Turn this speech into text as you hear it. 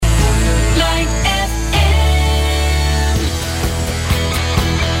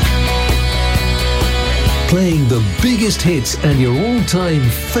playing the biggest hits and your all-time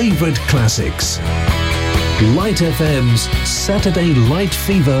favourite classics. Light FM's Saturday Light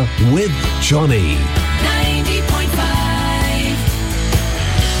Fever with Johnny. 90.5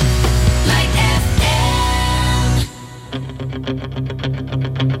 Light FM.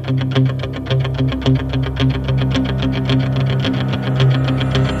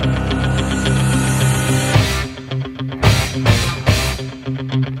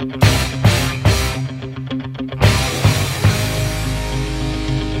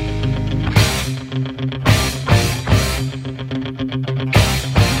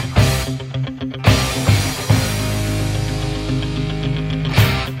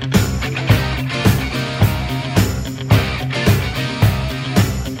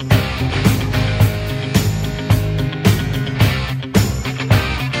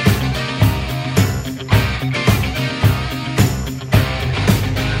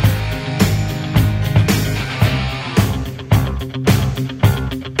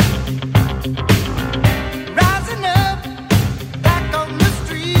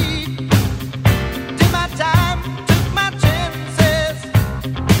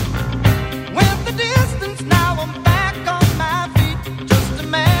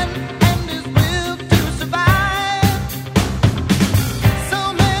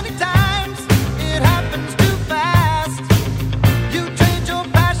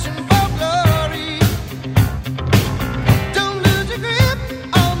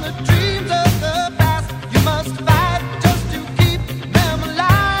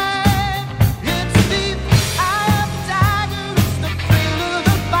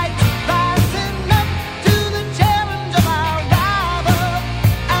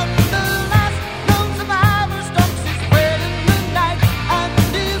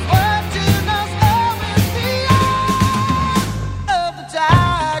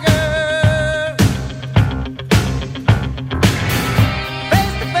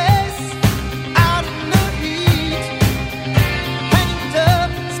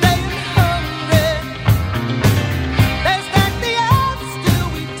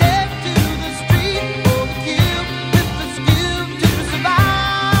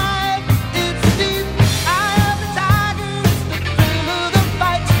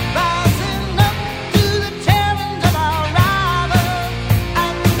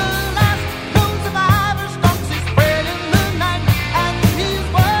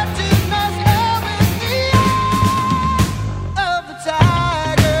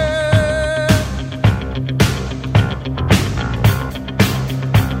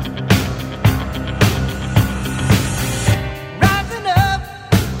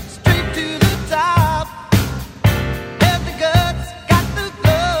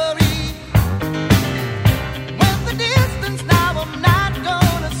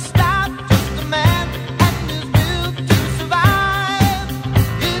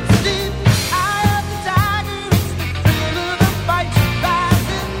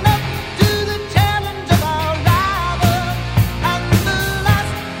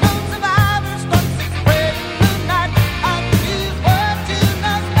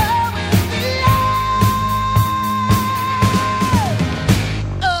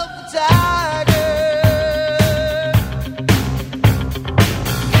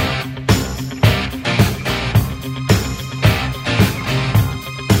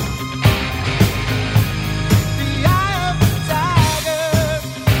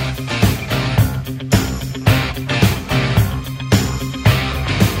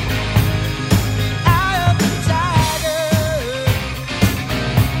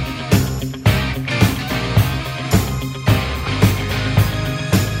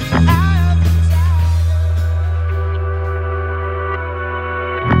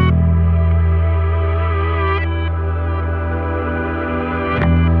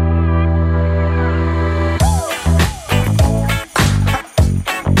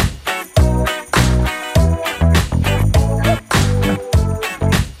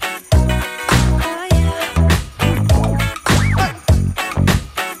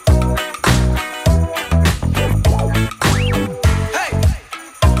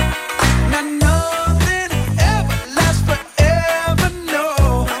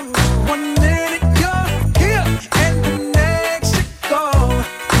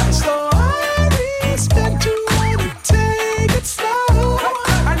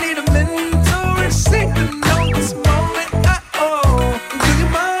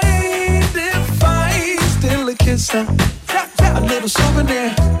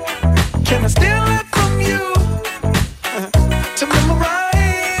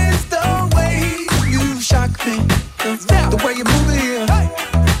 The way you move it here,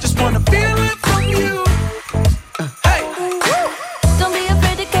 just wanna feel it from you.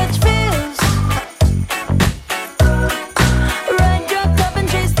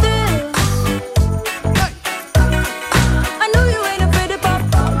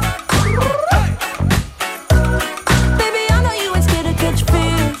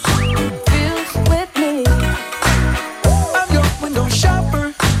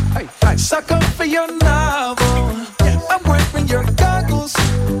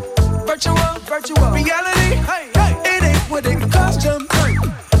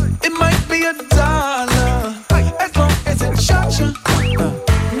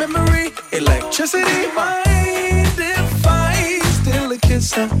 electricity. Mind if I steal a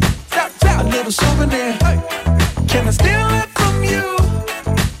kiss? A little souvenir. Can I steal it from you?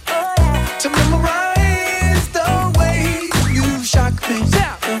 To memorize the way you shock me,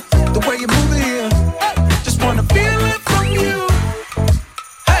 the way you move it here. Just wanna feel it from you.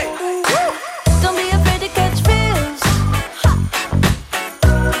 Hey, Don't be afraid to catch feels.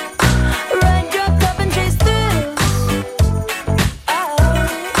 Ride your cup and chase thrills.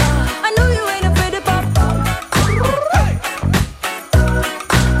 I know you ain't afraid to pop. hey,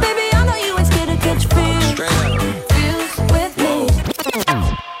 Baby, I know you ain't scared to catch feels. Feels with me.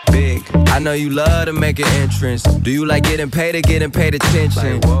 Big, I know you love to make an entrance. Do you like getting paid or getting paid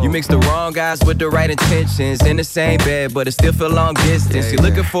attention? You mix the wrong guys with the right intentions. In the same bed, but it still feel long distance. You're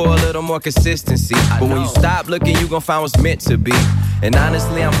looking for a little more consistency. But when you stop looking, you gon' find what's meant to be. And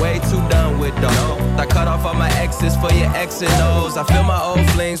honestly, I'm way too done with those. I cut off all my exes for your X and O's. I feel my old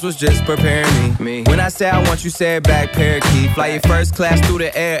flings was just preparing me. When I say I want you, say it back, parakeet. Fly your first class through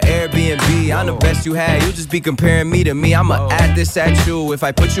the air, Airbnb. I'm the best you had, you just be comparing me to me. I'ma add this at you. If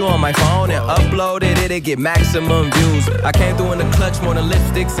I put you on my phone and upload it, it'll get maximum views. I came through in the clutch more than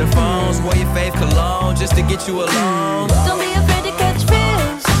lipsticks and phones. Wore your fave cologne just to get you alone. Don't be afraid to catch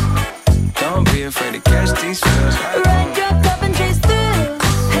feels. Don't be afraid to catch these feels. Ride your cup and chase thrills.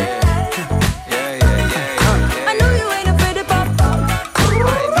 I know you ain't afraid to pop.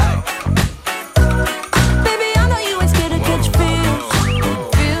 Baby, I know you ain't scared to catch feels.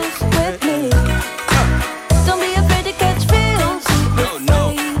 Feels with me. Don't be afraid to catch feels.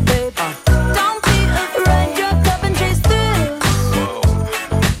 No. Baby. Don't be afraid. Ride your cup and chase thrills.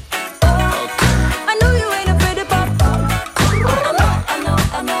 I know you ain't afraid to pop.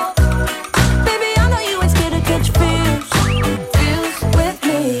 I know. Baby, I know you ain't scared to catch feels. Feels with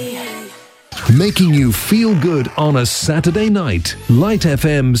me. Making you feel good on a Saturday night. Light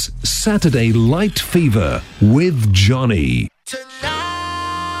FM's Saturday Light Fever with Johnny. tonight.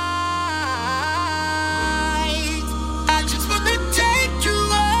 I just wanna take you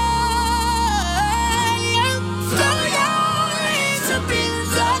high. Throw your hands up in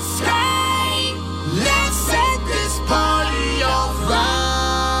the sky. Let's set this party on fire.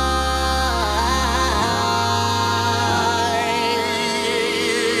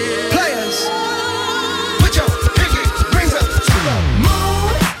 Players, put your pinky rings up to the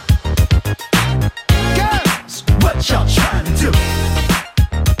moon. Girls, what y'all trying to do?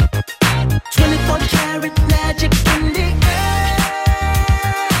 24 karat magic in the air.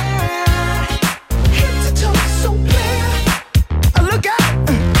 Head to toe, so clear. Look out!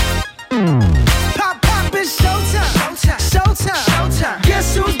 Pop, pop, it's showtime. Showtime.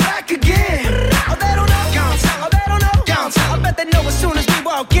 Guess who's back again? Oh, they don't know. I bet they know as soon as we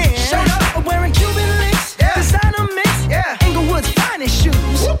walk in. Showed up. Wearing Cuban links, designer mix, Inglewood's finest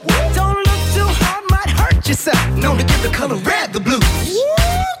shoes. Don't look too hard, might hurt yourself. Known to give the color red the blues.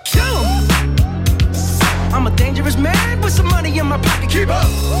 Kill 'em. I'm a dangerous man with some money in my pocket. Keep up.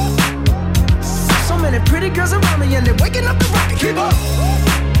 So many pretty girls around me and they're waking up the rocket. Keep up.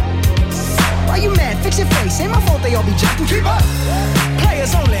 Why you mad? Fix your face. Ain't my fault they all be jacking. Keep up.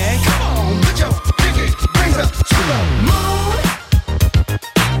 Players only. Come on, put your pinky rings up to the moon.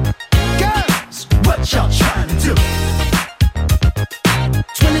 Girls, what y'all trying to do?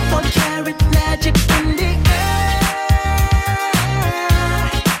 24 karat magic in the air.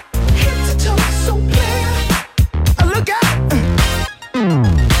 Head to toe, so clear. Look out!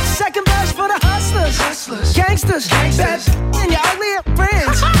 Second verse for the hustlers. Gangsters. Bad and your ugly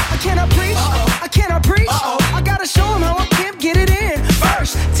friends. I cannot preach. I gotta show them how I can get it in.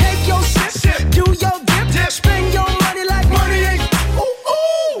 First, take your sip. Do your dip. Spend your money like money ain't.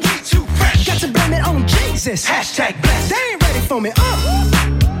 Ooh, we too fresh. Got to blame it on Jesus. Hashtag blessed. They ain't ready for me.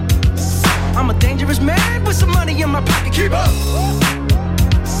 I'm a dangerous man with some money in my pocket. Keep up.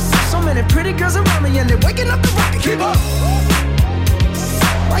 So many pretty girls around me and they're waking up the rocket. Keep up.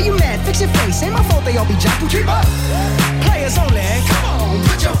 Why you mad? Fix your face. Ain't my fault they all be jocking. Keep up. Players only. Come on,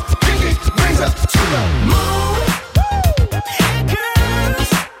 put your pinky rings up to the moon.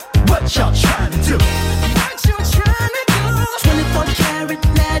 Girls, what y'all trying to do? 24 karat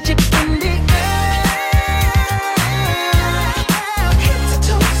magic in the air. Head to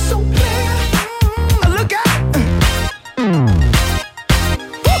toe, so clear. Look out!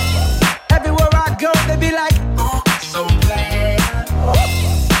 Everywhere I go, they be like, oh, so bad.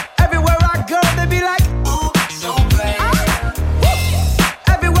 Everywhere I go, they be like, oh, so bad.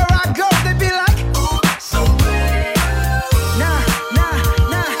 Everywhere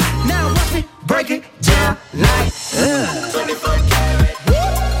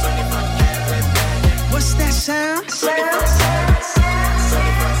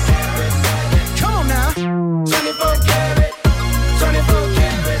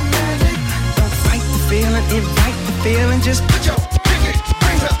and just put your pinky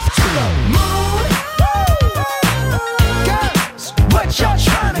rings up to the moon. Girls, what y'all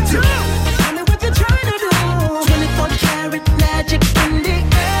trying to do? Tell me what you're trying to do. 24 karat magic in the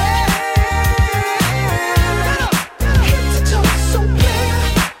air. Head to toe, so clear.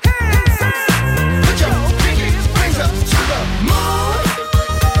 Put your pinky rings up to the moon.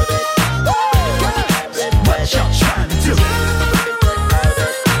 Girls, what y'all trying to do?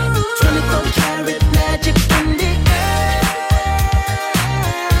 24 karat magic in the air.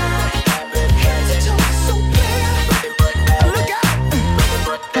 Head to toe, so clear. Look out.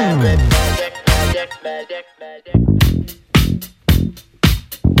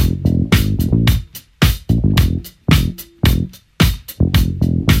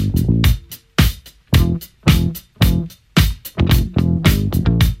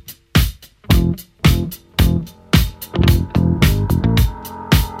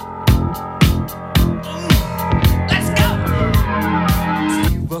 Let's go.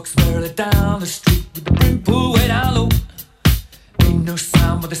 He walks barely down the street with the brim pulled way down low. Ain't no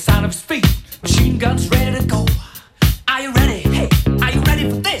sound but the sound of his feet. Machine guns ready to go. Are you ready? Hey, are you ready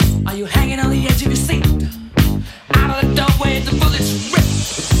for this? Are you hanging on the edge of your seat? Out of the doorway, the bullets rip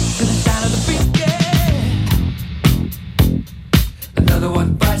to the sound of the beat. Yeah. Another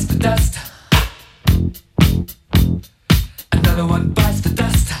one bites the dust. Another one bites the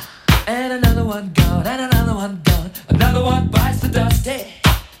dust. And another one gone. And another one gone. Another one bites the dust. Hey,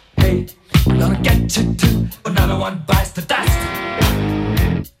 hey, we're gonna get you too. Another one bites the dust.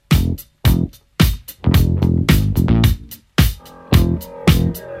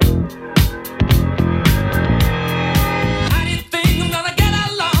 How do you think I'm gonna get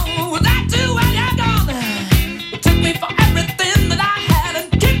along without you when you're gone? You took me for everything that I had and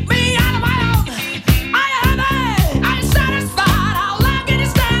kicked me out of my own. Are you happy? Are you satisfied? How long can you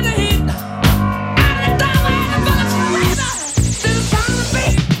stand the heat? Out of the doorway, the bullets rain to the sound of the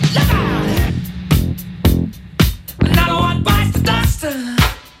beat. Look out! Another one bites the dust.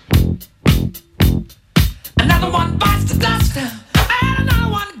 Another one bites the dust. And another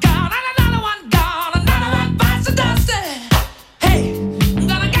one gone. And another one gone. Another one bites the dust. Hey, I'm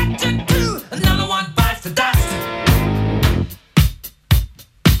gonna get you too. Another one bites the dust.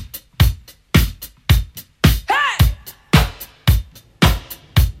 Hey!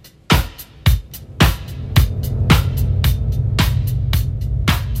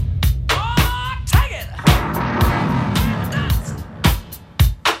 Oh, take it! Dust.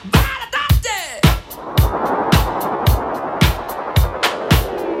 Bite the dust.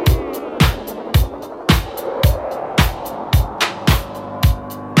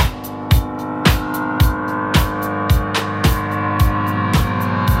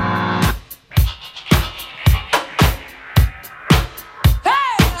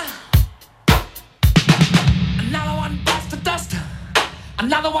 Another one bites the dust.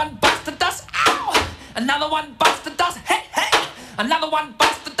 Another one bites the dust. Ow! Another one bites the dust. Hey, hey! Another one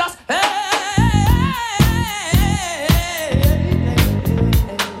bites the dust. Hey!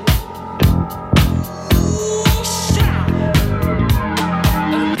 Ooh, shit!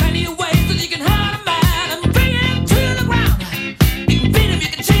 There are plenty of ways that you can hurt a man and bring him to the ground. You can beat him, you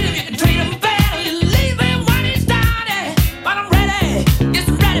can cheat him, you can treat him bad, or you leave him when he's down. Yeah. But I'm ready, yes,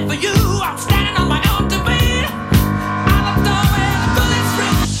 I'm ready for you. I'm standing on my own two feet. Out the doorway, the bullets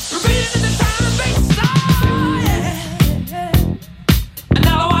rip, repeating the sound of beats. Oh, yeah.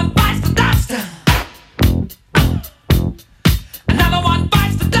 Another one bites the dust.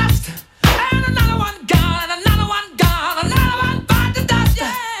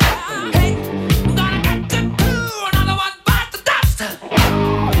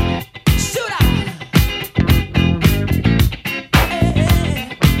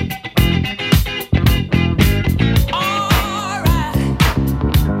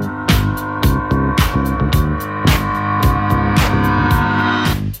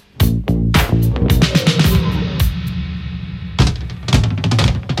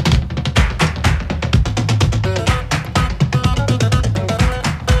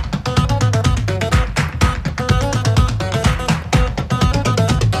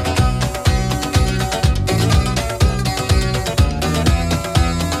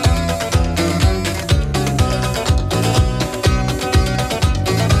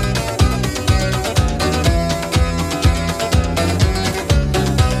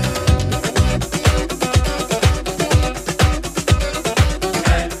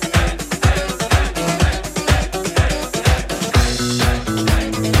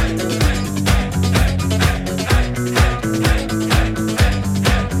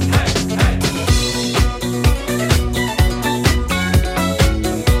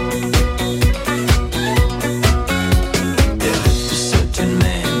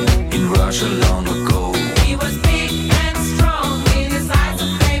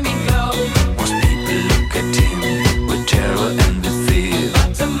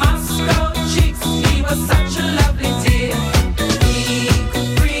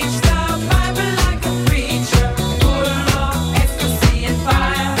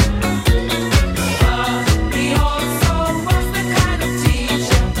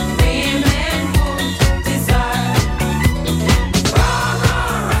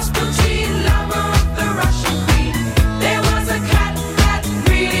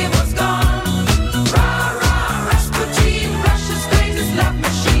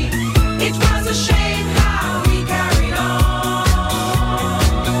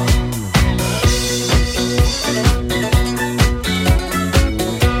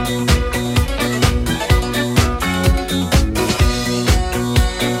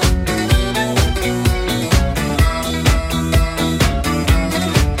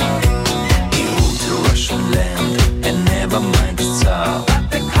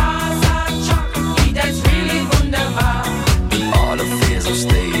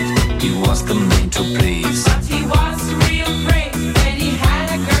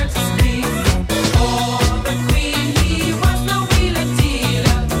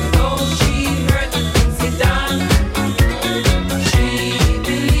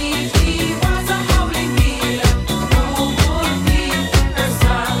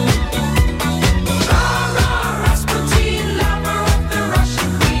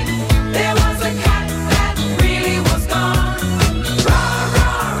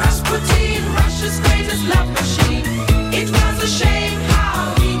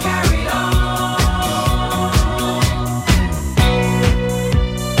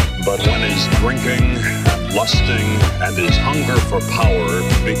 drinking and lusting and his hunger for power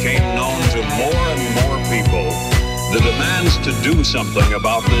became known to more and more people, the demands to do something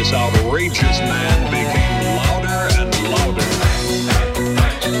about this outrageous man became louder and louder.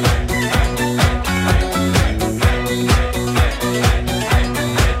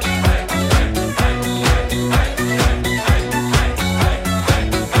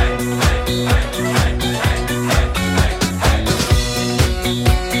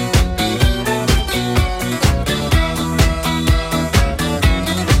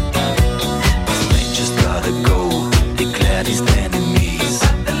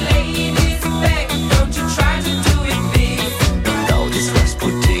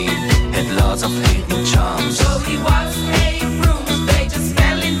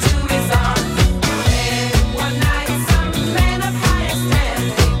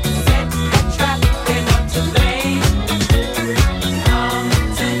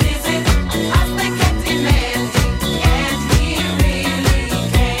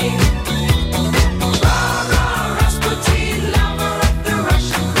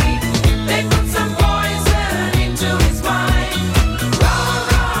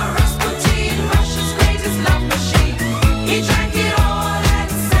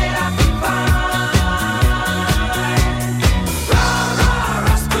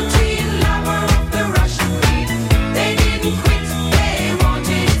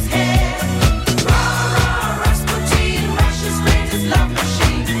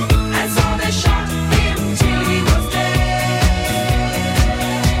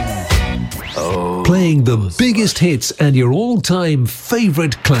 Playing the biggest hits and your all-time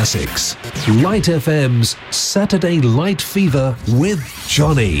favourite classics. Light FM's Saturday Light Fever with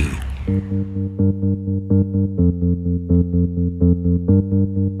Johnny.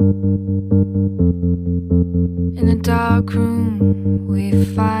 In a dark room we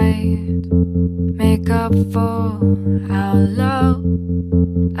fight, make up for our love.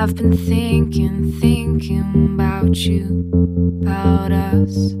 I've been thinking about you, about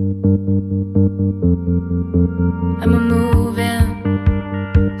us. And we're moving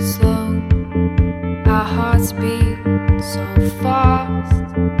slow, our hearts beat so fast.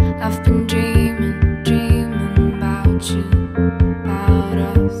 I've been dreaming about you, about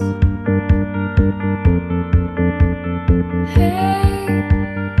us. Hey,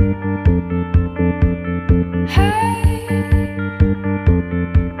 hey,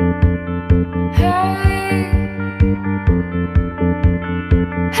 hey,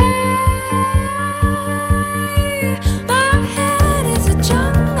 hey. My head is a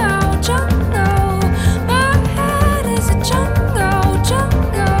jungle, jungle. My head is a jungle,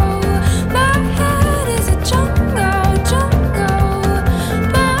 jungle. My head is a jungle, jungle.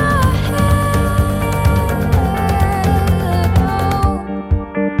 My head.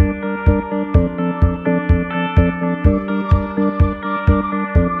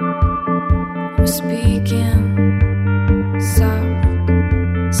 I'm speaking soft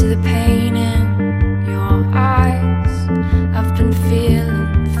to the pain in your eyes. I've been feeling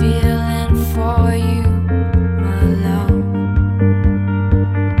for you, my love.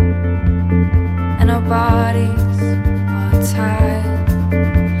 And our bodies are tied,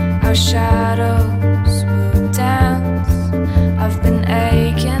 our shadows will dance. I've been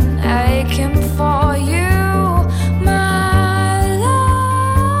aching for you, my love.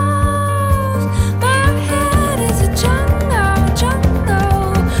 My head is a jungle,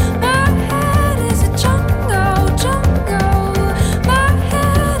 jungle. My head is a jungle, jungle. My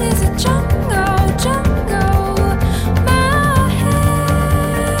head is a jungle, jungle. My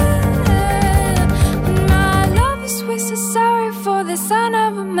head. My love is twisted, sorry for this. I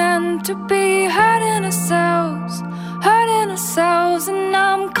never meant to be hurting ourselves, and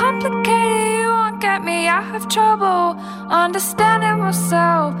I'm complicated. You won't get me. I have trouble understanding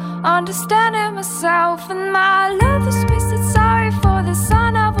myself, and my love is twisted. Sorry for this. I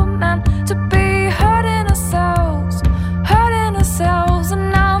never meant to be hurting ourselves,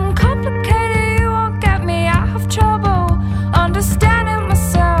 and I'm complicated. You won't get me. I have trouble understanding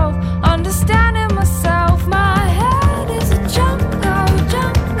myself, My head is a jungle,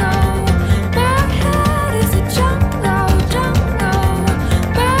 jungle. My head is a jungle, jungle.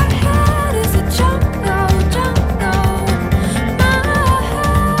 My head is a jungle, jungle. My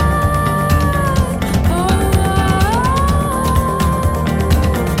head, oh, oh, oh.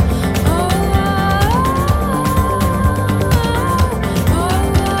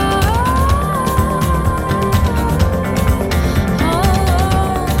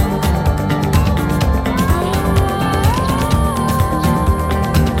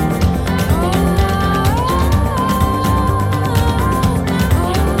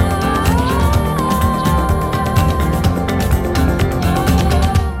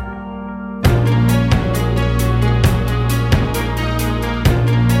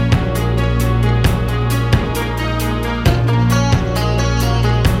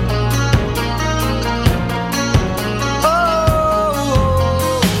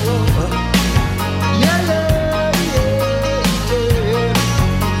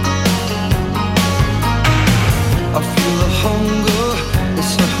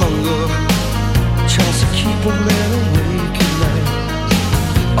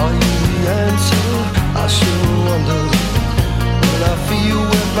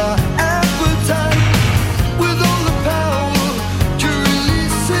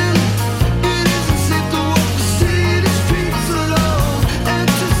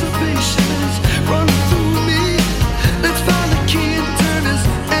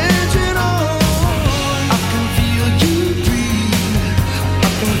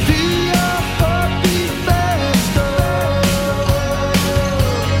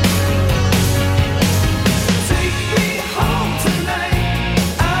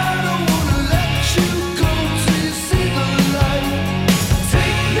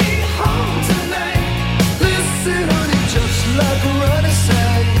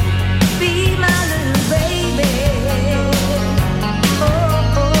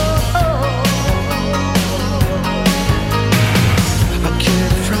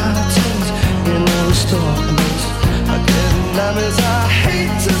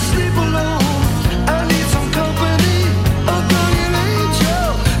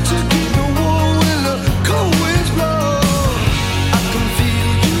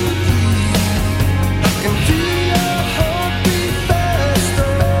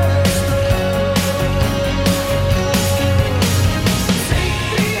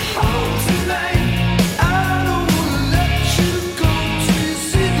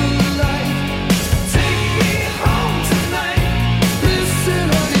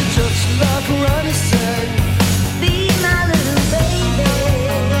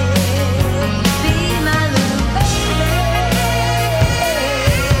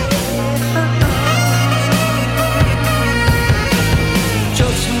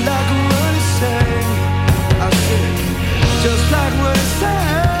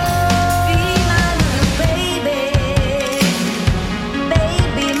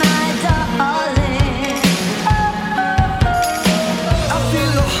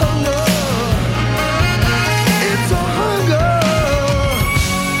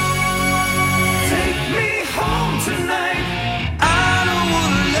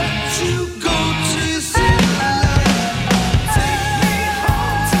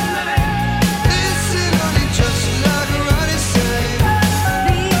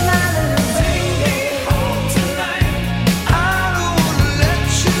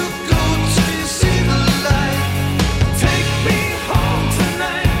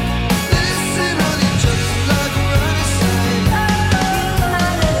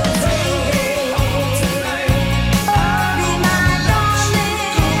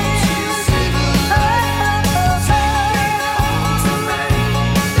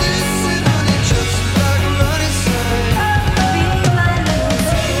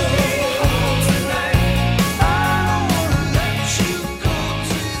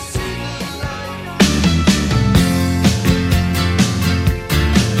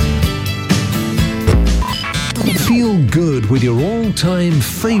 with your all-time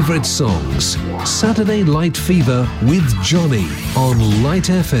favourite songs. Saturday Light Fever with Johnny on Light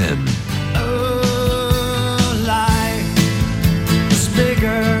FM. Oh, life is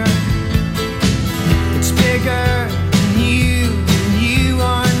bigger. It's bigger than you, and you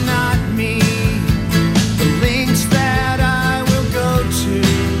are not me. The links that I will go to,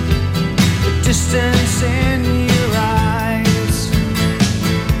 the distance in your eyes.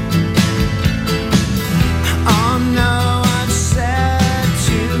 Oh no, I've said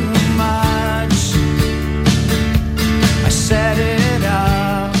too much. I set it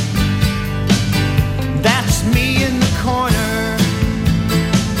up. That's me in the corner.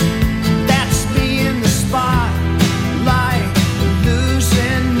 That's me in the spotlight,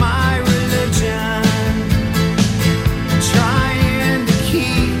 losing my religion, trying to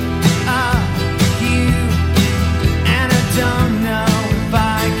keep up with you, and I don't know if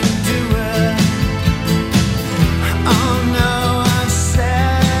I can do it. Oh no, I've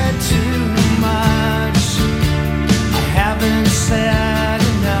said too much. I haven't said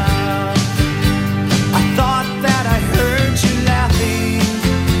enough. I thought that I heard you laughing.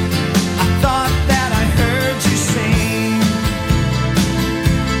 I thought that I heard you sing.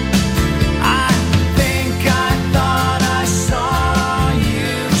 I think I thought I saw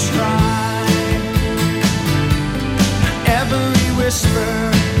you try. Every whisper,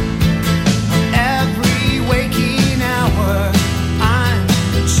 every waking hour, I'm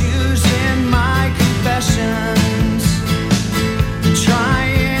choosing my confessions,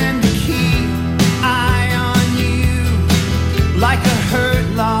 trying to keep eye on you, like a hurt,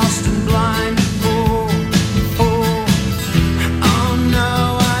 lost and blind fool. Oh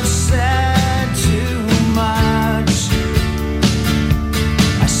no, I've said too much.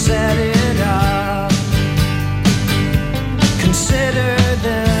 I set it up. Consider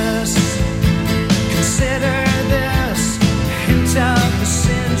this, hint of the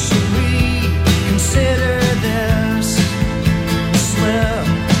century. Consider this slip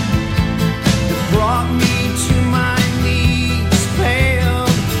that brought me to my knees, pale.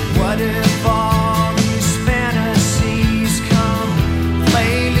 What if all these fantasies come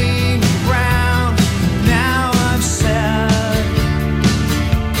flailing around? Now I've said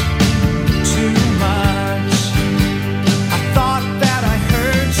too much. I thought that I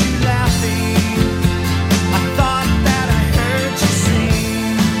heard you laughing. I thought that I heard you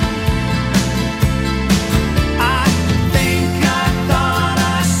sing. I think I thought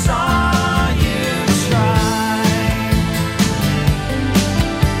I saw you try.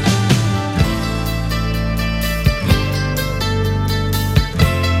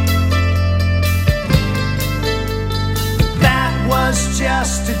 That was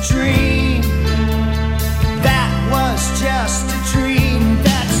just a dream. That was just a dream.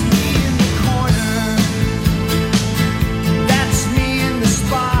 That's me in the corner. That's me in the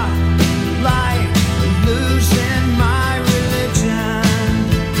spotlight, losing my religion,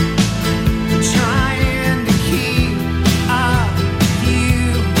 trying to keep up with you,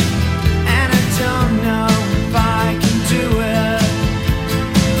 and I don't know if I can do it.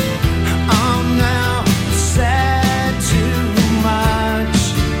 Oh no, I said too much.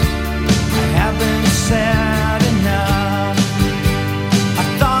 I haven't said enough. I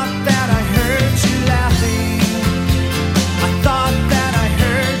thought that I heard you laughing. I thought that I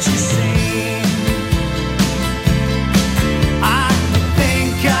heard you sing. I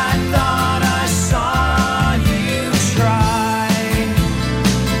think I thought I saw you try.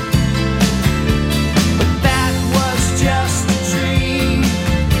 But that was just a dream.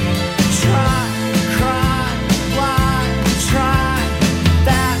 Try, cry, why try?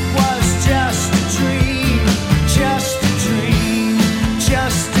 That was just a dream, just a dream,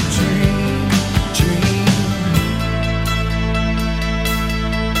 just a dream, dream.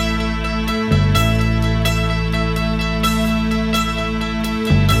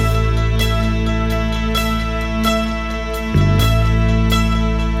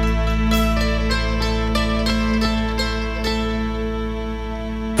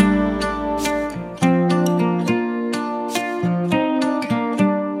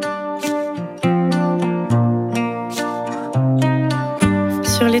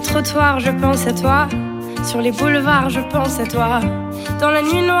 Sur les trottoirs, je pense à toi. Sur les boulevards, je pense à toi. Dans la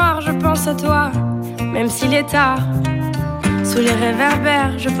nuit noire, je pense à toi. Même s'il est tard. Sous les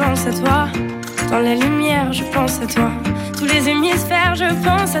réverbères, je pense à toi. Dans la lumière, je pense à toi. Tous les hémisphères, je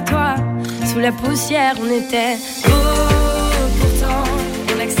pense à toi. Sous la poussière, on était beau. Pourtant,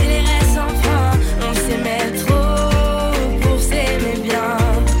 on accélérait sans frein. On s'aimait trop pour s'aimer bien.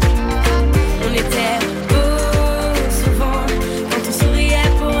 On était beau souvent quand on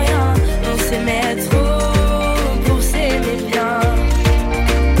souriait pour rien. On s'aimait trop pour s'aimer bien.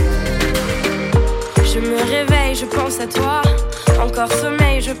 encore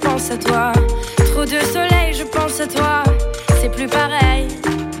sommeil, je pense à toi. Trop de soleil, je pense à toi. C'est plus pareil.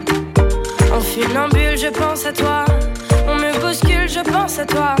 En funambule, je pense à toi. On me bouscule, je pense à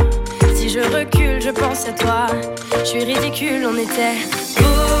toi. Si je recule, je pense à toi. Je suis ridicule, on était beau.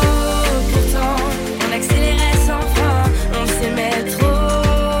 Pourtant, on accélérait sans frein. On s'aimait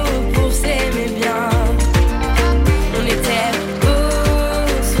trop pour s'aimer bien. On était beau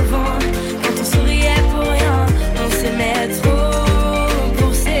souvent quand on souriait pour rien. On s'aimait trop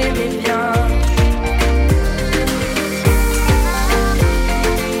pour s'aimer bien.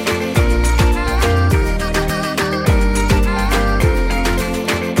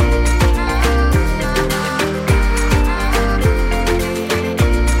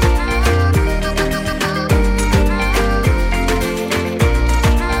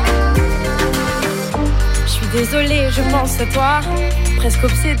 Désolée, je pense à toi. Presque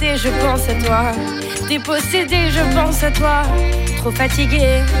obsédée, je pense à toi. Dépossédée, je pense à toi. Trop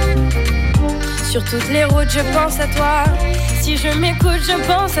fatiguée. Sur toutes les routes, je pense à toi. Si je m'écoute, je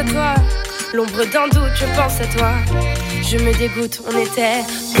pense à toi. L'ombre d'un doute, je pense à toi. Je me dégoûte, on était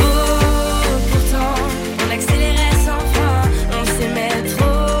beau. Pourtant, on accélérait sans frein. On s'aimait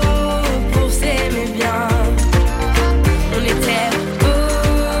trop pour s'aimer bien. On était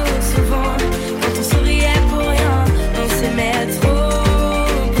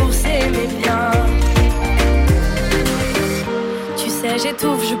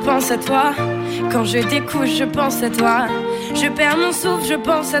j'étouffe, je pense à toi. Quand je découche, je pense à toi. Je perds mon souffle, je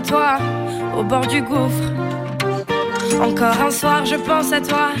pense à toi. Au bord du gouffre. Encore un soir, je pense à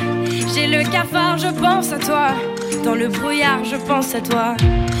toi. J'ai le cafard, je pense à toi. Dans le brouillard, je pense à toi.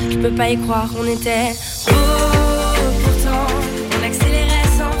 Je peux pas y croire, on était beau. Pourtant, on accélérait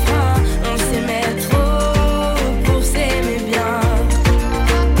sans frein. On s'aimait trop pour s'aimer bien.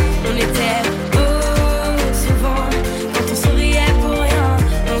 On était trop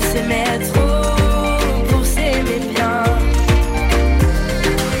pour s'aimer bien.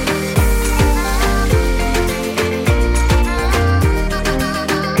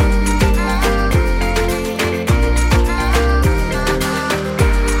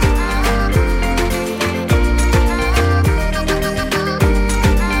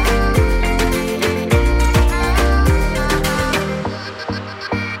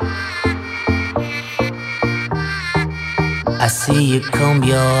 I see you comb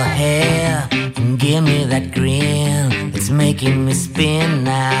your hair and give me that grin. It's making me spin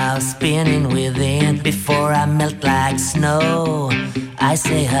now, spinning within. Before I melt like snow, I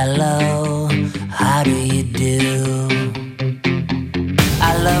say hello, how do you do?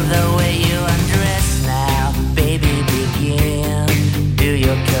 I love the way you undress now, baby, begin. Do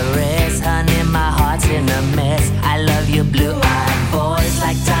your caress, honey, my heart's in a mess. I love your blue-eyed voice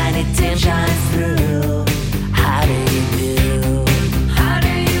like Tiny Tim shines through. How do you do?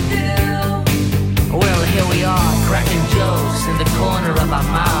 Here we are, cracking jokes in the corner of our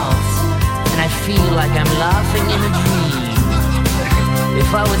mouths, and I feel like I'm laughing in a dream. If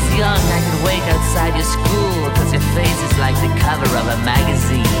I was young, I could wait outside your school, 'cause your face is like the cover of a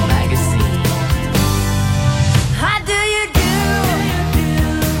magazine. How do you do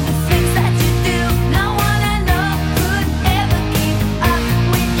the things that you do? No one I know could ever keep up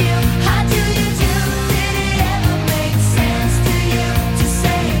with you. How do you do? Did it ever make sense to you to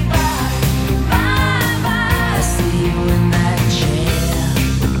say bye? I see you in that chair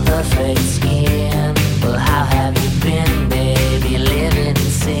with perfect skin. Well, how have you been, baby, living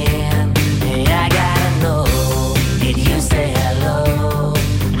in sin? Hey, I gotta know, did you say hello?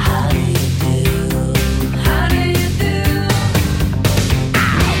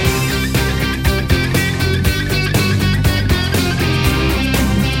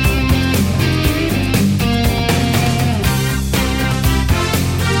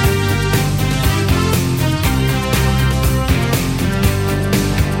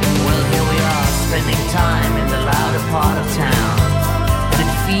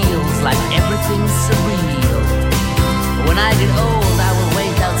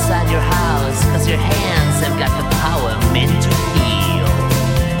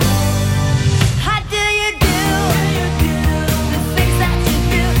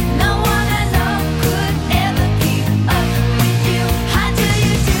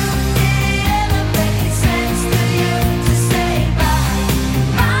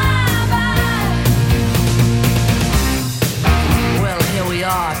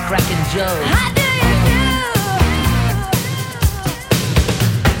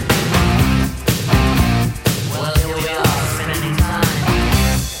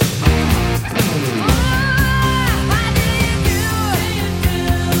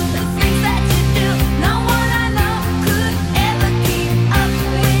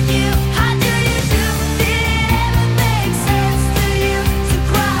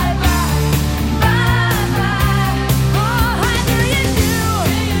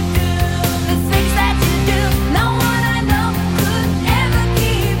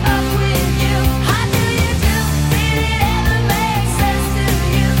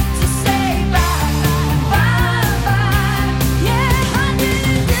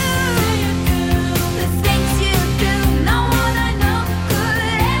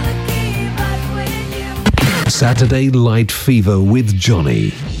 Saturday Light Fever with Johnny.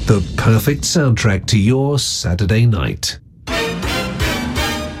 The perfect soundtrack to your Saturday night.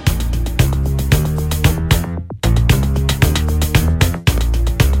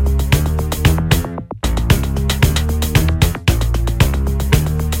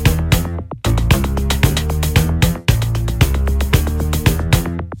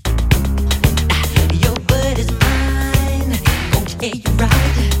 Your word is mine, gon' tell you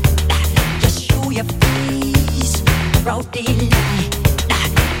right. Just show your face, broad daylight.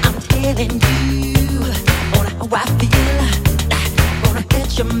 I'm telling you on how I feel. Gonna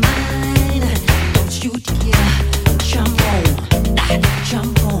hurt your mind, don't you dare.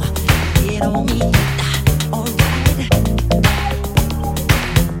 Jump on, get on me. Alright,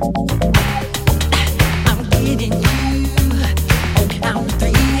 I'm getting you on count of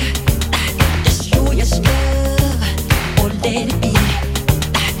three. Just show your stuff or let it be.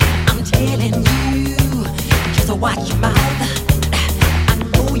 I'm telling you, just watch your mouth. I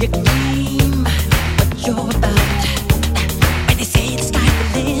know your game, what you're about. When they say the sky's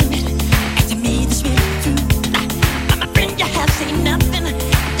the limit, and to me this really true. I'm a friend, you have seen nothing.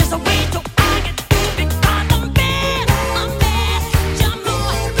 Just a way to argue because I'm bad. I'm bad. Jump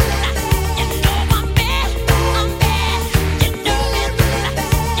on, you know I'm bad. I'm bad. You know it.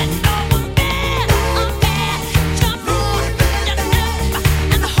 You know I'm bad. I'm bad. Jump on, you know.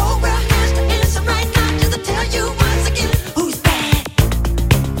 And the whole world has to answer right now just to tell you once again who's bad.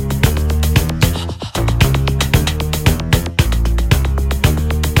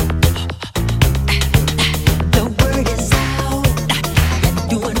 The word is out,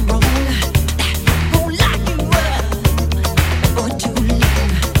 you're doing wrong. Won't lock you up for too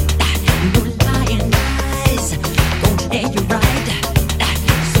long. No lying eyes gon' tell you right.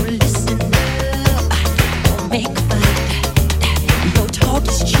 So listen up, don't make a fight. Your talk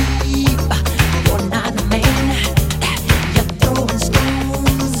is cheap, you're not a man. You're throwing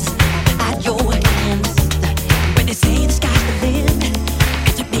stones at your hands. When they say the sky's the limit,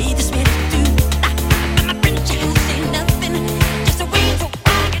 and to me this really do. I'm a friend, you say nothing. Just a way to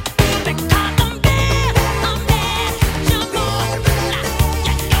argue because I'm bad. I'm bad. Jump on,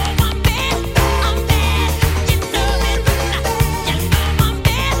 you know I'm bad. I'm bad. You know it. You know I'm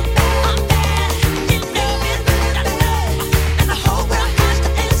bad. I'm bad. You know it. You know. And the whole world has to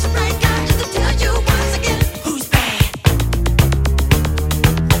answer right now just to tell you once again who's bad.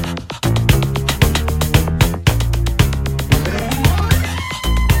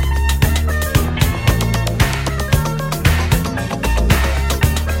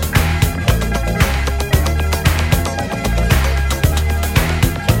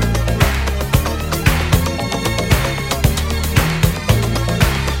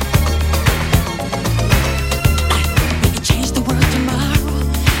 We can change the world tomorrow.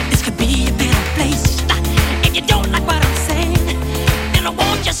 This could be a better place. If you don't like what I'm saying, then I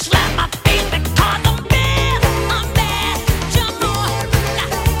won't just slap my face because I'm bad. I'm bad. Jump on,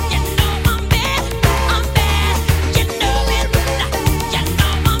 you know I'm bad. I'm bad. You know it. You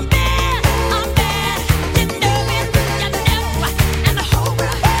know I'm bad. I'm bad. You know it. You know. And the whole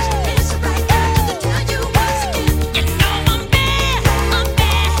world has to answer right now just to tell you once again. You know I'm bad. I'm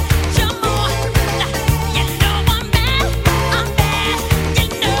bad. Jump on, you know I'm bad. I'm bad. You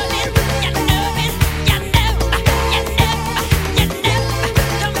know it. You know it. You know. You know. You know.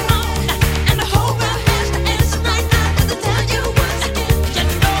 Come on. And the whole world has to answer right now just to tell you once again. You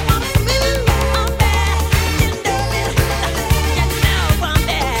know I'm bad. I'm bad. You know it. You know I'm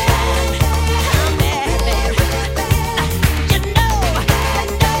bad. I'm bad, baby. You know.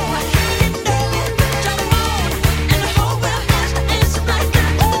 You know. You know it. Jump on. And the whole world has to answer right now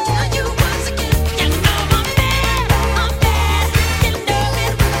just to tell you once again. You know I'm bad. I'm bad. You know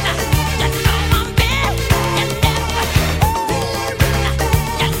it. You know I'm bad. You know.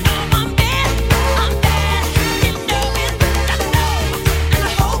 You know I'm bad. I'm bad. You know it. You know. And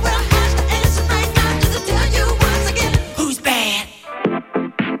the whole world has to answer right now just to tell you once again who's bad.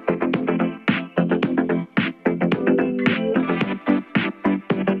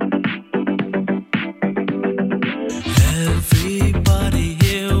 Everybody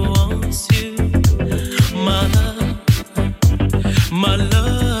here wants you, my love, my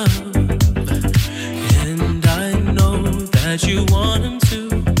love. And I know that you want him to,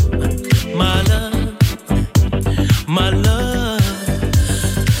 my love, my love.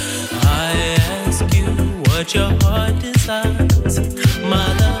 I ask you what your heart desires, my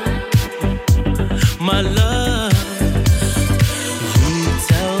love, my love. You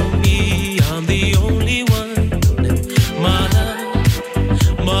tell me I'm the only one, my love,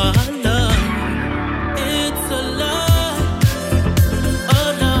 my love. It's a lie, a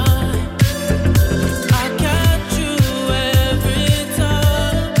lie.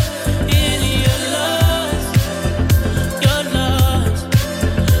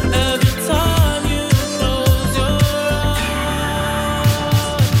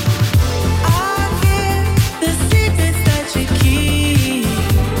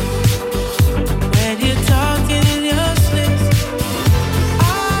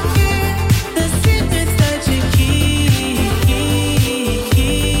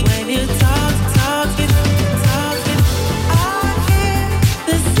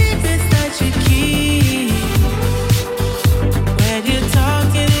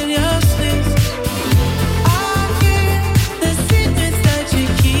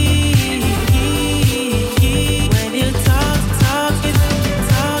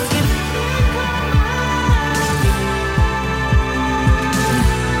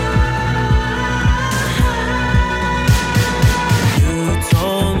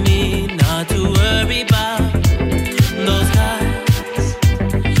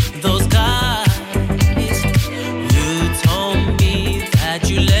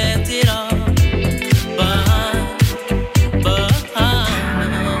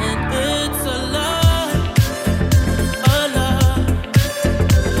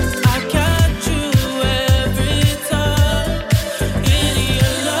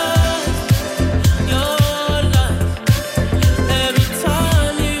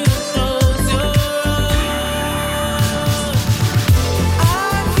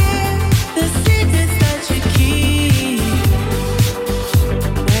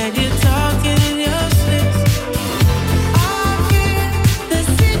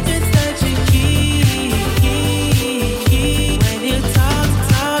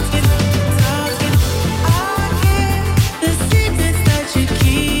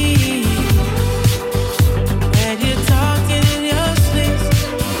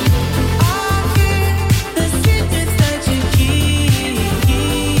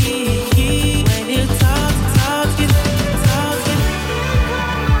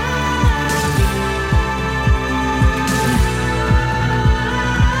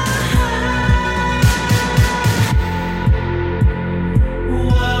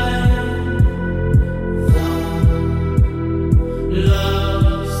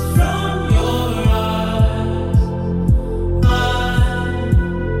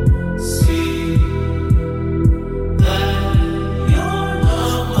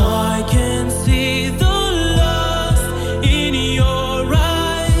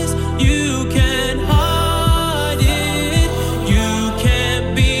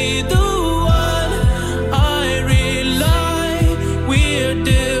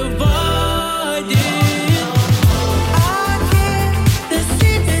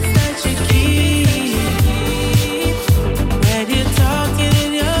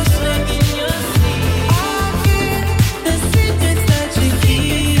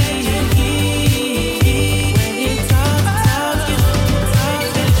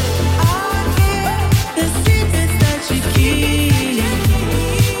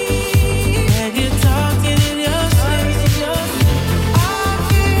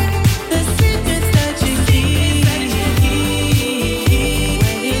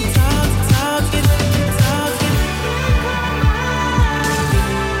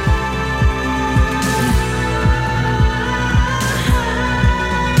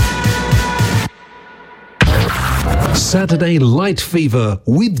 Saturday Light Fever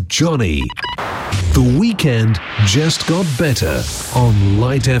with Johnny. The weekend just got better on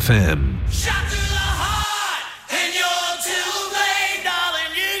Light FM.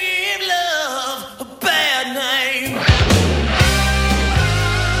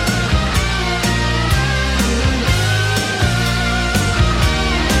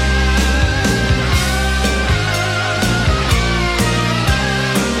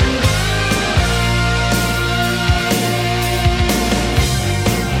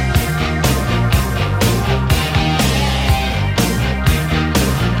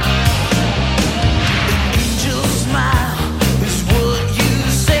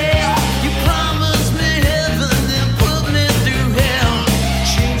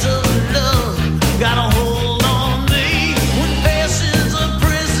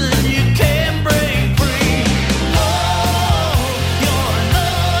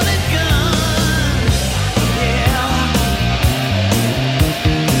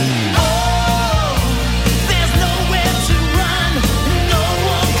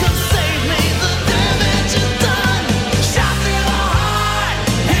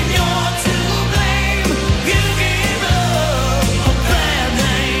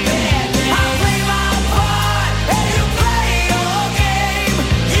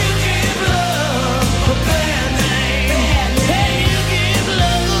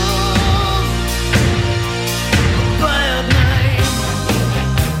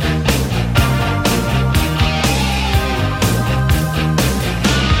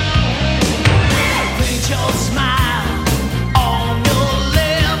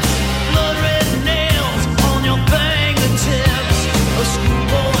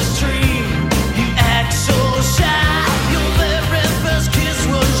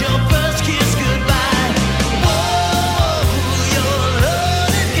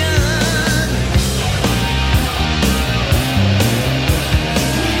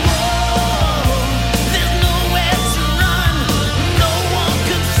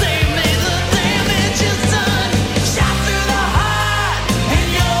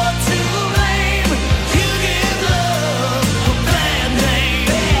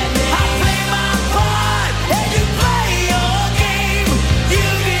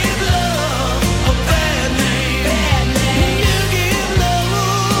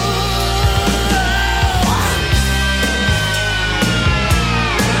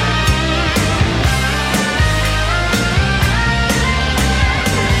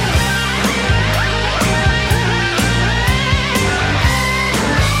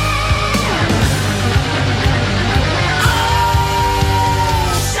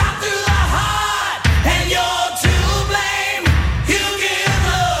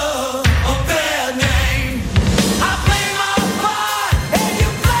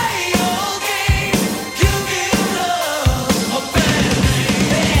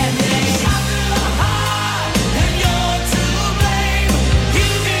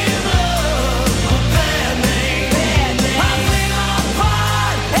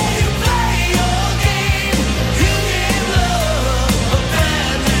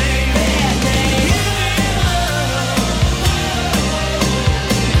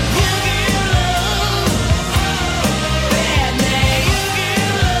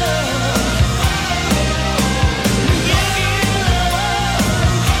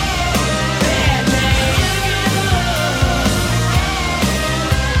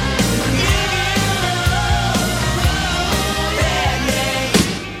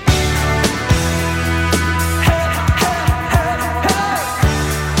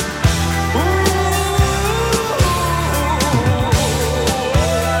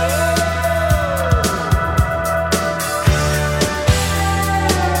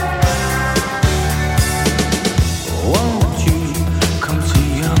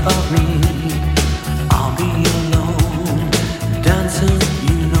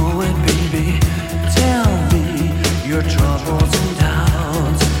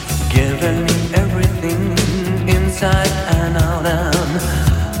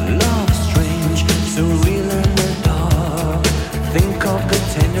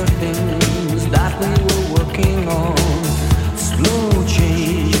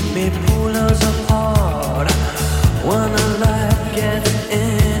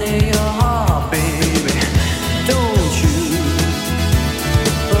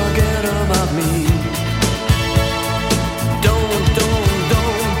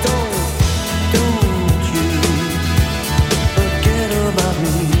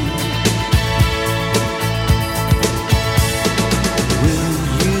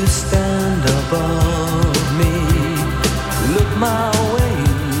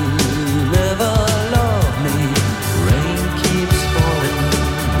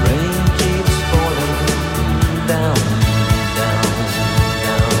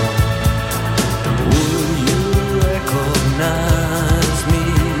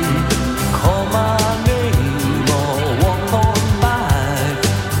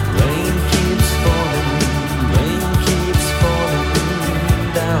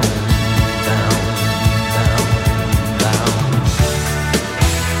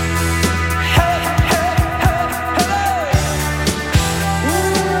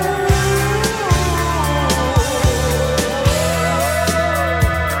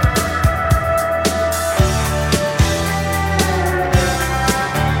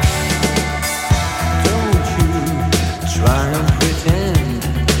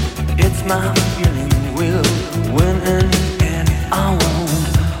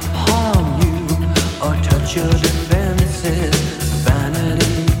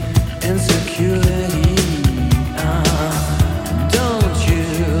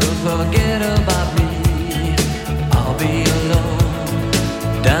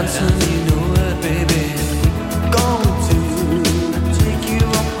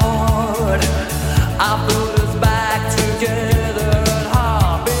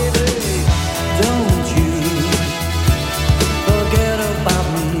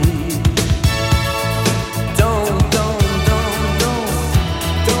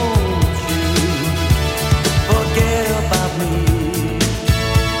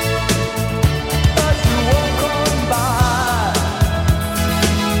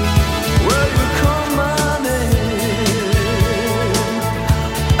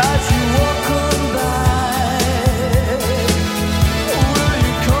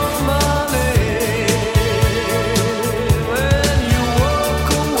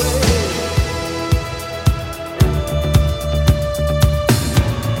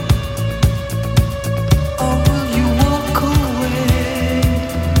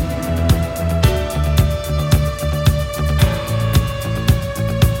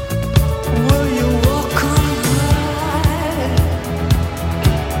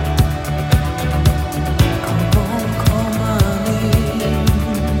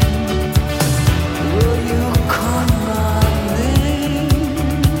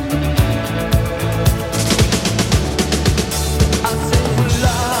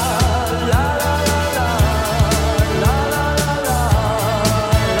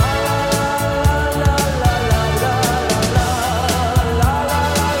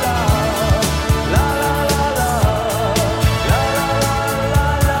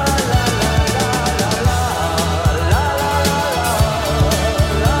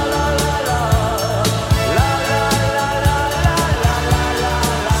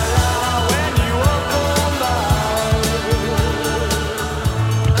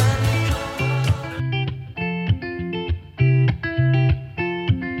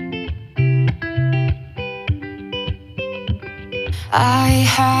 I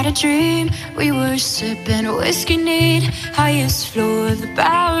had a dream, we were sipping whiskey neat, highest floor of the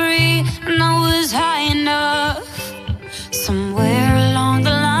Bowery, and I was high enough. Somewhere along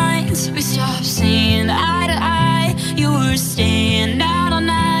the lines, we stopped seeing eye to eye. You were staying out all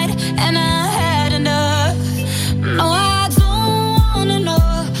night, and I had enough. No, I don't wanna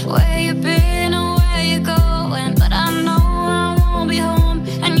know where you've been or where you're going, but I know I won't be home,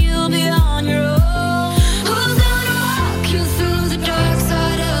 and you'll be on your own. Who's gonna walk you through the dark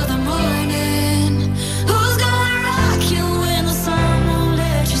side of the morning? Who's gonna rock you when the sun won't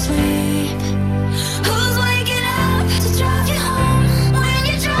let you sleep? Who's waking up to drive you home when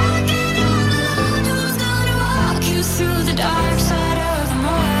you're drunk and all alone? Who's gonna walk you through the dark side of the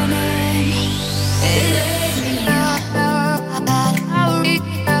morning? It ain't me.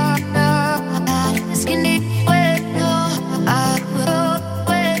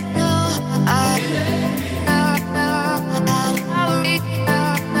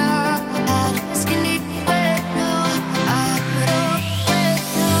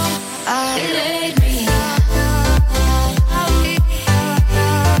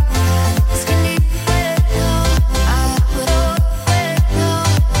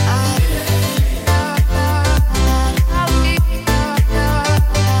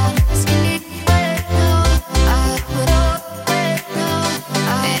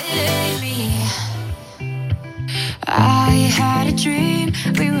 I had a dream,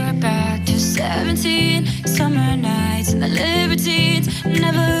 we were back to 17, summer nights and the libertines,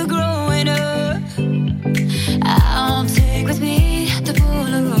 never growing up. I'll take with me the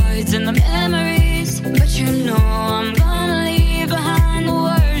Polaroids and the memories, but you know I'm gonna leave behind the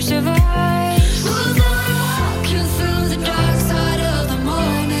worst of us. Who's gonna walk you through the dark side of the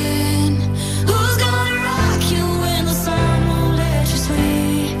morning? Who's gonna rock you when the sun won't let you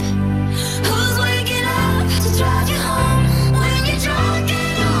sleep? Who's waking up to drive you home when you're drunk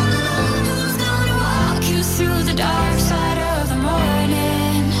and all alone? Who's gonna walk you through the dark side of the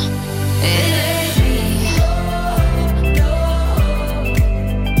morning?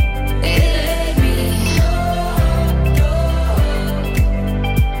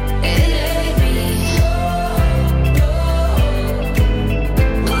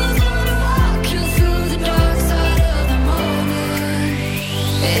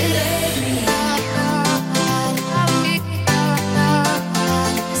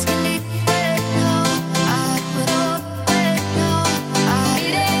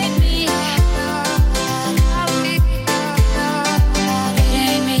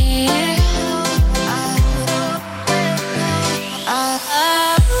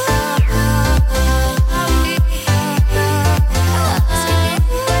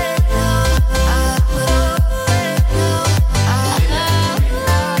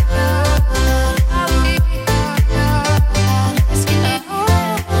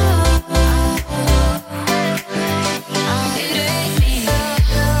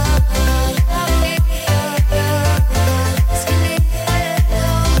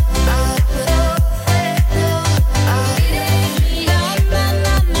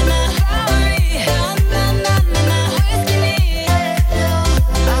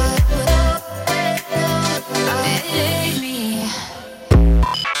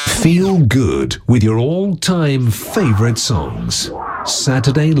 with your all-time favorite songs.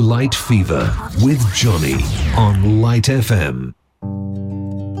 Saturday Light Fever with Johnny on Light FM.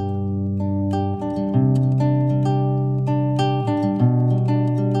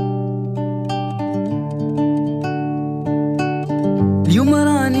 اليوم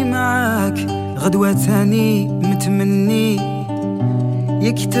راني معاك غدوة تاني متمني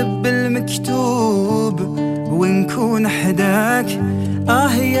يكتب المكتوب ونكون حداك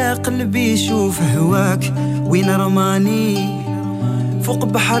يا قلبي شوف هواك وين رماني فوق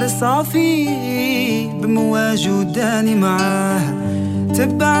بحر صافي بمواج وداني معاه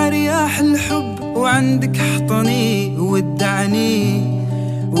تبع رياح الحب وعندك حطني ودعني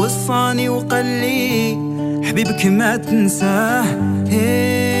وصاني وقلي حبيبك ما تنساه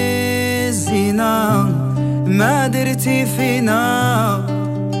الزينة ما درتي فينا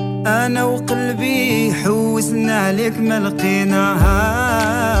أنا وقلبي حوسنا عليك ما لقيناها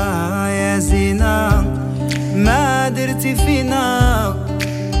يا زينة ما درتي فينا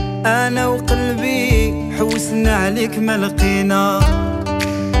أنا وقلبي حوسنا عليك ما لقينا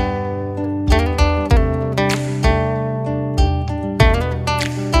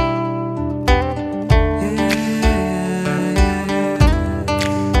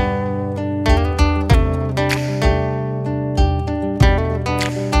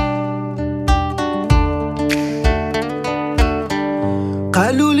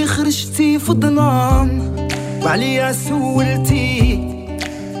قالوا لي خرجتي في الظلام وعليا سولتي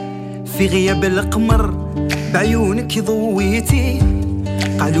في غياب القمر بعيونك ضويتي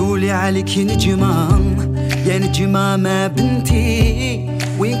قالوا لي عليك نجمة يا نجمة ما بنتي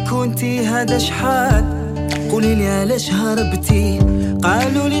وين كنتي هذا شحال قولي لي علاش هربتي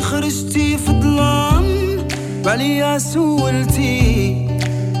قالوا لي خرجتي في الظلام وعليا سولتي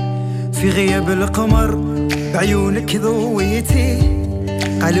في غياب القمر بعيونك ضويتي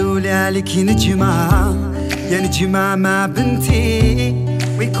قالوا لي عليك نجمة يا نجمة ما بنتي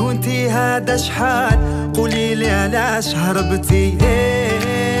وين كنتي هذا شحال قولي لي علاش هربتي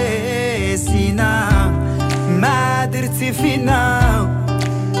سينا ما درتي فينا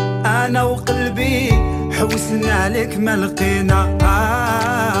أنا وقلبي حوسنا عليك ما لقينا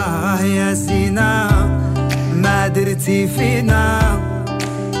يا سينا ما درتي فينا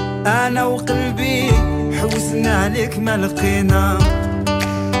أنا وقلبي حوسنا عليك ما لقينا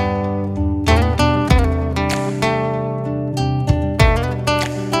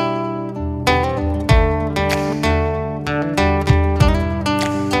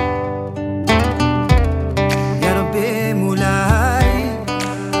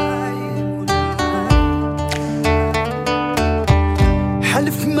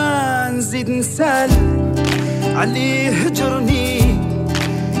علي هجرني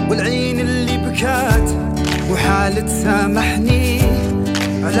والعين اللي بكات وحالة سامحني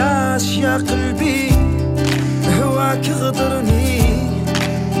علاش يا قلبي هواك غدرني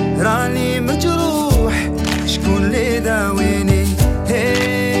راني مجروح شكون اللي داويني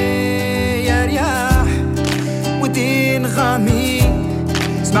يا رياح ودين غامي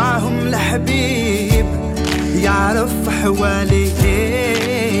اسمعهم الحبيب يعرف حوالي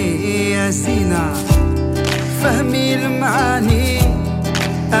يا زينة فهمي المعاني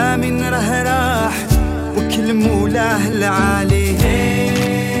آمن راه راح وكل مولاه العالي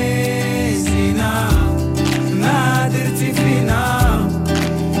زينة ما درتي فينا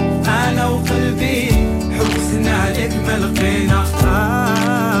أنا وقلبي حوسنا عليك ما لقينا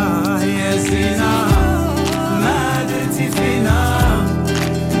يا زينة ما درتي فينا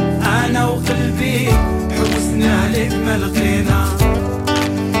أنا وقلبي حوسنا عليك ما لقينا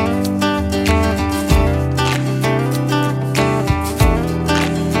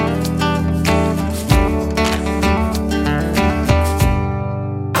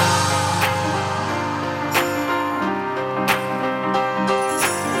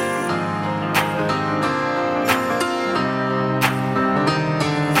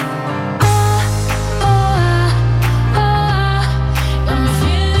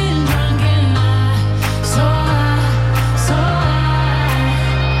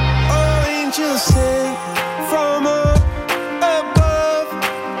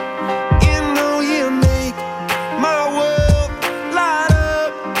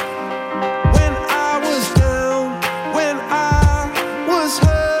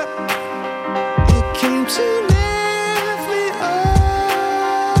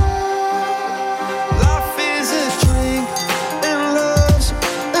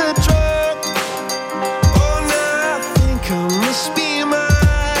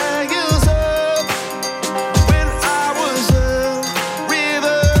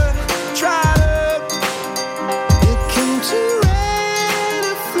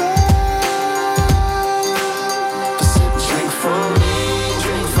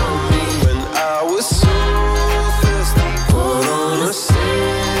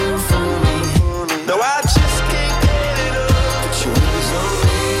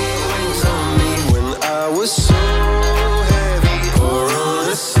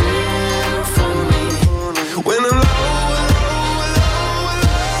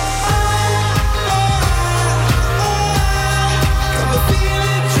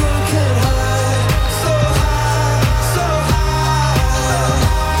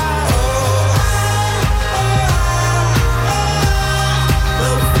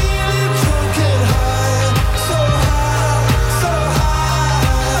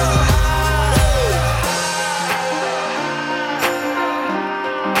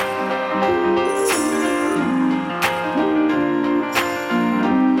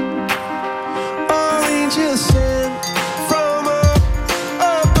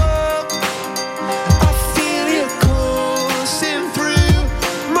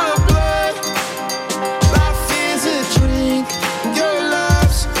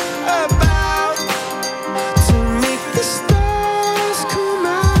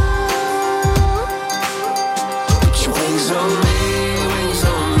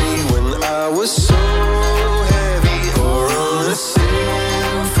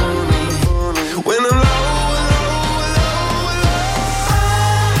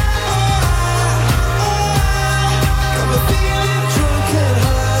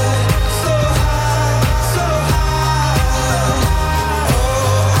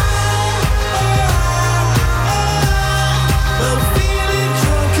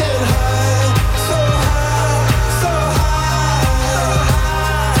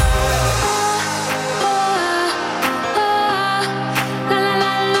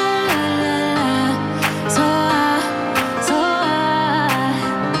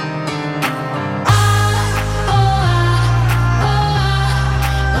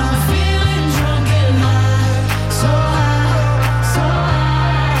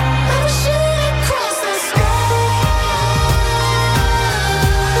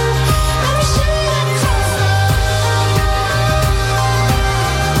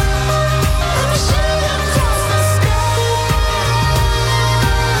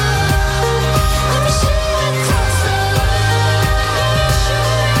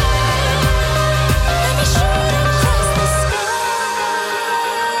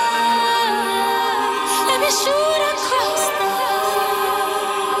me shoot across the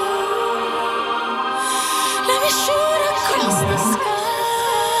Let me shoot across the sky.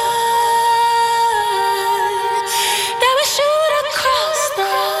 Let me shoot across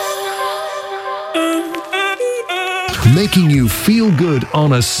the Making you feel good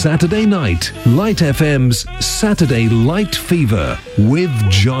on a Saturday night. Light FM's Saturday Light Fever with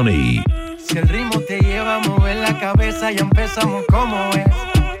Johnny. Si el ritmo te lleva a mover la cabeza, ya empezamos como es.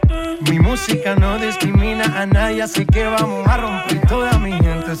 Mi música no discrimina a nadie, así que vamos a romper. Toda mi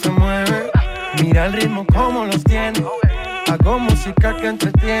gente se mueve. Mira el ritmo como los tiene. Hago música que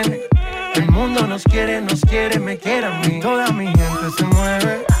entretiene. El mundo nos quiere, me quiere a mí. Toda mi gente se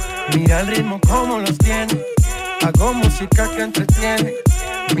mueve. Mira el ritmo como los tiene. Hago música que entretiene.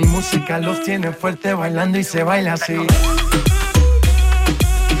 Mi música los tiene fuerte bailando y se baila así.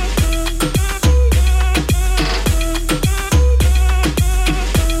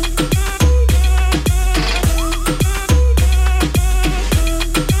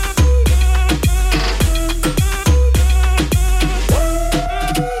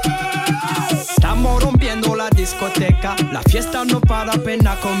 La fiesta no para,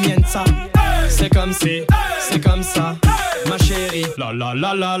 apenas comienza. C'est comme si, c'est comme ça, ma chérie. La la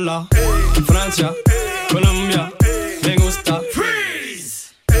la la la. Francia, Colombia, me gusta.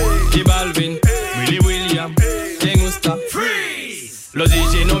 Freeze. J Balvin, Willy William, me gusta. Freeze. Los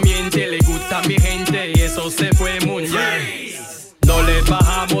DJ no mienten, le gusta a mi gente y eso se fue mundial. No le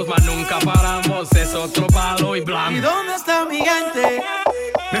bajamos, mas nunca paramos, es otro palo y blanco. ¿Y dónde está mi gente?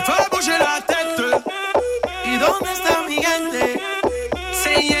 Me fue a bouger la tête. ¿Y dónde está mi gente? Sí,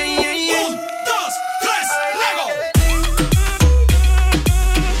 yeah, yeah, yeah. 1, 2, 3, Lego.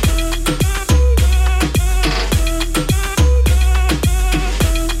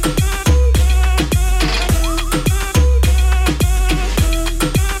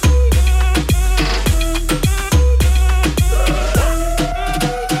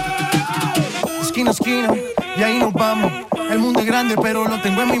 Esquina a esquina, y ahí nos vamos. El mundo es grande, pero lo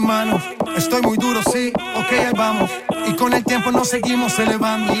tengo en mis manos. Estoy muy duro, sí, ok, ahí vamos. Y con el tiempo nos seguimos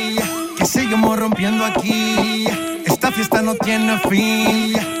elevando. Que seguimos rompiendo aquí. Esta fiesta no tiene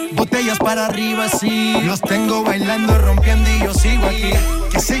fin. Botellas para arriba, sí. Los tengo bailando, rompiendo y yo sigo aquí.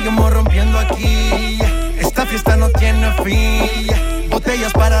 Que seguimos rompiendo aquí. Esta fiesta no tiene fin.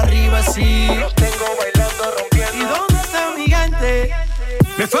 Botellas para arriba, sí. Los tengo bailando, rompiendo. ¿Y dónde está mi gente?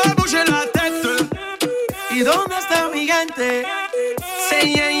 Me fue a bouger la tête. ¿Y dónde está mi gente?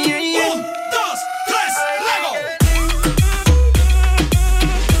 Sí, yeah, yeah, yeah. 1, 2, 3, Lego.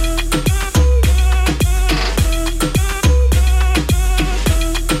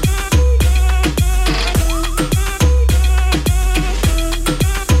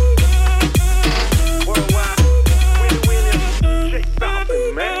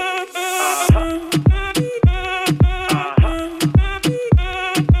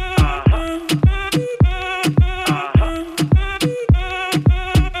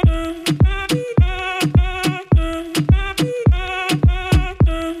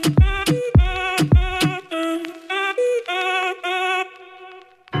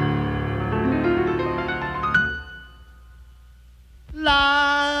 La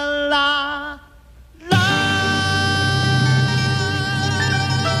la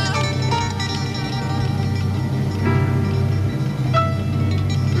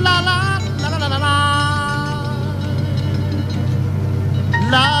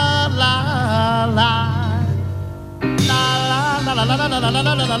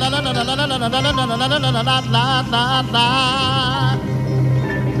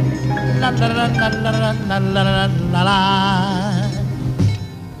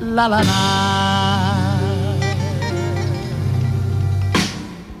la.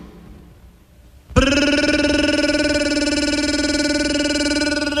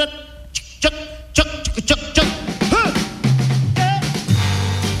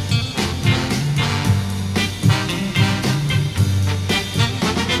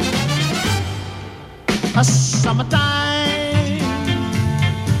 A summertime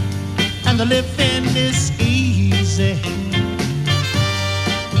and the living is easy.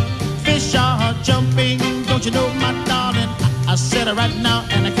 Fish are jumping, don't you know, my darling? I said it right now,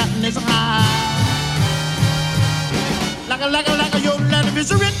 and the cotton is high. Like a, your lady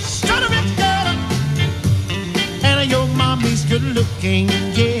is a rich, kind of rich girl, and your mommy's good looking,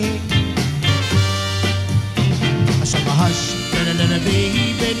 yeah. I said, hush, little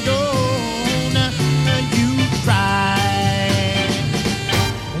baby, don't you cry.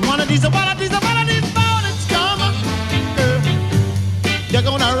 One of these mornings come, you're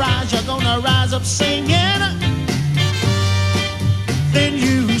gonna rise up singing. Then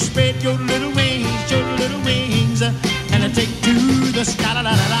you spread your little wings, and I take to the sky. La,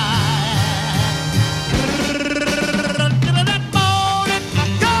 la, la, la. That morning,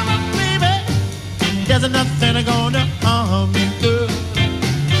 come on, baby. There's nothing gonna harm you, girl.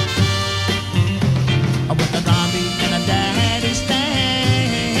 With a zombie and a daddy standing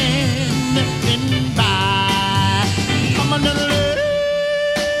by. Come on, little lady.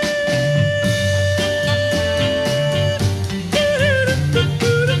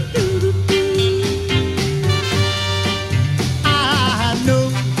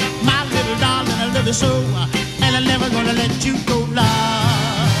 So, and I'm never gonna let you go, love.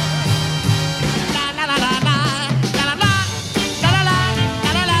 La la la la la, la la la, la la la,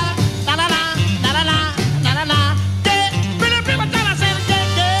 la la la, la la la, la la la, la la. Yeah, pretty people tell us yeah, yeah,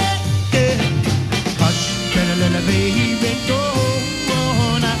 yeah. Hush, pretty little baby,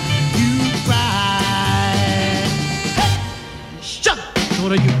 don't you cry. Hey, shut up,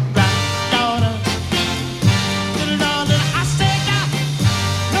 what are you cry, daughter? Little darling, I say now,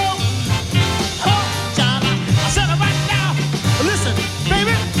 no. Listen,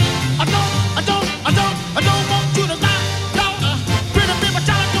 baby, I don't want you to lie. Pretty baby,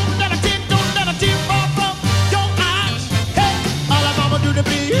 child, don't let a tear fall from your eyes. Hey, all I'm gonna do to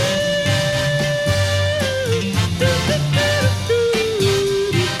be you.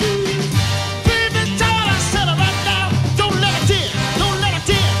 Baby, child, I said it right now. Don't let a tear,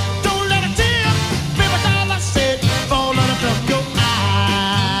 baby, child, I said fall out from your eyes.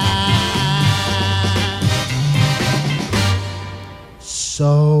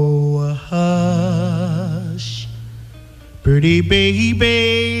 So hush, pretty baby,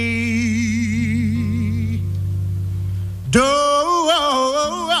 don't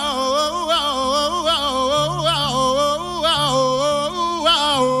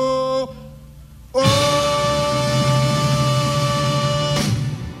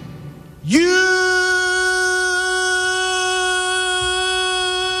you.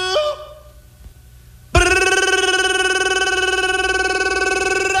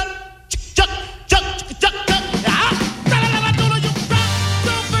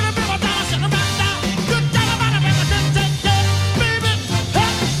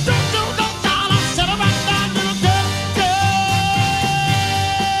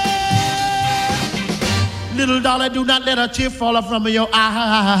 Little darling, do not let a tear fall from your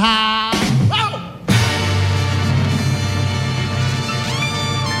eye.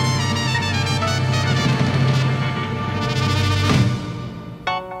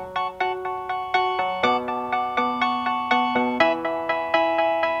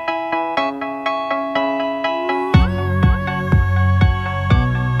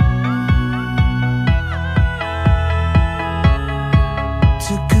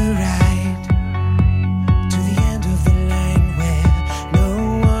 Took a ride to the end of the line where no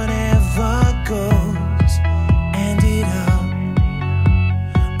one ever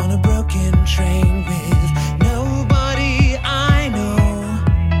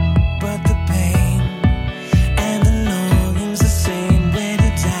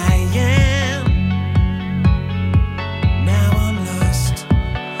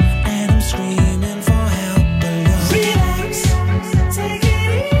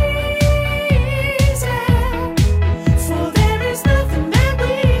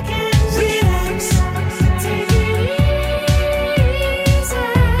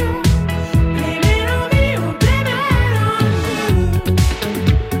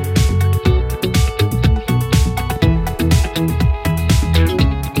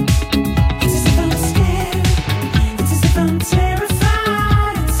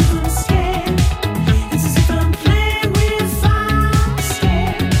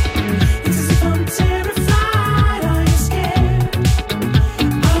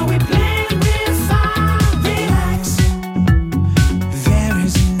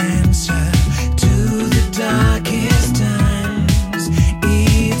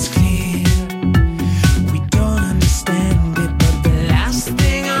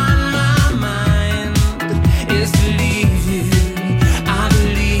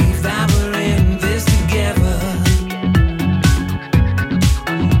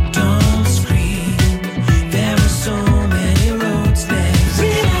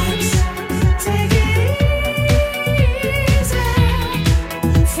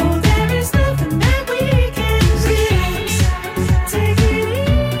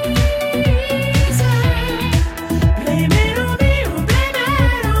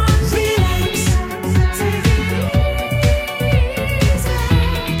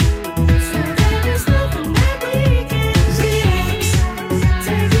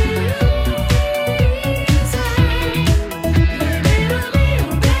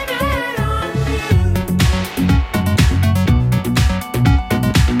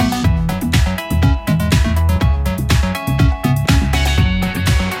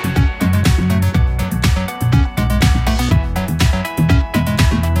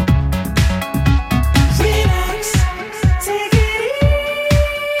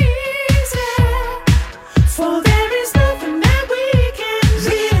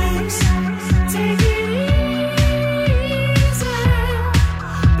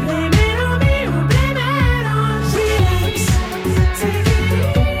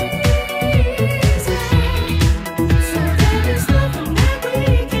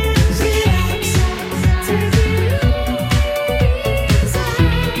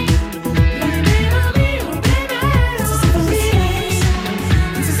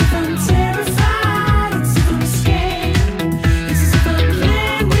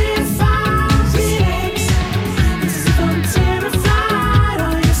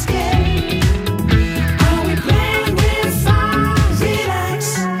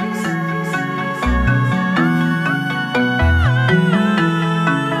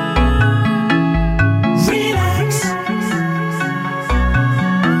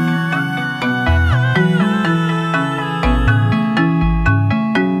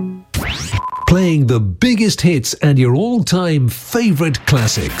biggest hits and your all-time favourite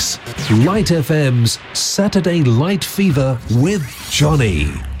classics. Light FM's Saturday Light Fever with Johnny.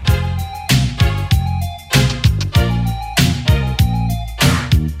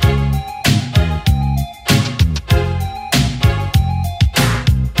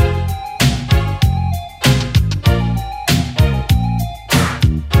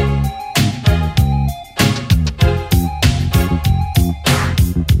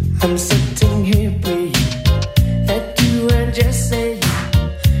 I'm sitting here praying that you and just say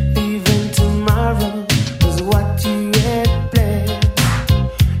even tomorrow was what you had planned.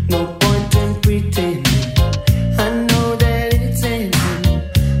 No point in pretending. I know that it's ending.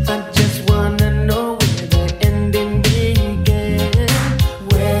 I just wanna know where the ending began.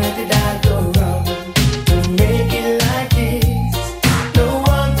 Where did I go wrong to make it like this? No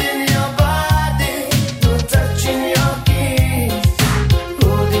warmth in your body, no touch in your kiss.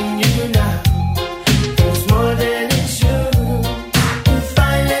 Holding you now, it's more than it should. If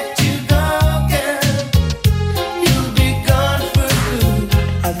I let you go, girl, you'll be gone for good.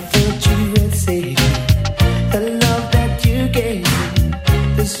 I thought you had saved the love that you gave me,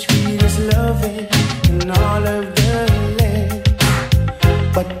 the sweetest loving in all of the land.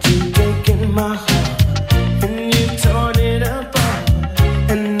 But you've taken my heart and you torn it apart,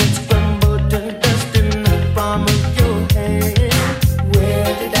 and it's crumbled to dust in the palm of your hand.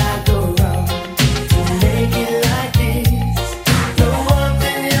 Where did I go wrong to make it like this? No warmth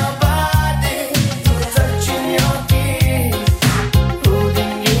in your body, no touch in your kiss.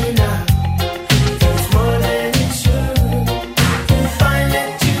 Holding you now, it's more than it should. If I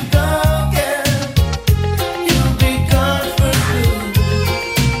let you go, girl, you'll be gone for good.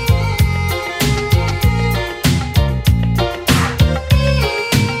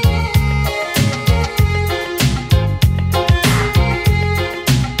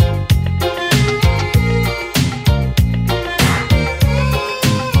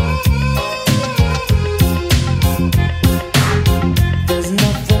 There's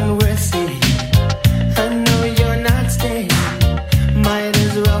nothing worth saying. I know you're not staying. Might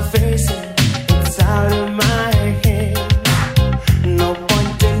as well face it. It's out of my hand. No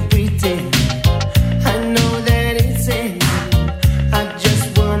point in pretending. I know that it's ending. I just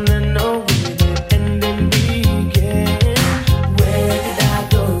wanna know where the ending began. Where did I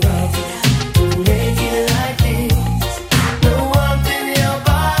go wrong to make it like this? No warmth in your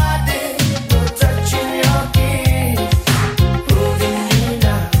body, no touch in your kiss. Holding you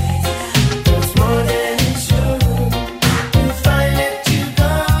now, it's more than it should. If I let you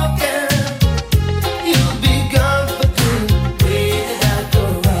go, girl, you'll be gone for good. Where did I go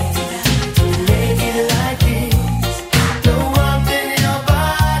wrong to make it like this? No warmth in your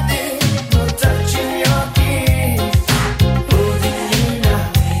body, no touch in your kiss. Holding you now,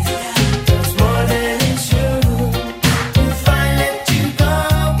 it's more than it should. If I let you go,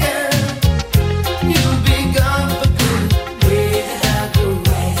 girl, you'll be gone for good. Where did I go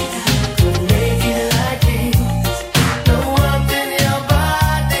wrong to make it like this? No warmth in your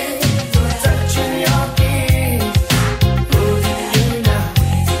body, no touch in your kiss. Holding you now,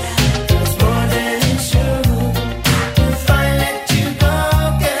 it's more than it should. If I let you go,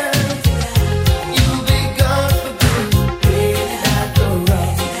 girl, you'll be gone for good. Where did I go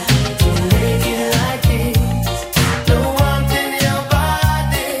wrong to make it like this? No warmth in your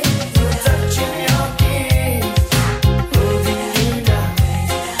body, no touch in your kiss. Holding you now,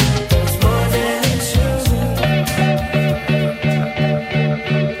 it's more than it should.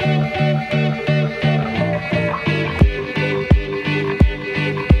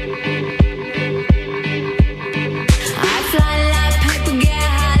 I fly like paper, get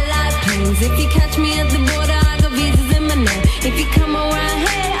high like planes. If you catch me at the border, I got visas in my name. If you come around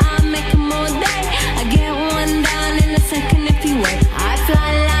here, I'll make 'em all day. I get one down in a second if you wait. I fly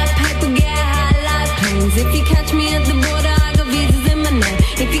like paper, get high like planes. If you catch me at the border, I got visas in my name.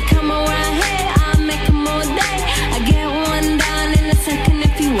 If you come around here, I'll make 'em all day. I get one down in a second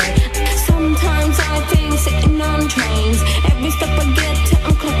if you wait. Sometimes I think sitting on trains. Every step I get to,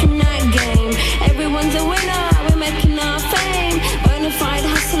 I'm clocking that game. Everyone's a winner, we're making our fame. Bonafide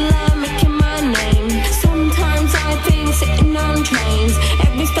hustler, making my name.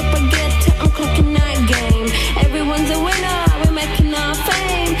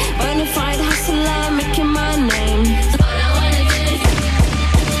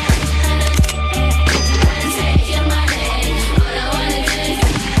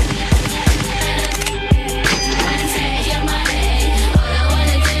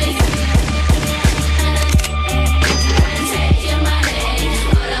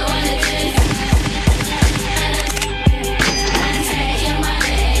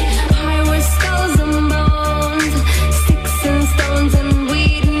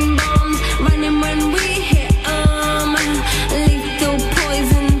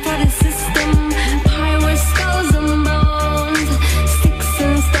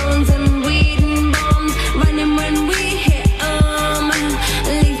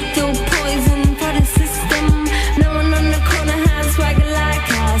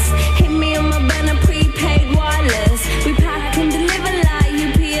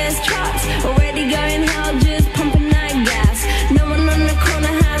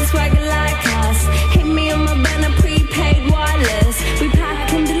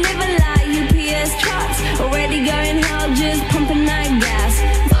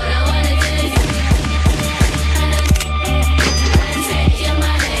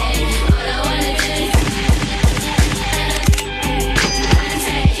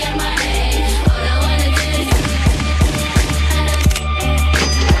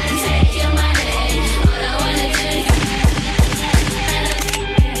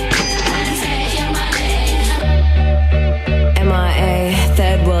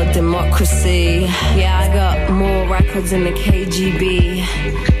 democracy. Yeah, I got more records than the KGB.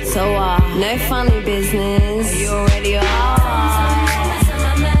 So, no funny business. You already are.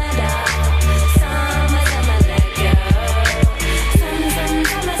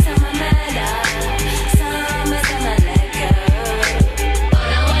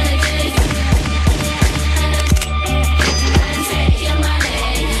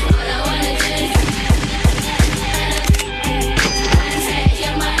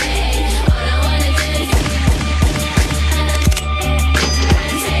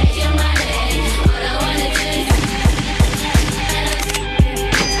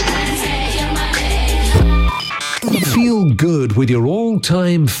 Feel good with your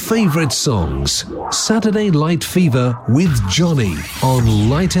all-time favourite songs. Saturday Light Fever with Johnny on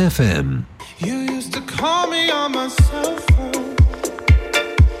Light FM. You used to call me on my cell phone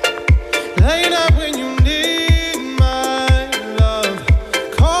late up when you need my love.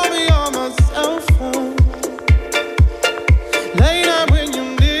 Call me on my cell phone late up when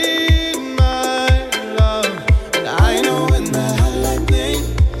you need my love. And I know when the hell I think,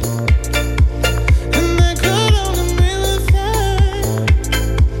 and they could only be with you.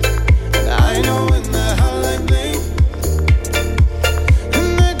 And I know when the hell I think, and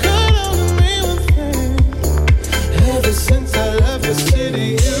they could only be with you. Ever since I left the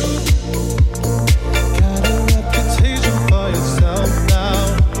city, you got a reputation for yourself now.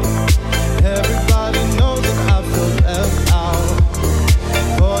 Everybody knows that I feel left out.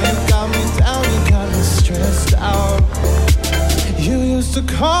 Boy, you got me down, you got me stressed out. You used to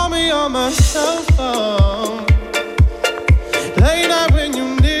call me on my cell phone late night when you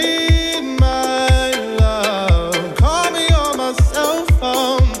need my love. Call me on my cell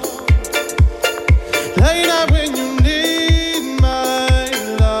phone late night when you need my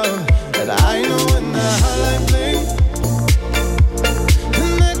love. And I know when the hell I blink,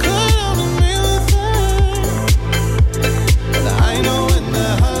 and they could only be with you. And I know when the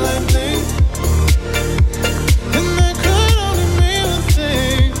hell I blink, and they could only be with you.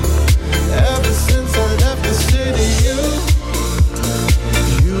 Ever since I left the city,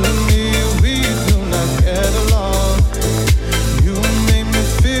 you and me, we do not get along. You made me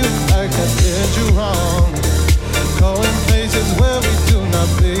feel like I did you wrong, going places where we do not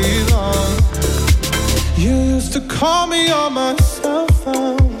belong. You used to call me on my cell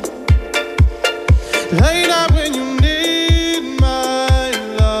phone late night when you need my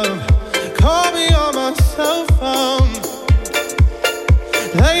love. Call me on my cell phone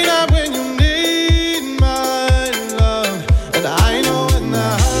late night when you need my love. And I know when the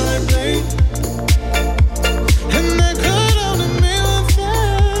hell I blink, and they could only be with you.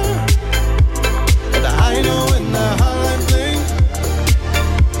 And I know when the hell I blink,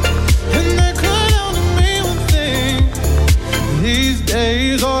 and they could only be with you. These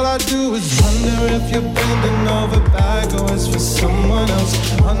days all I do is wonder if you're bending over backwards for someone else.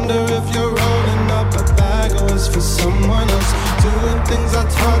 Wonder if you're rolling up a bag or it's for someone else. Doing things I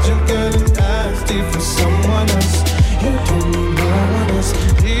taught you, getting nasty for someone else. You don't need no one else.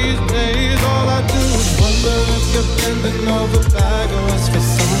 These days all I do is wonder if you're bending over backwards for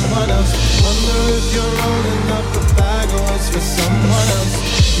someone else. Wonder if you're rolling up a bag or it's for someone else.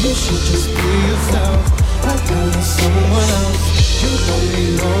 You should just be yourself, like I'm with someone else. You don't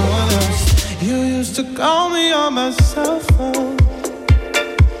need no one else. You used to call me on my cell phone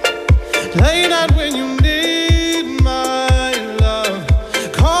late night when you need my love.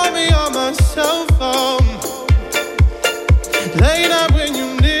 Call me on my cell phone late night when you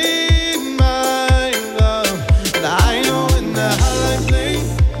need my love. And I know when the hell I blink,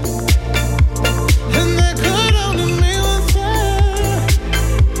 and they could only be with you.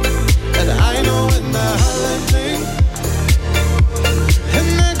 And I know when the hell I blink, and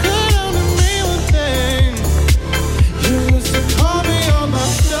they could only be with you. You used to call me on my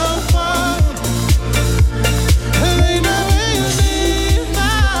cell phone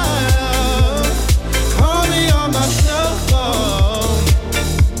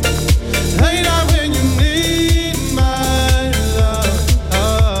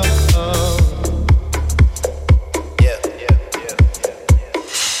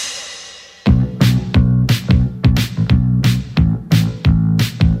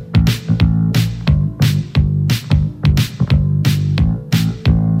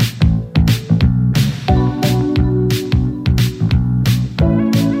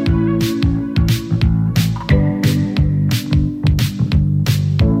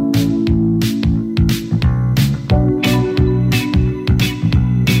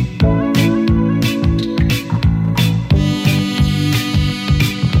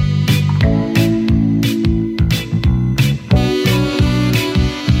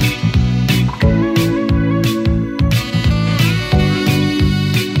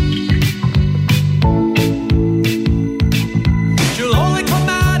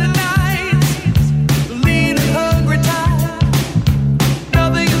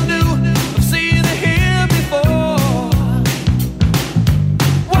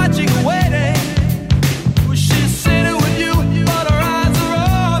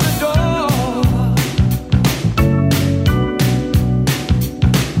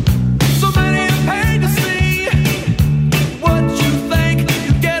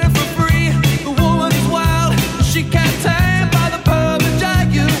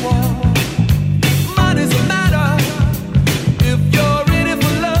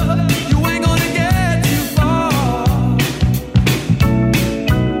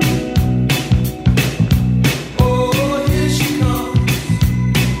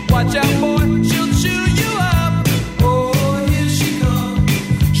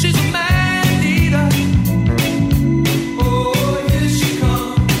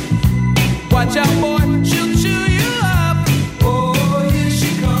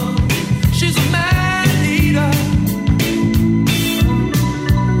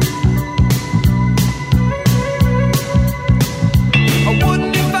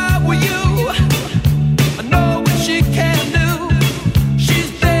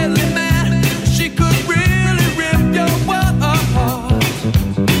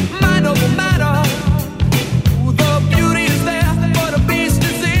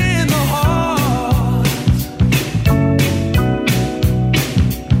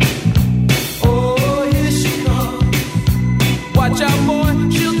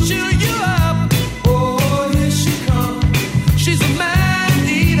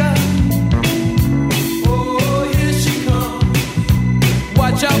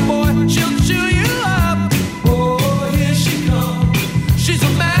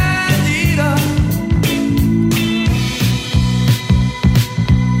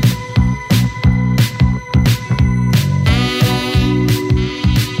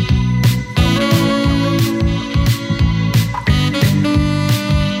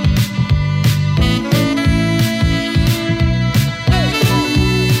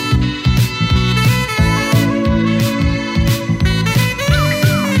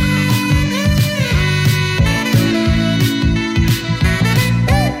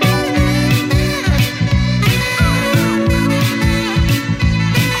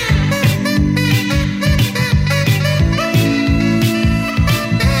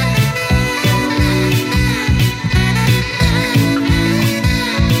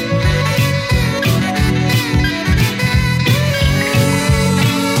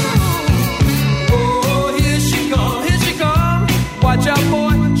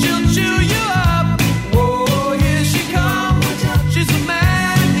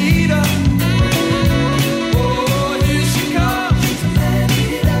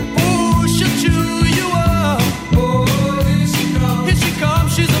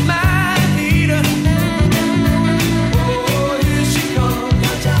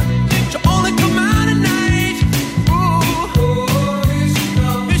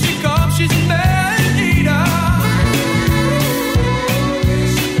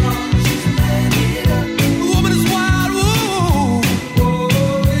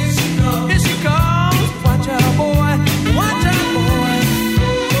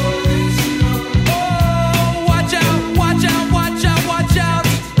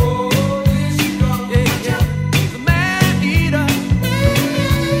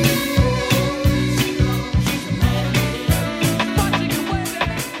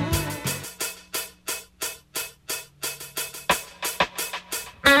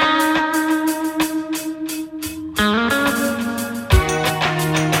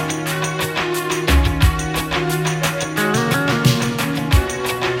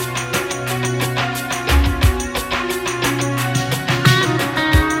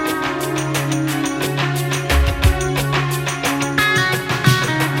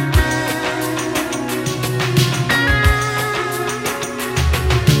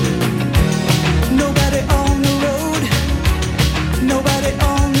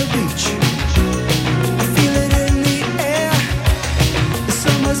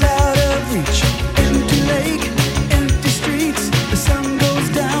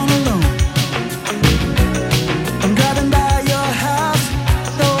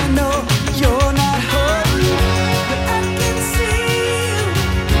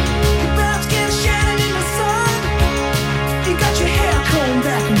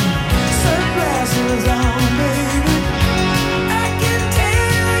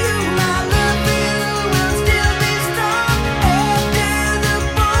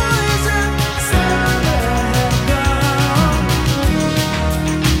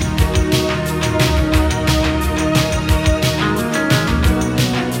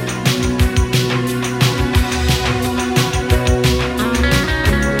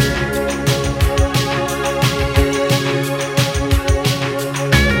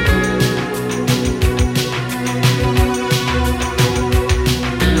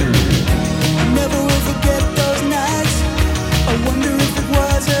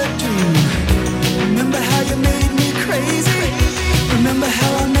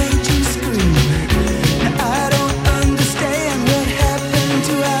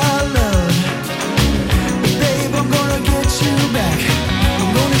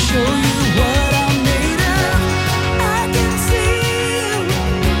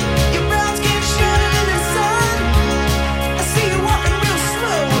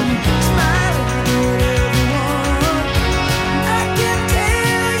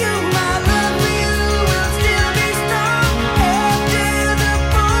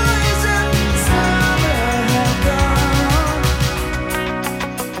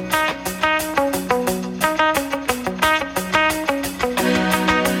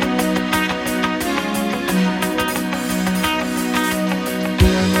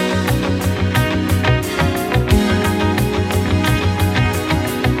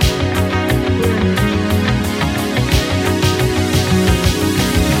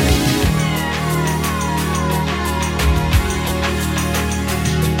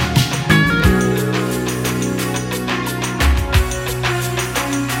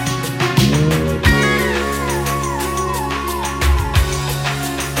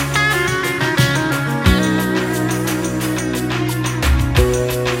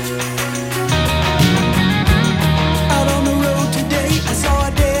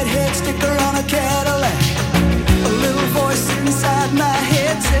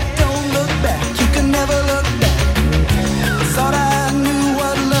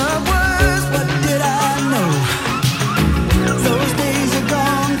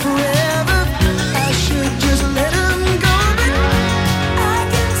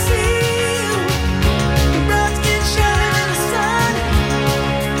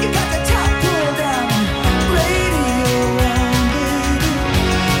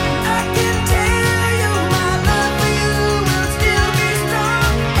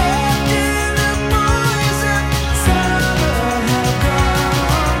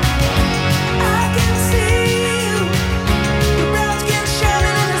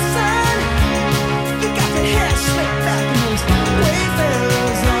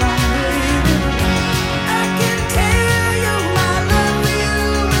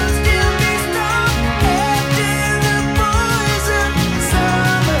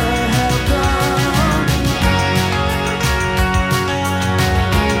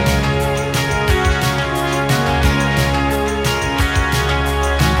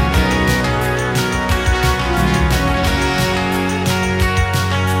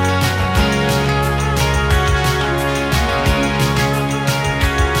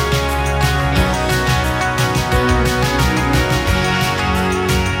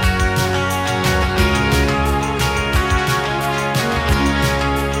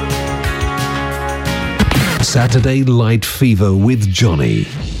Saturday Light Fever with Johnny.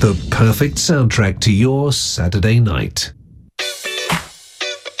 The perfect soundtrack to your Saturday night.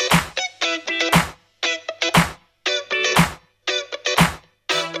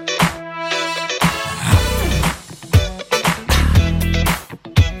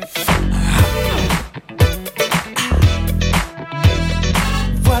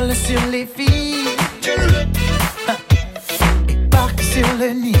 Voile sur les filles et barque sur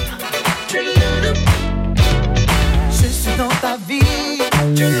le Nil. Je suis dans ta vie,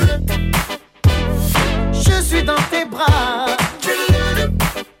 je suis dans tes bras.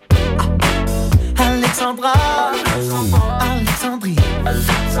 Alexandra, Alexandrie,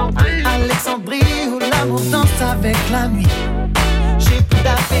 Alexandrie où l'amour danse avec la nuit. J'ai plus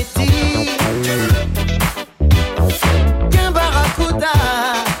d'appétit qu'un barracuda.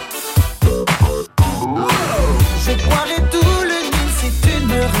 Je boirai tout le Nil si tu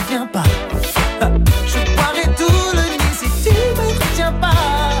ne reviens pas. Je boirai tout le Nil si tu ne retiens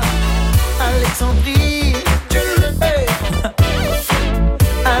pas. Alexandrie, hey.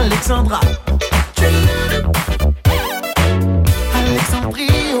 Alexandra,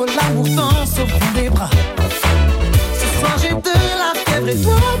 Alexandrie où l'amour danse au fond des bras. Ce soir j'ai de la fièvre et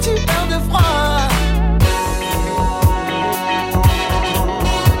toi tu meurs de froid.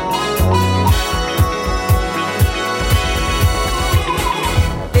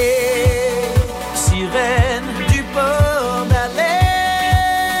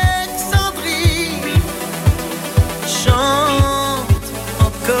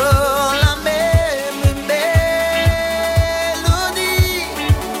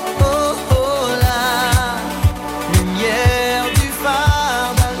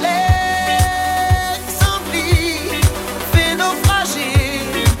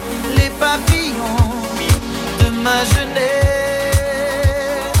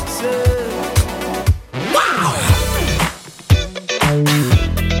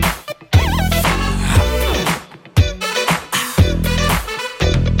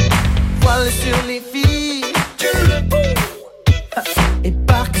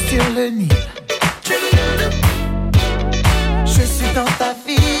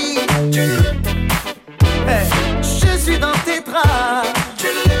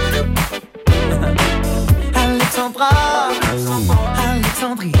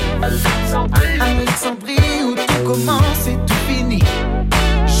 Alexandrie, Alexandrie où tout commence et tout finit.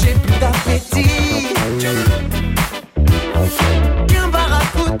 J'ai plus d'appétit qu'un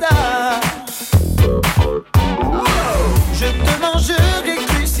barracuda. Je te mangerai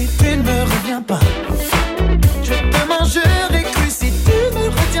cru si tu ne me reviens pas. Je te mangerai cru si tu ne me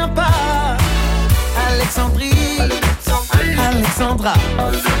retiens pas. Alexandrie, Alexandra,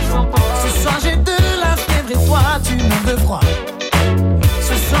 ce soir j'ai de la fièvre et toi tu meurs de froid.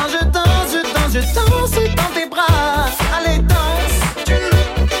 Ce soir je danse, je danse, je danse dans tes bras. Allez danse,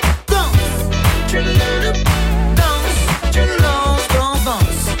 danse, danse, danse,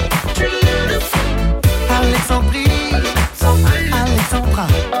 danse. Alexandrie, Alexandra,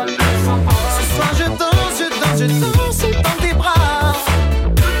 ce soir je danse, je danse, je danse dans tes bras.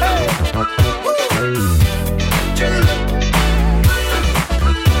 Hey.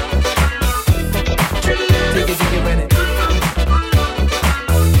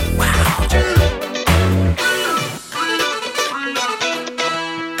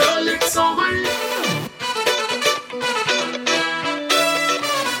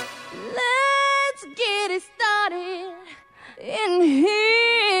 Let's get it started in here.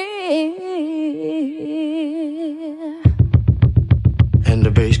 And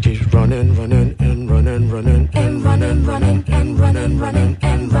the bass keeps running, running, and running, running, and running, running, and running, running,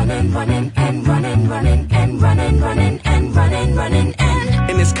 and running, running, and running, running, and running, running, and running, running, and.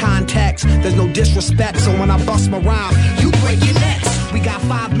 In this context, there's no disrespect, so when I bust my rhyme, you break your necks. We got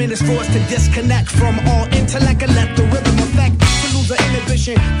 5 minutes for us to disconnect from all intellect and let the rhythm affect. To lose the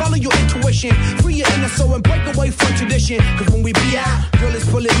inhibition, follow your intuition, free your inner soul and break away from tradition. Cause when we be out, girl, it's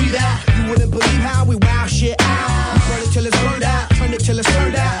pulling me out. You wouldn't believe how we wow shit out. We burn it till it's burned out, turn it till it's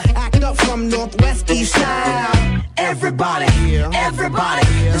turned out. Act up from northwest, east side. Everybody, everybody,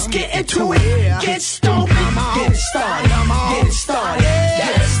 let's get into it. Get stoned, get it started, get it started,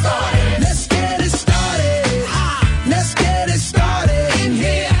 get it started. Let's get it started. Let's get it started in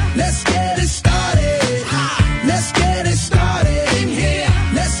here. Let's get it started. Let's get it started in here.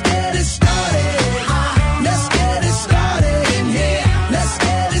 Let's get it started. Let's get it started in here. Let's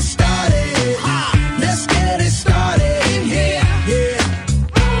get it started. Let's get it started in here. Yeah.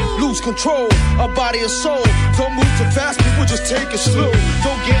 Lose control of body and soul. Don't move too fast, people just take it slow.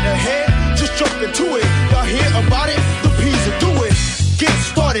 Don't get ahead, just jump into it. Y'all hear about it? The P's will do it. Get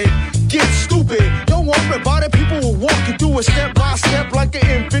started, get stupid. Don't worry about it, people will walk you through it step by step like an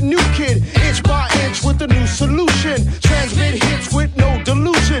infant new kid. Inch by inch with a new solution. Transmit hits with no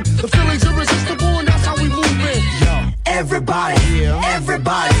delusion. The feeling's irresistible and that's how we move it. Everybody,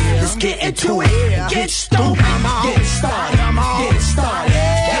 everybody, let's get into it. Get stoked, get it started, get it started,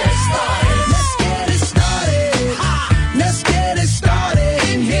 get it started. Let's get it started. Let's get it started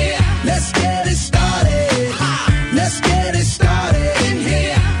in here. Let's get it started. Let's get it started in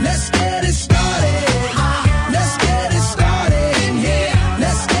here. Let's get it started. Let's get it started in here.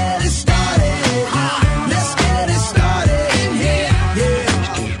 Let's get it started. Let's get it started in here.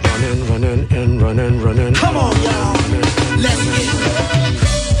 Running, running, and running, running. Come on, y'all. Let's get it.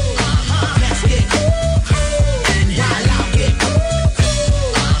 Let's get it. And while I get it.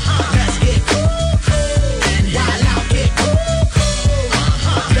 Let's get it. And while I get it.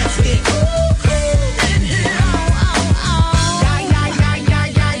 Let's get it. And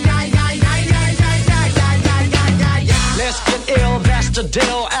Let's get ill, that's the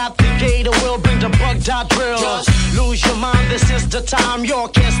deal. Applicator will bring the bug dot drill. Just lose your mind, this is the time. You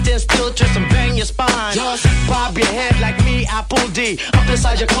can't stand still, twist and bang your spine. Just bob your head like me, Apple D. Up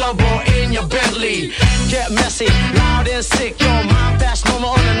inside your club or in your Bentley. Get messy, loud and sick. Your mind fast, no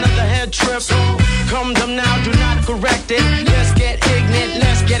more on another head trip. So come them now, do not correct it. Let's get ignorant,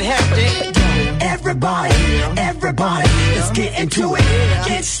 let's get hectic. everybody, everybody, let's get into it.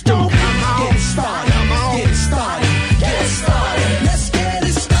 Get stoked, get it started, get it started, get it started. Let's get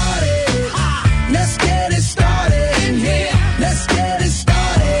it started. Let's get it started in here. Let's get it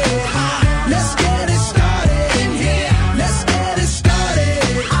started. Let's get it started in here. Let's get it started.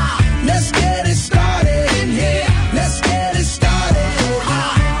 Let's get it started in here. Let's get it started.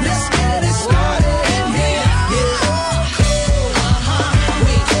 Let's get it started in here.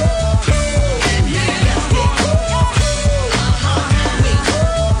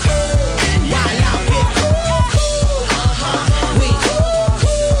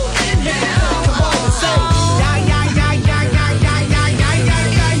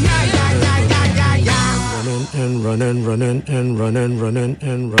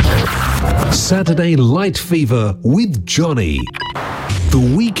 Running. Saturday Light Fever with Johnny.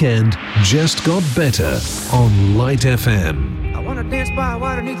 The weekend just got better on Light FM. I wanna dance by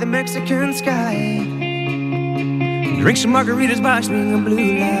water beneath the Mexican sky. Drink some margaritas by swinging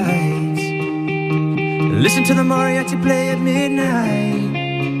blue lights. Listen to the mariachi play at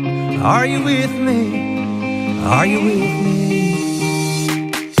midnight. Are you with me? Are you with me?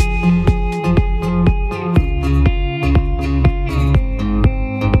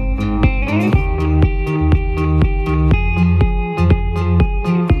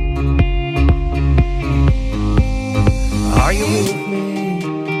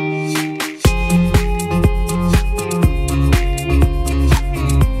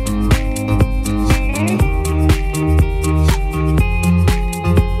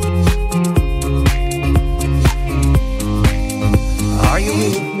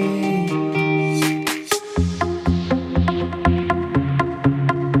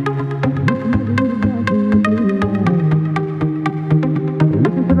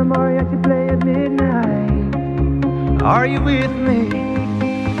 Are you with me?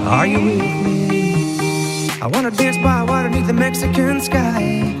 Are you with me? I wanna dance by water beneath the Mexican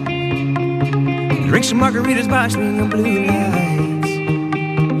sky. Drink some margaritas by swinging blue lights.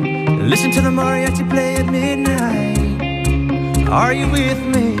 Listen to the mariachi play at midnight. Are you with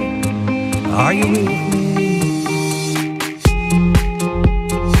me? Are you with me?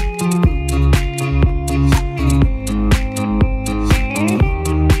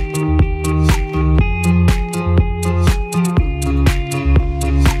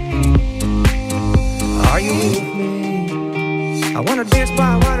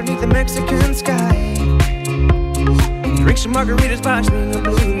 Mexican sky. Drink some margaritas by swinging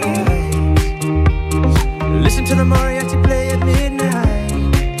blue lights. Listen to the mariachi play at midnight.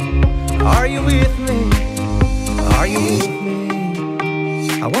 Are you with me? Are you with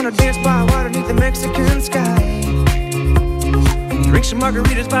me? I wanna dance by water beneath the Mexican sky. Drink some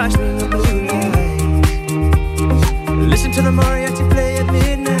margaritas by swinging blue lights. Listen to the mariachi play at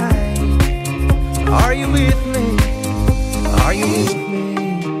midnight. Are you with me? Are you with me?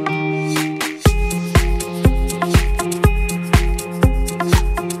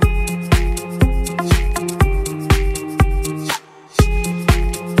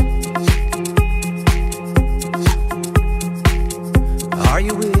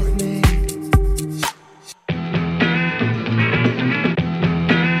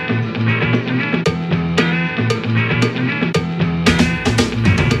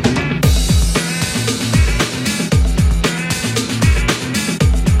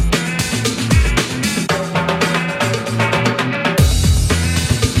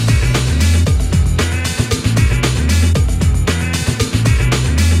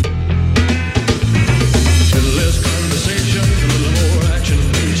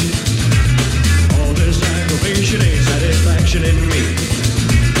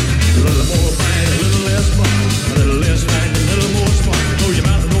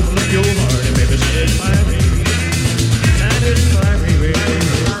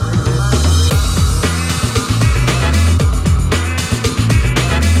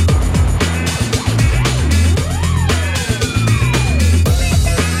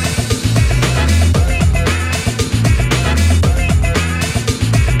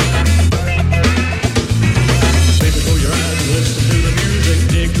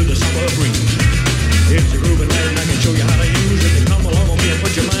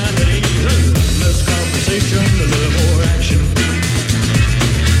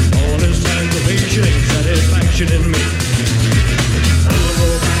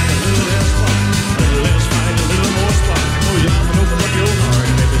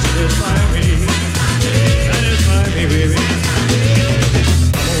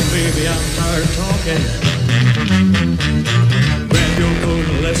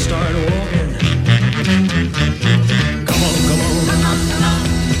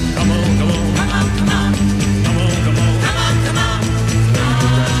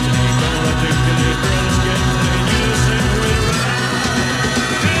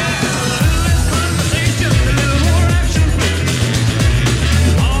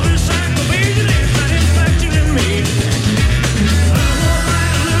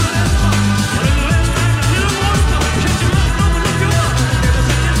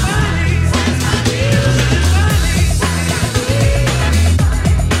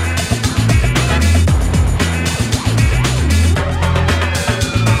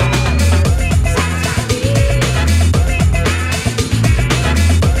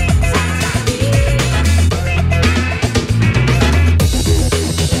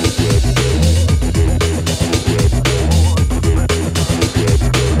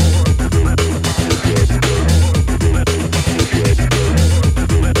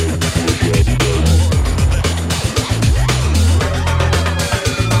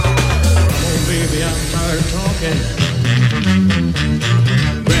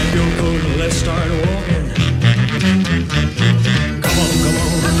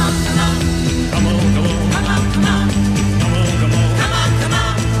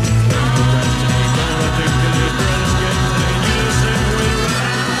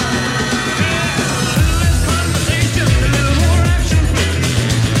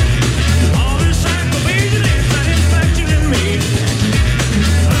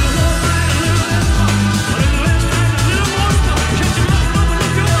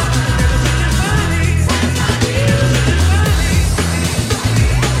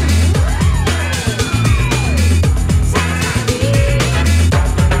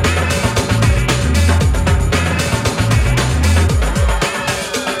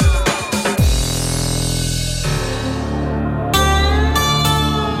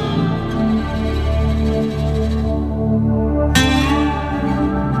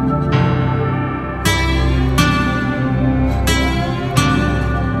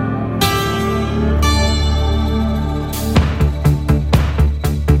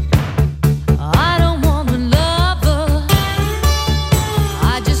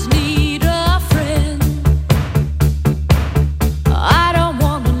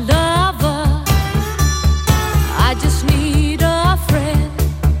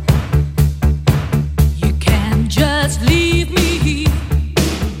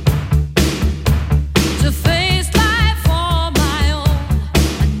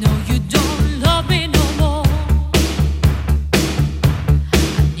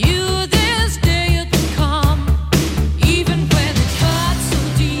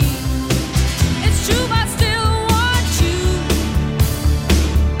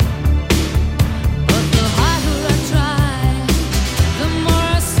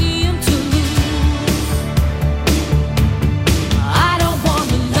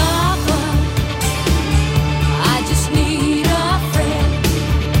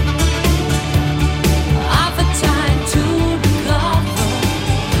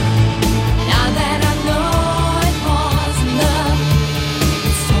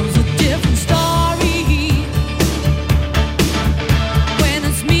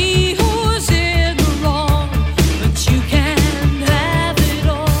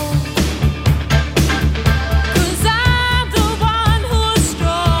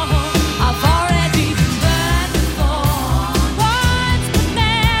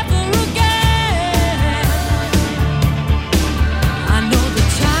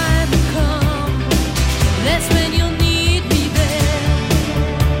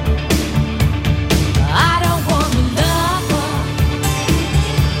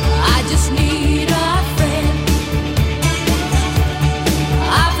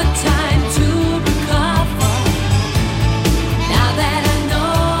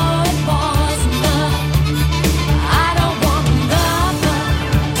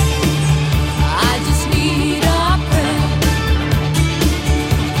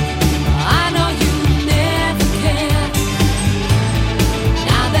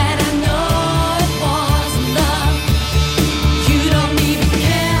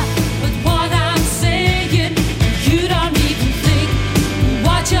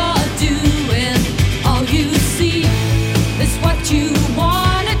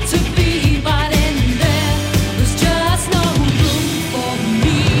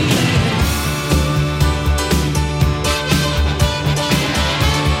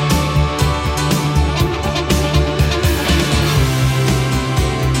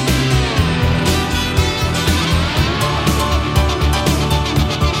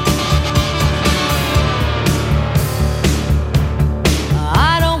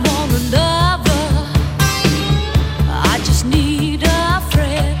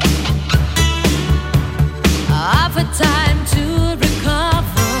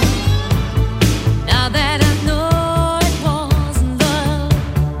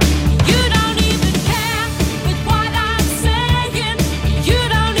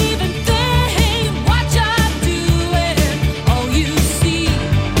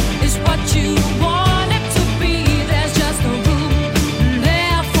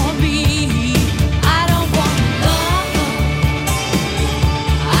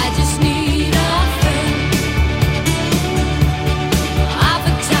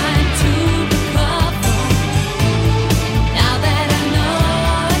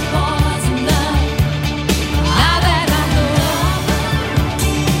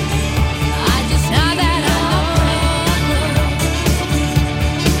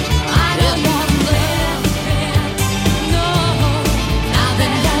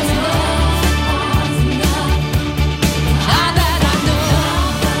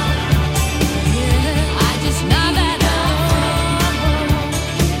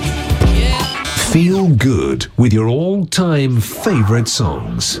 feel good with your all-time favorite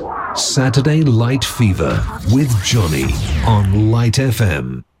songs. Saturday Light Fever with Johnny on Light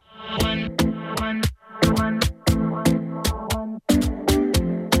FM.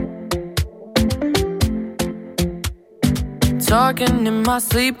 Talking in my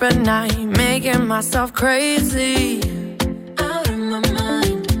sleep at night, making myself crazy. Out of my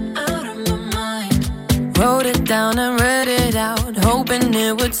mind, out of my mind. Wrote it down and read it out, hoping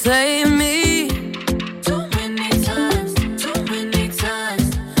it would save me. Too many times, too many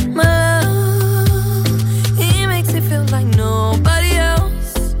times. My love, he makes it feel like nobody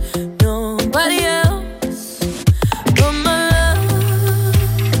else, nobody else. But my love,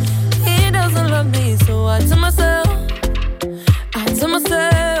 he doesn't love me, so I tell myself, to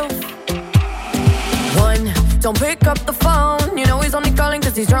myself. One, don't pick up the phone. You know he's only calling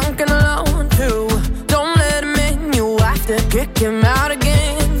cause he's drunk and alone. Two, don't let him in. You have to kick him out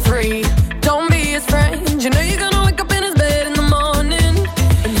again. Three, don't be his friend. You know you're gonna wake up in his bed in the morning.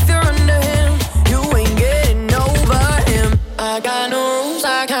 And if you're under him, you ain't getting over him. I got no rules,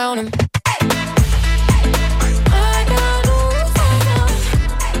 I count him.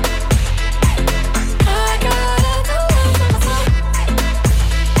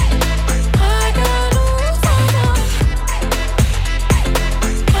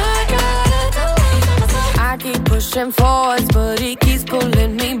 Pushing forwards, but he keeps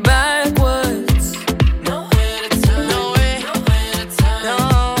pulling me backwards. Nowhere to turn, nowhere to turn.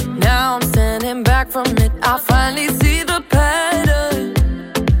 No, now I'm standing back from it. I finally see the pattern.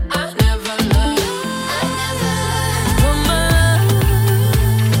 I never loved. For my love,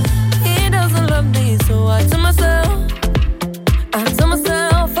 he doesn't love me, so I tell myself,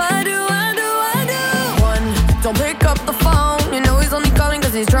 I do. One, don't pick up the phone. You know he's only calling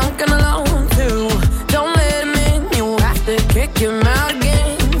cause he's drunk and alone. Two, don't let him in. Kick him out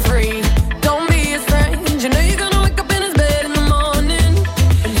again. Three, don't be his friend. You know you're gonna wake up in his bed in the morning.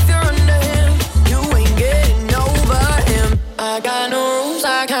 And if you're under him, you ain't getting over him. I got no rules,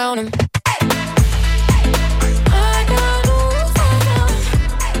 I count him. I got no rules, I count him.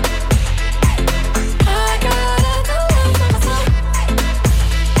 I gotta do it for myself.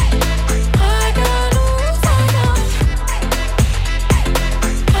 I got no rules, I count him.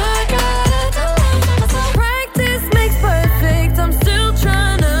 I gotta do it for myself. Practice makes perfect. I'm still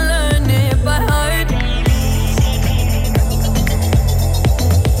trying to learn it by heart.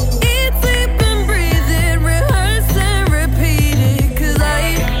 Eat, sleep, and breathe it. Rehearse and repeat it. Cause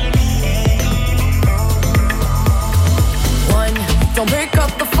one, don't pick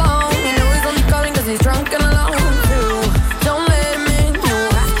up the phone. You know he's only calling cause he's drunk and alone. Two, don't let him in. You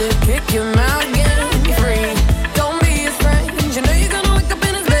have to kick him out again. Three, don't be his friend. You know you're gonna wake up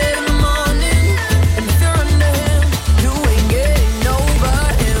in his bed in the morning. And if you're under him, you ain't getting over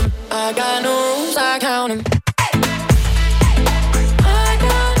him. I got no rules, I count him. I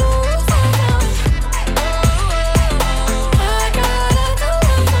got no rules, I count him. I gotta do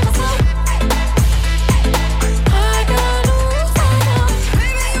it for myself. I got no rules, I count him.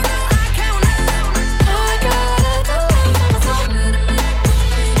 Baby, you know I count him. I gotta do it for myself.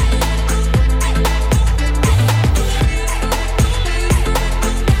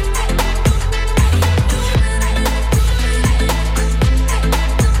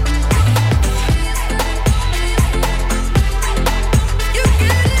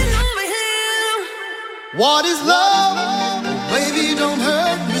 What is love? Baby, don't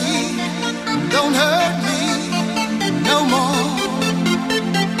hurt me. Don't hurt me no more.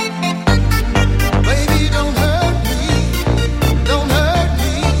 Baby, don't hurt me. Don't hurt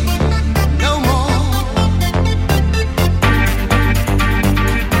me no more.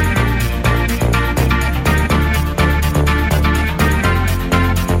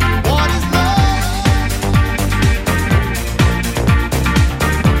 What is love?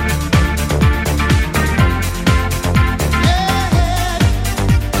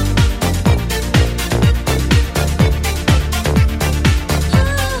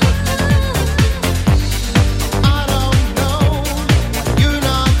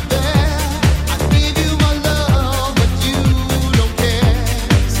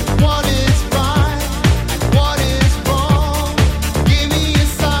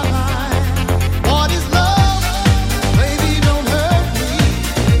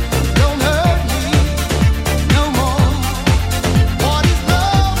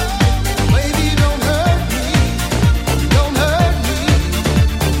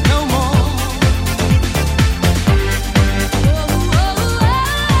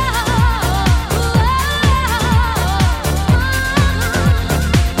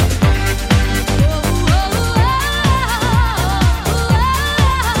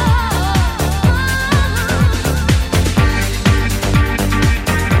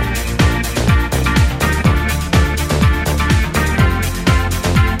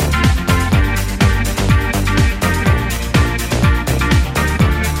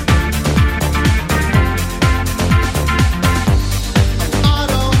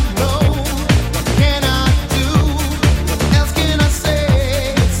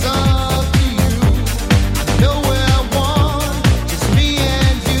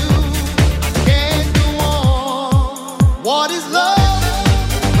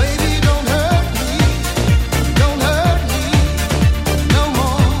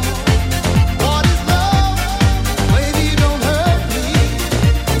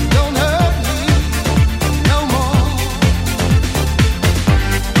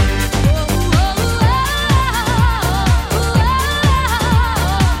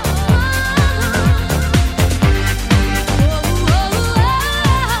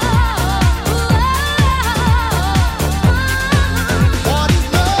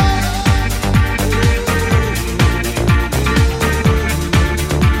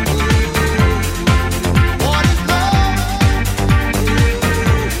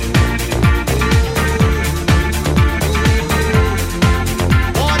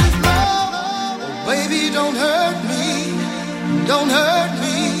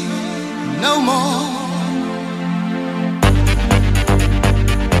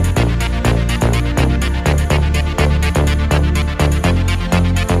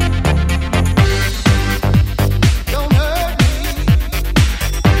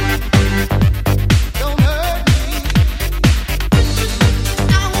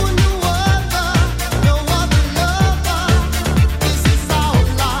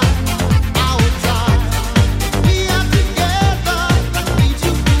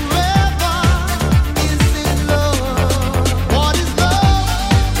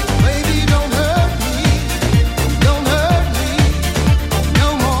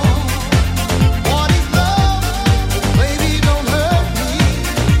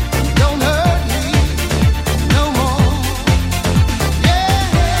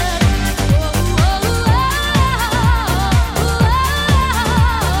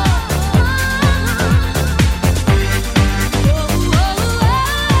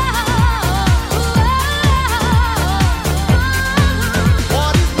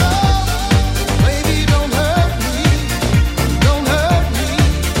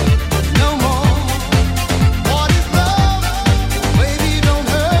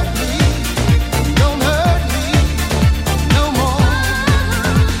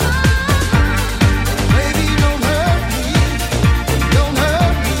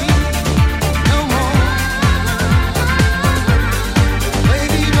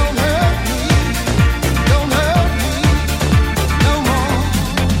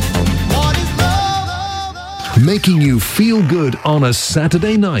 feel good on a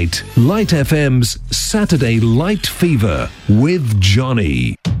Saturday night. Light FM's Saturday Light Fever with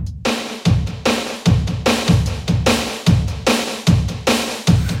Johnny.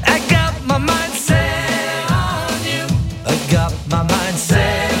 I got my mind set on you. I got my mind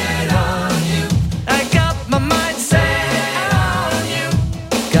set on you. I got my mind set on you.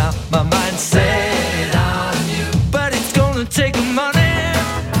 Got my mind set on you. But it's gonna take money,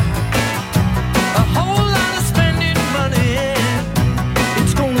 a whole lot of spending money.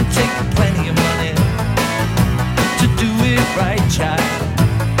 It's gonna take plenty of money to do it right, child.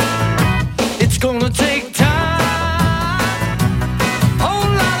 It's gonna take time, whole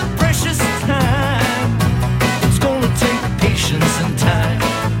lot of precious time. It's gonna take patience and time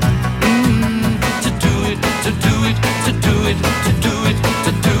to do it, to do it, to do it, to do it,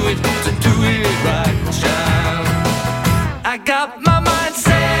 to do it, to do it right, child. I got my mind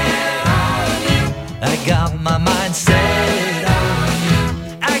set on you. I got my mind set on you.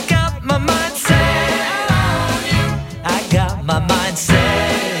 I got my mind set on you. I got my mind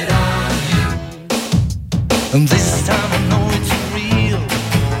set on you. And this time I know it's real,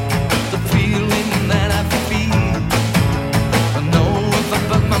 the feeling that I feel. I know if I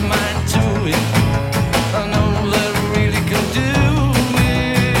put my mind to it, I know that I really can do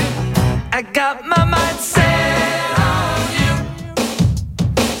it. I got my mind set on you,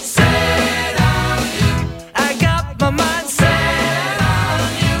 set on you. I got my mind set on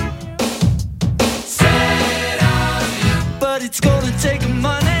you, set on you. But it's gonna take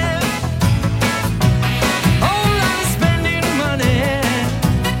money, whole lot of spending money.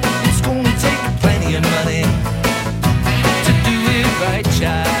 It's gonna take plenty of money to do it right,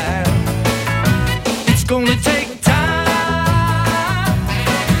 child. It's gonna take time,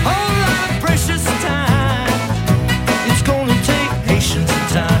 whole lot of precious time. It's gonna take patience and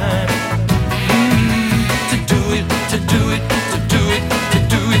time to do it, to do it, to do it, to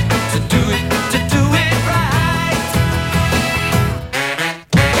do it, to do it, to do it right.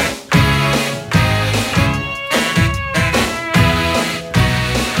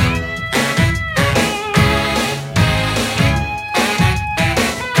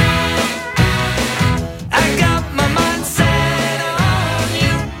 I got my mind set on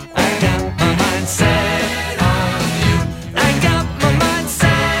you. I got my mind set on you. I got my mind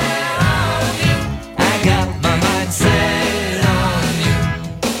set on you. I got my mind set on you.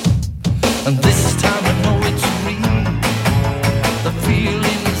 And this time I know it's real, the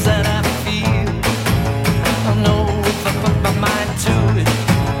feelings that I feel. I know if I put my mind to it,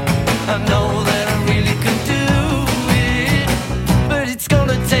 I know that I really can do it. But it's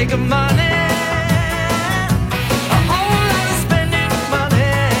gonna take money, a whole lot of spending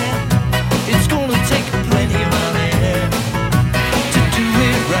money. It's gonna take plenty of money to do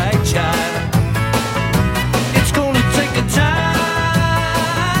it right, child. It's gonna take a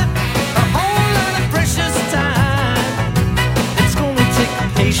time, a whole lot of precious time. It's gonna take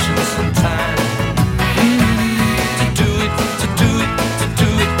patience and time to do it, to do it, to do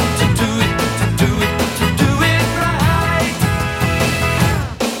it, to do it, to do it, to do it right.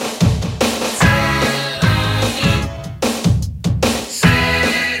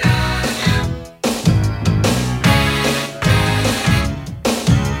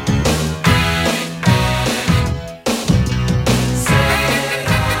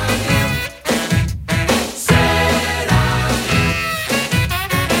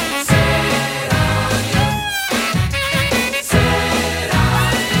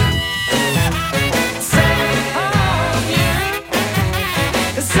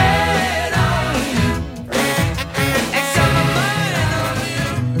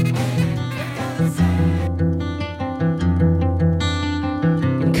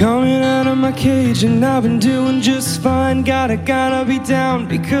 Coming out of my cage and I've been doing just fine. Gotta be down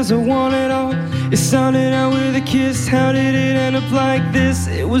because I want it all. It started out with a kiss. How did it end up like this?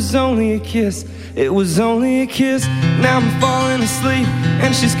 It was only a kiss. It was only a kiss. Now I'm falling asleep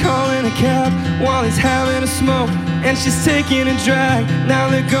and she's calling a cab while he's having a smoke and she's taking a drag. Now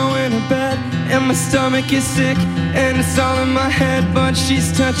they're going to bed and my stomach is sick and it's all in my head, but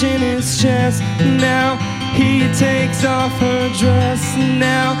she's touching his chest. Now he takes off her dress.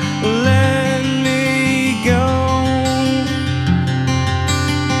 Now let me go.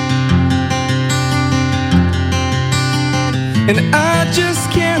 And I just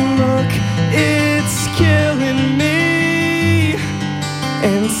can't look, it's killing me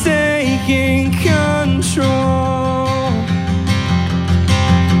and taking control.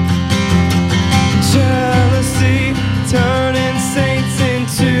 Jealousy turning saints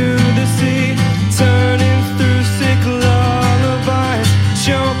into the sea, turning through sick lullabies,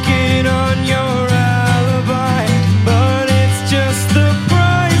 choking on your alibi. But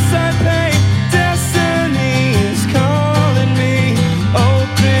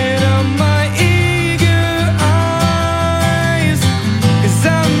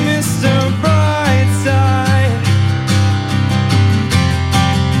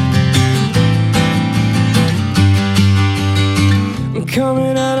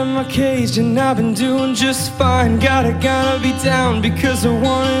coming out of my cage and I've been doing just fine. Gotta be down because I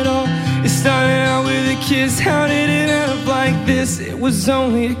want it all. It started out with a kiss. How did it end up like this? It was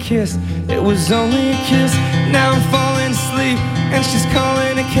only a kiss. It was only a kiss. Now I'm falling asleep and she's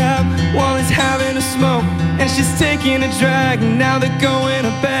calling a cab while he's having a smoke and she's taking a drag. Now they're going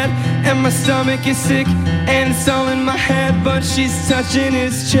to bed and my stomach is sick and it's all in my head, but she's touching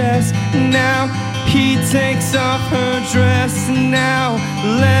his chest. Now he takes off her dress. Now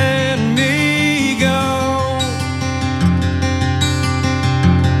let me go.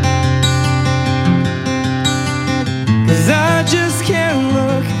 'Cause I just can't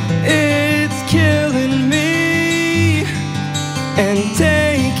look, it's killing me and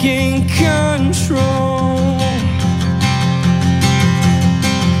taking control.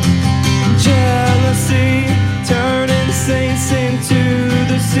 Jealousy, turning saints into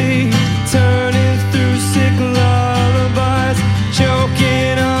the sea, turning through sick lullabies,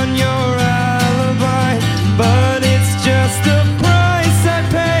 choking on your alibi. But it's just the price I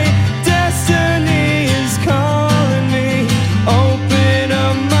pay. Destiny is calling me. Open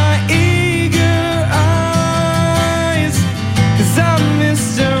up my eager eyes, 'cause I'm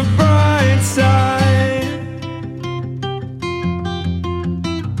Mr. Brightside.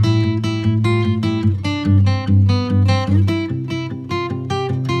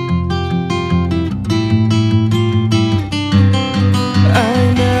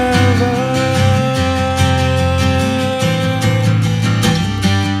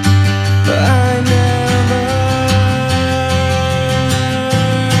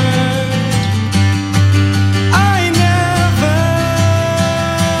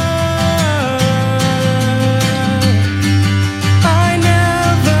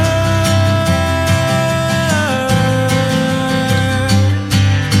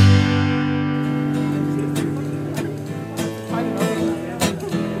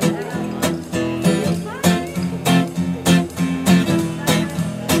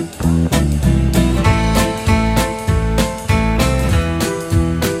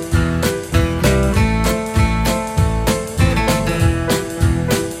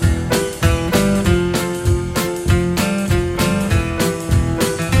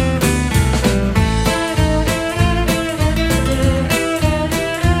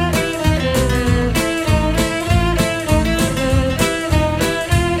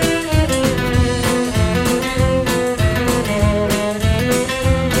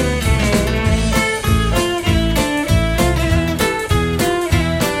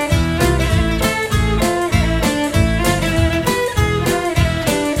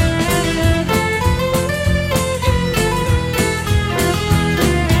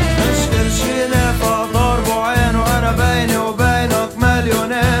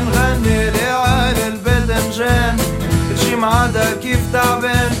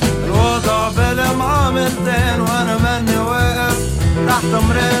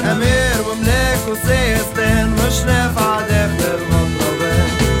 تمرين أمير وملك وسيستين مش نافع داخل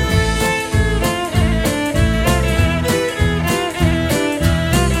المطلبين.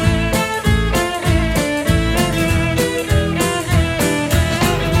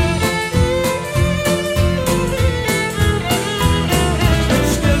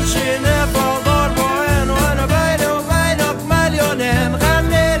 مش كل شي نافع ضرب وعين وأنا بيني وبينك مليونين.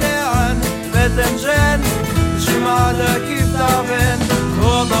 غنيلي عن باذنجان جمالة كيف تعبان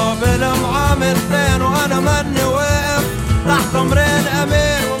وضع بالمعاملتين وانا مني واقف تحت امرين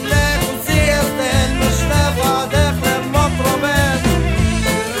امير وملاك وسيرتين مش نافع داخل المطربين.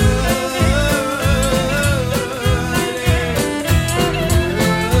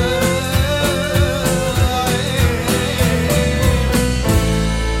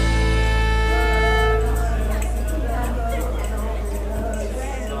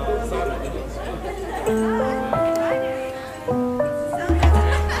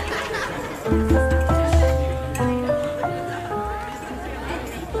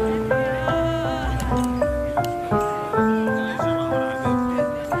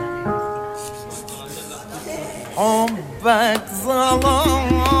 حبك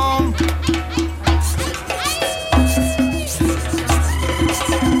ظلام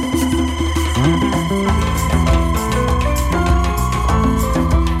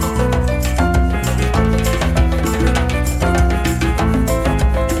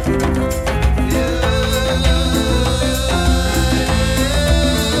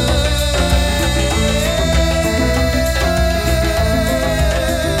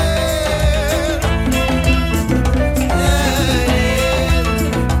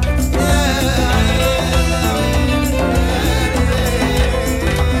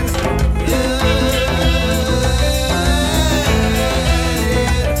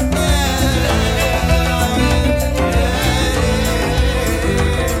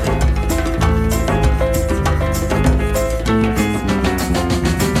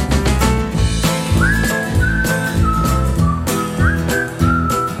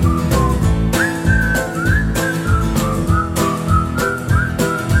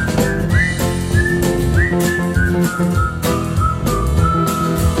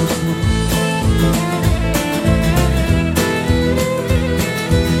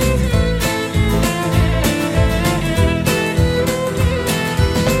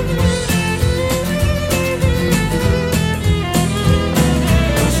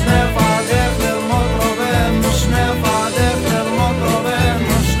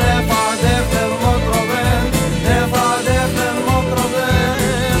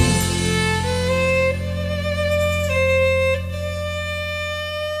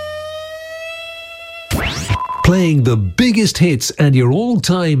playing the biggest hits and your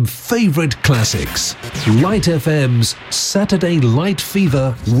all-time favourite classics. Light FM's Saturday Light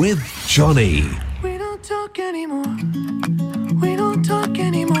Fever with Johnny. We don't talk anymore. We don't talk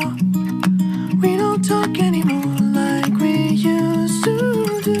anymore. We don't talk anymore like we used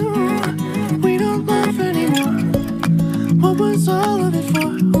to do. We don't laugh anymore. What was all of it for?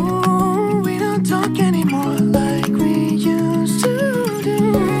 Ooh, we don't talk anymore like we used to do.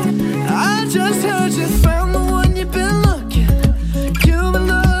 I just heard you found the one you've been looking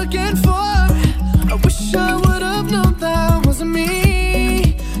for. I wish I would have known that wasn't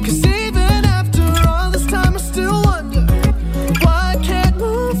me. 'Cause even after all this time I still wonder why I can't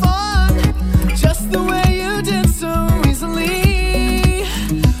move on just the way you did so easily.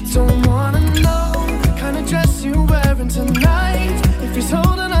 Don't wanna know the kind of dress you're wearing tonight, if he's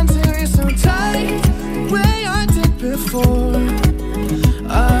holding on to you so tight, the way I did before.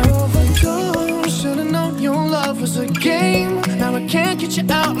 I overdosed, should've known your love was a game. Now I can't get you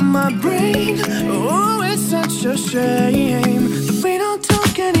out of my brain. Oh, it's such a shame that we don't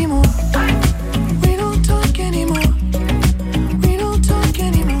talk anymore. We don't talk anymore. We don't talk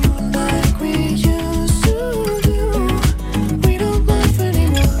anymore like we used to do. We don't laugh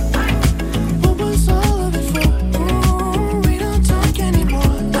anymore. What was all of it for? Ooh, we don't talk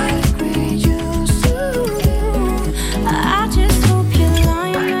anymore like we used to do. I just hope you're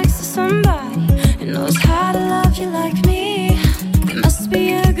lying next to somebody who knows how to love you like me. There must be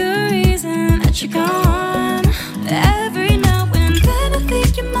a good reason that you're gone. Every now and then I think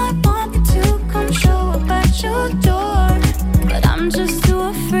you might want me to come show up at your door, but I'm just too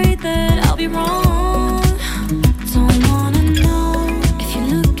afraid that I'll be wrong. Don't wanna know if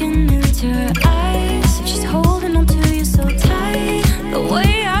you're looking into her eyes, if she's holding on to you so tight, the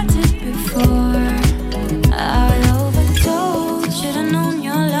way I did before. I overdosed, should've known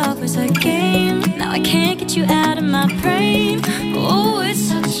your love was a game. Now I can't get you out of my brain. Oh, it's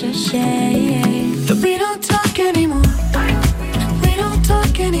such a shame that we don't talk anymore. We don't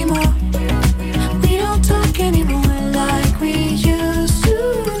talk anymore. We don't talk anymore like we used to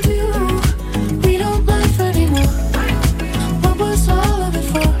do. We don't laugh anymore. What was all of it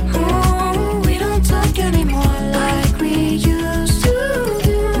for? Ooh, we don't talk anymore like we used to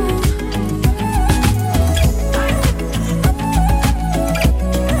do.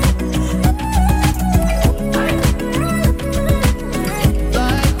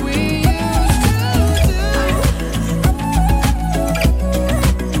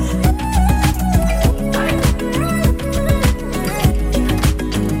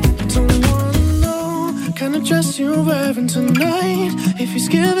 Dress you're wearing tonight, if he's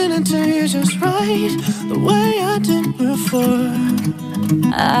giving it to you just right, the way I did before.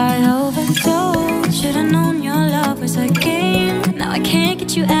 I overdosed, should've known your love was a game. Now I can't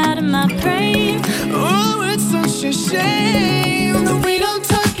get you out of my brain. Oh, it's such a shame that we don't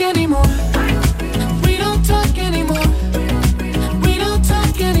talk anymore. We don't talk anymore. We don't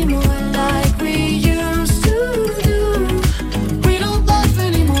talk anymore like we used to do. We don't laugh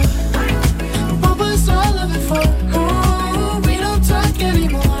anymore. What was all of it for? Oh, we don't talk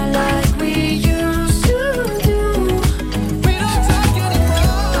anymore like we used to do. We don't talk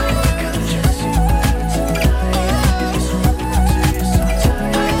anymore.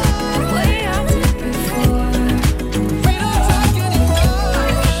 The way I did before. We don't talk anymore.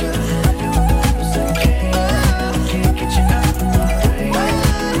 Can't get you out of my way.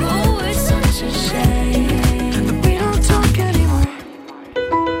 Oh, it's such a shame that we don't talk anymore.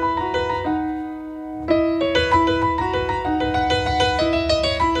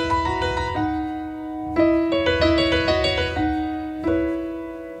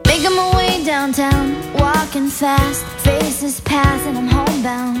 Making my way downtown, walking fast, faces pass and I'm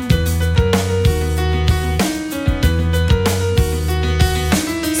homebound.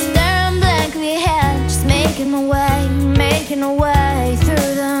 Staring blankly ahead, just making my way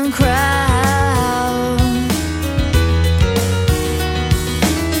through the crowd.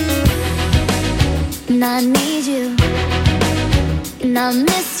 And I need you, and I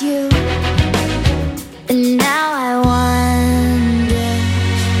miss you, and now I wonder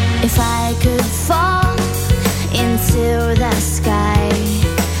if I could fall into the sky.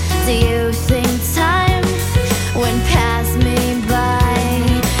 Do you think time went past me by?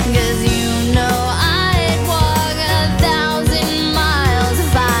 'Cause you know I'd walk 1,000 miles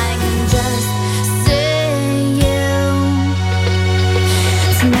if I could just see you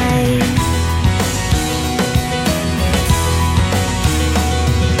tonight.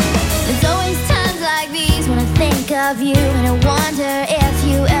 There's always times like these when I think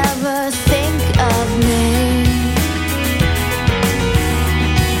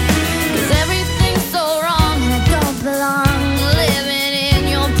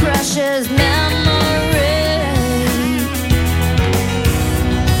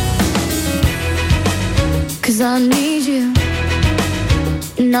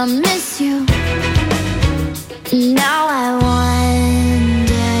and I miss you. Now I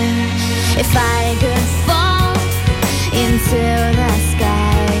wonder if I could fall into the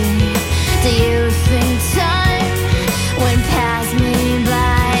sky. Do you think time would pass me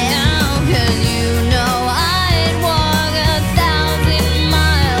by? Oh, 'cause you know I'd walk 1,000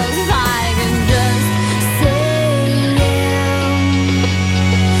 miles if I could just see you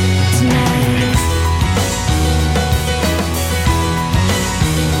tonight.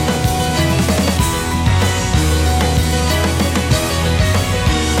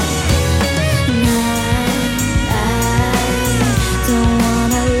 Don't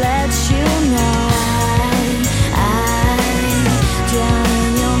wanna let you know I drown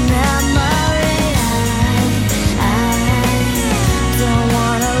in your memory. I don't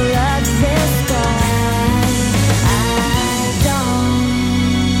wanna let this go. I don't.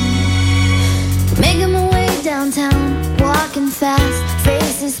 Making my way downtown, walking fast,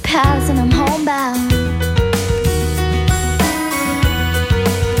 faces pass and I'm homebound.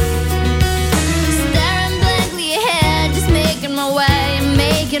 Staring blankly ahead, just making my way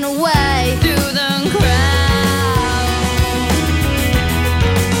through the crowd.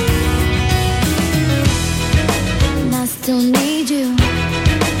 And I still need you,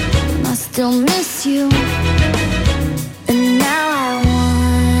 and I still miss you. And now I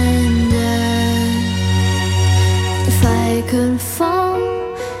wonder if I could fall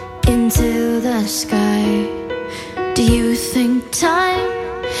into the sky. Do you think time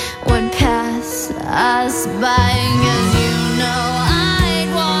would pass us by? 'Cause you know I'd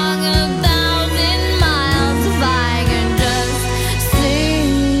walk 1,000 miles if I could just see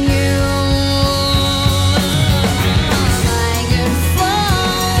you. If I could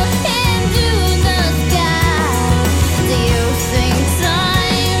fall into the sky, do you think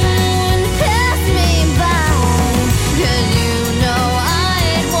time would pass me by? 'Cause you know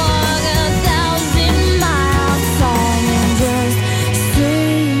I'd walk 1,000 miles if I could just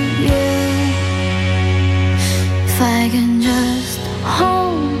see you. If I can just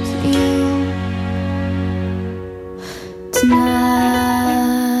hold you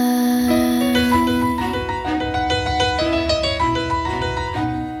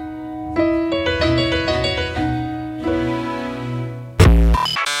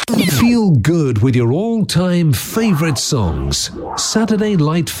Feel good with your all-time favorite songs. Saturday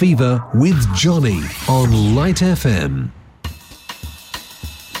Light Fever with Johnny on Light FM.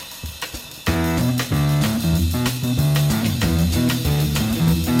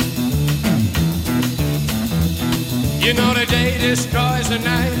 You know the day destroys the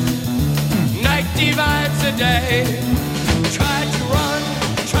night, night divides the day. Try to run,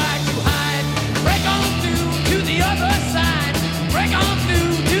 try to hide, break on through to the other side, break on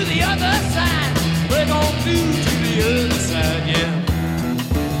through to the other side, break on through to the other side, yeah.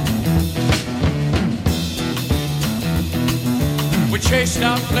 We chased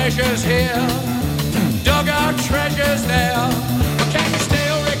our pleasures here, dug our treasures there, but can you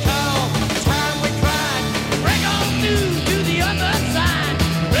still recall the time we cried? Break on through to the other side,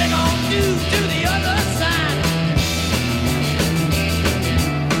 break on through to the other side.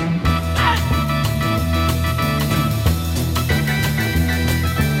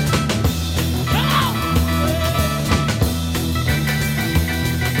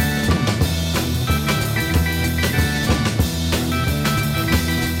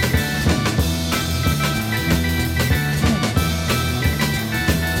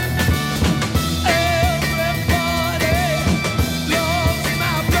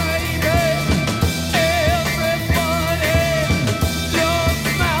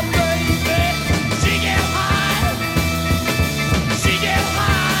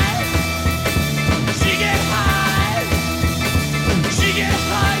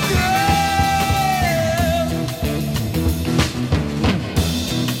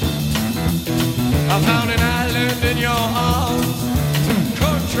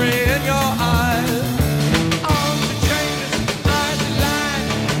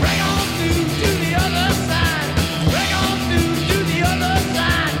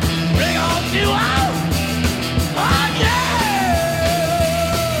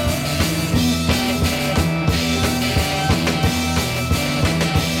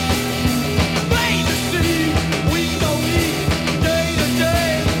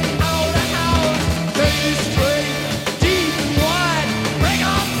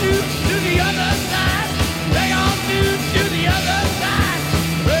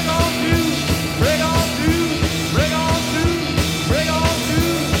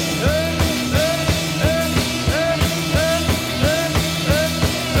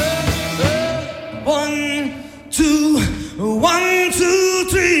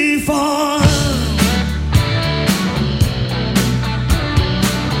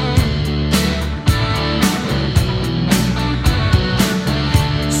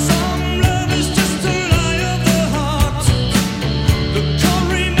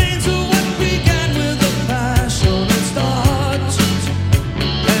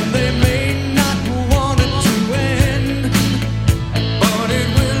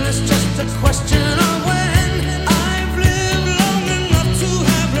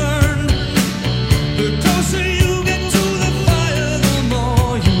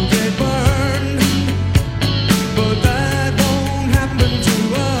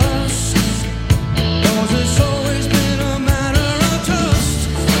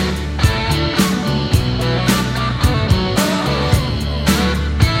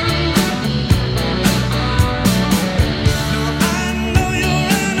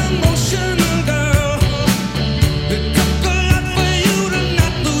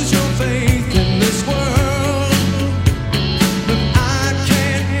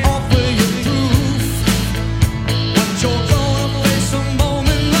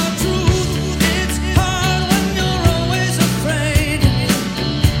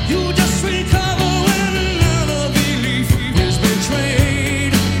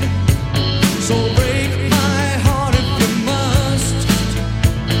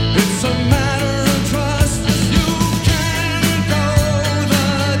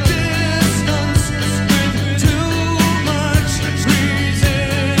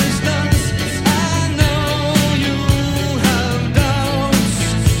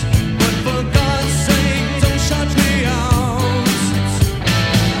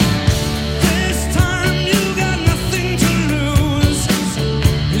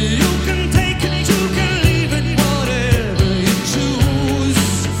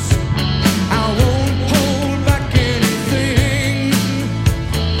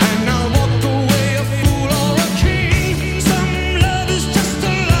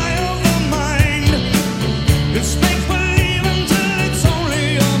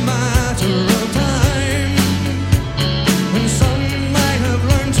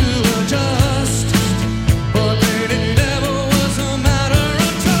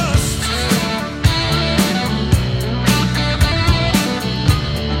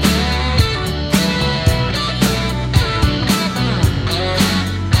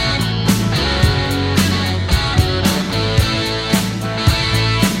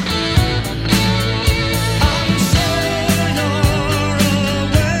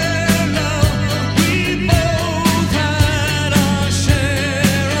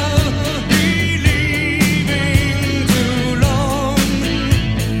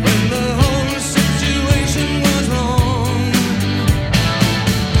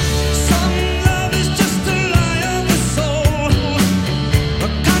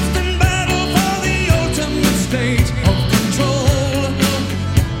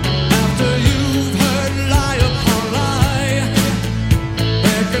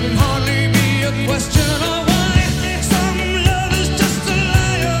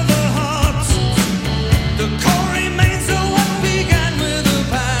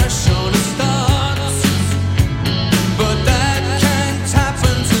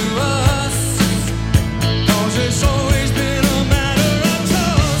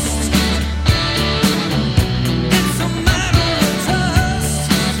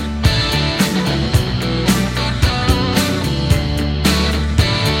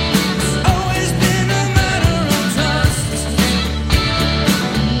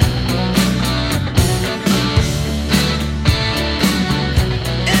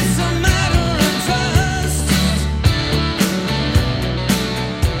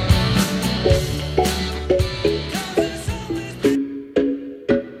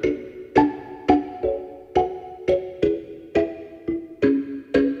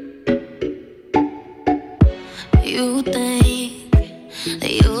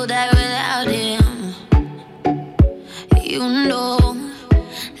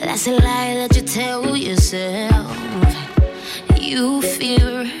 That's a lie that you tell yourself. You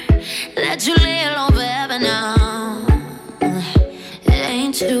fear that you lay alone forever now. It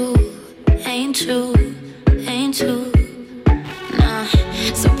ain't true, ain't true, ain't true. Nah.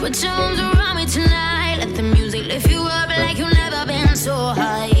 So put your arms around me tonight. Let the music lift you up like you've never been so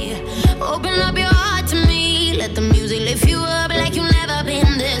high. Open up your heart to me. Let the music lift you up like you've never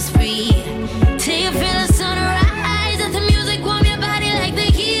been this free. Till you feel the sunrise. Let the music warm your body like the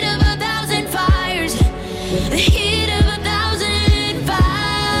heat of 1,000 fires. The heat of 1,000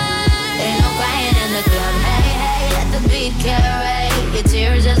 fires. Ain't no crying in the club. Hey, hey, let the beat carry your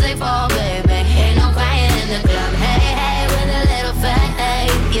tears as they fall, baby. Ain't no crying in the club. Hey, hey, with a little fat, hey,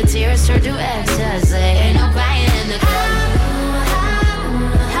 your tears turn to ecstasy. Ain't no crying in the club.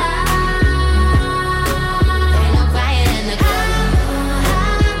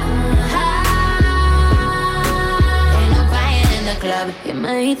 Club. You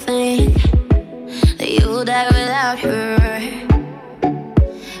may think that you'll die without her,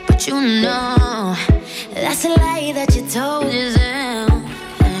 but you know that's a lie that you told yourself.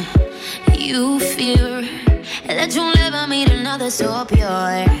 You fear that you'll never meet another so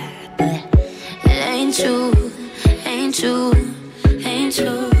pure, but it ain't true, ain't true, ain't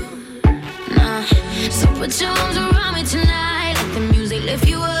true. Nah. So put your arms around me tonight. Let the music lift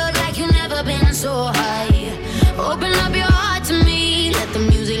you up like you've never been so high. Open up your heart to me. Let the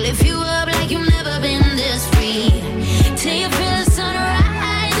music lift you up like you've never been this free. Till you feel the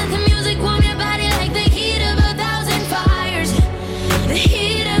sunrise. Let the music warm your body like the heat of 1,000 fires. The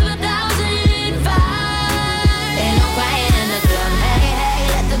heat of 1,000 fires. Ain't no crying in the club. Hey, hey,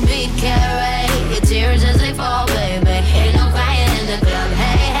 let the beat carry your tears as they fall, baby. Ain't no crying in the club.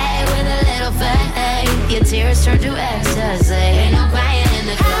 Hey, hey, with a little fat, hey, your tears turn to ecstasy. Ain't no crying in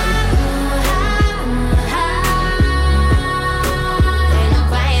the club.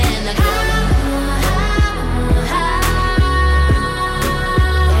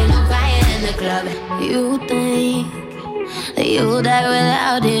 Club. You think that you'll die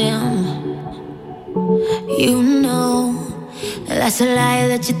without him. You know that's a lie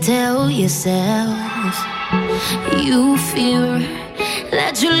that you tell yourself. You fear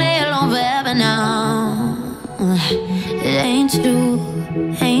that you lay alone forever now. It ain't true,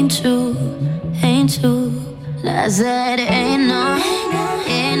 ain't true, ain't true. I said it ain't no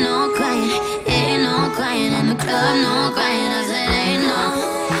crying, ain't no crying in the club, no crying. I said ain't no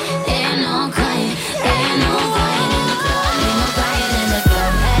crying, ain't no crying in the club, ain't no crying in the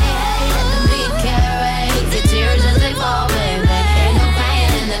club. Hey, hey, let the beat carry the tears as they fall, baby. Ain't no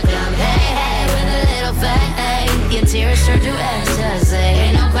crying in the club. Hey, hey, with a little fat, hey, your tears turn to ecstasy.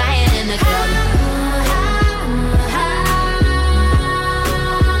 Ain't no crying in the club.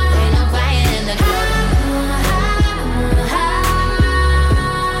 Ain't no crying in the club.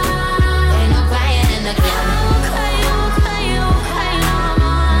 Ain't no crying in the club.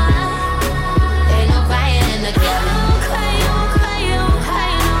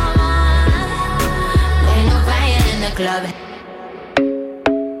 Club.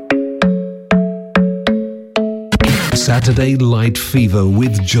 Saturday Light Fever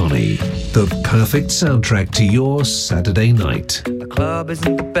with Johnny, the perfect soundtrack to your Saturday night. The club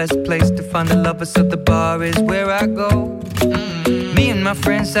isn't the best place to find the lovers, so the bar is where I go. Me and my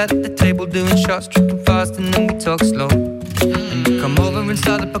friends at the table doing shots, tripping fast, and then we talk slow. And you come over and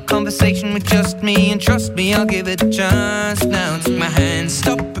start up a conversation with just me, and trust me, I'll give it a chance. Now take my hand,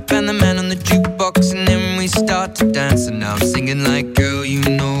 stop it, and the man on the jukebox, and then we start to dance. And now I'm singing like, girl, you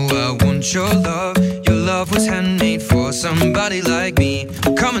know I want your love. Your love was handmade for somebody like me.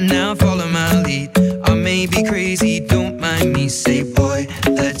 Come on now, follow my lead. I may be crazy, don't mind me. Say, boy,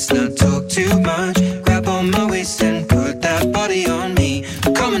 let's not talk too much. Grab on my waist and put that body on me.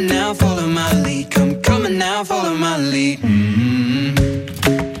 Come on now, follow my lead. Come on now, follow my lead.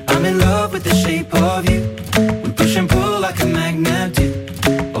 I'm in love with the shape of you. We push and pull like a magnet do.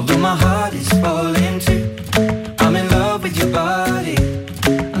 Although my heart is falling too. I'm in love with your body.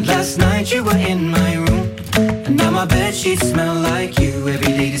 And last night you were in my room, and now my bedsheets smell like you.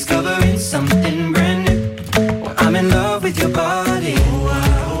 Every day discovering something brand new. Well, I'm in love with your body.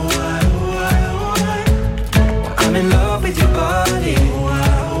 I'm in love with your body.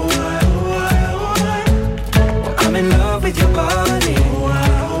 I'm in love with your body.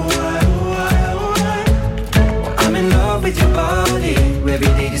 I'm in love with your body. Every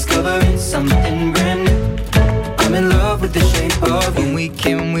day discovering something brand new. I'm in love with the shape of you. When we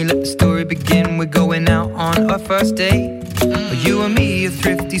came, we let the story begin. We're going out on our first date. You and me are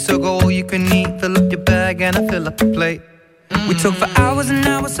thrifty, so go all you can eat. Fill up your bag and I fill up the plate. We talk for hours and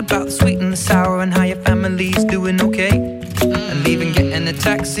hours about the sweet and the sour, and how your family's doing okay. And even getting a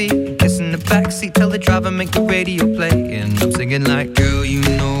taxi, kissing the backseat, tell the driver make the radio play, and I'm singing like, girl, you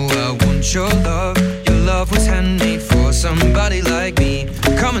know I want your love. Your love was handmade for somebody like me.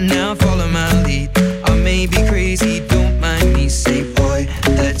 Come on now, follow my lead. I may be crazy, don't mind me. Say, boy,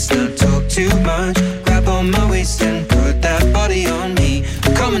 let's not talk too much. Grab on my waist and put that body on me.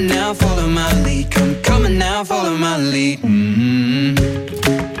 Come on now, follow my lead. Come on now, follow my lead. I'm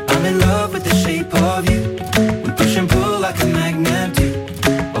in love with the shape of you. We push and pull like a magnet do.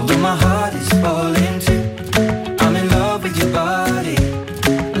 Although my heart is falling too. I'm in love with your body.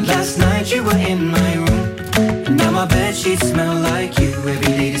 Last night you were in my room, and now my bedsheets smell like you.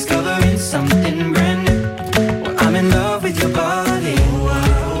 Every day discovering something brand new. Well, I'm in love with your body.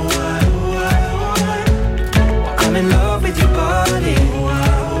 I'm in love with your body.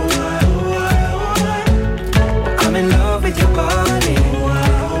 I'm in love with your body.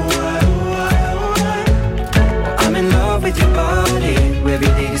 I'm in love with your body. Every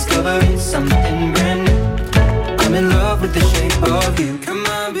day discovering something brand new. I'm in love with the shape of you. Come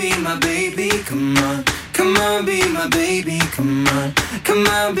on, be my baby, come on. Come on, be my baby, come on. Come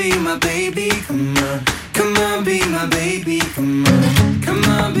on, be my baby, come on. Come on, be my baby, come on. Come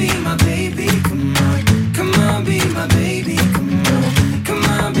on, be my baby, come on. Come on, be my baby, come on. Come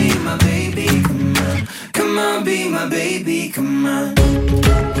on, be my baby, come on. Come on, be my baby, come on.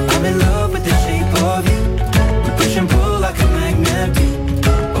 I'm in love with the shape of you. We push and pull like a magnet do.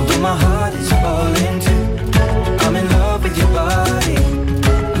 Although my heart is falling too. I'm in love with your body.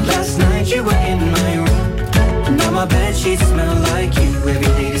 Last night you were in my room. Now my bedsheets smell like you. Every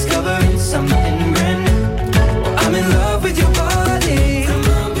day discovering something brand new. I'm in love with your body. Come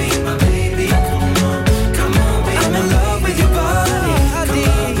on, be my baby. Come on, come on, be I'm in love with your body. Come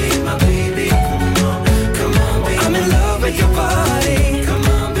on, be my baby. Come on, come on, be I'm in love with your body. Come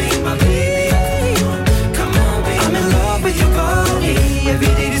on, be my baby. Come on, come on, be I'm in love with your body.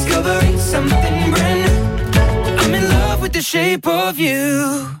 Every day discovering something brand new. I'm in love with the shape of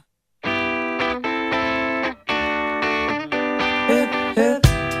you.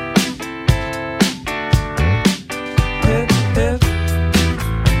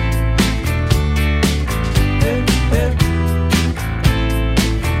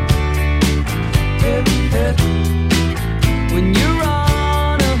 When you're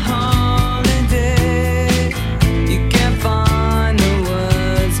on a holiday, you can't find the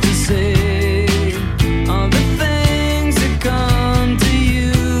words to say all the things that come to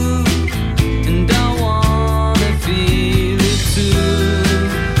you.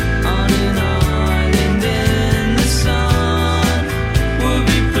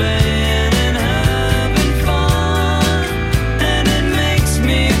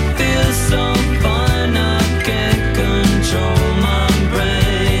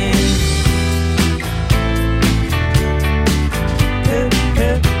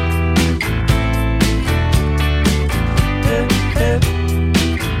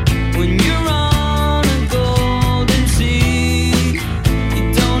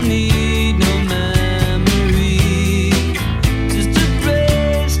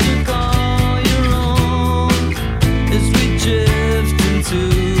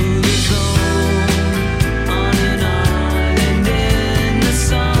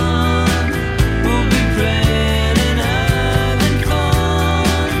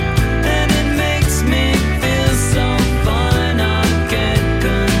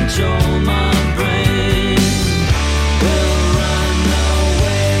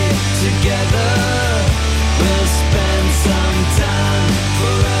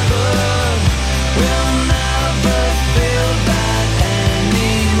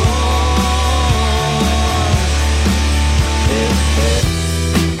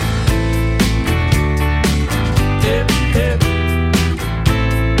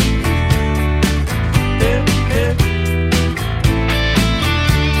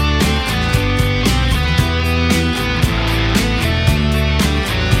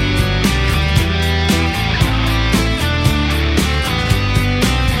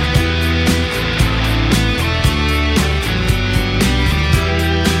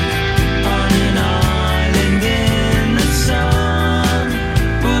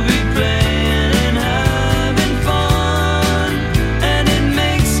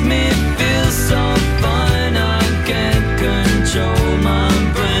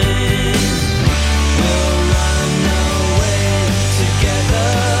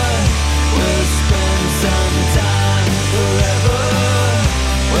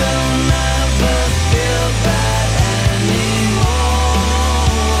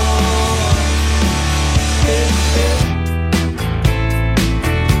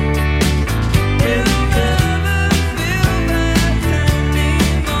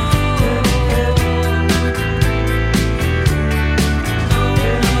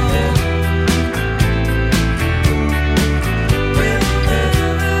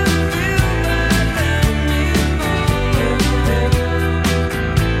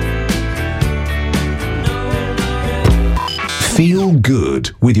 Feel good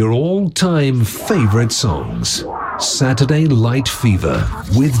with your all-time favorite songs. Saturday Light Fever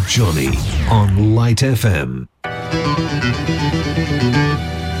with Johnny on Light FM.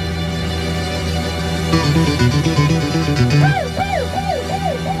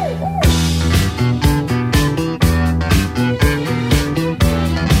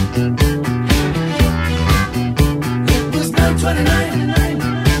 It was 929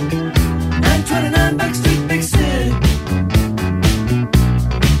 Backstreet, Big City.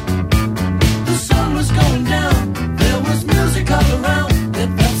 The sun was going down, there was music all around, it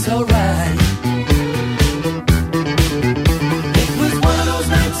felt so right. It was one of those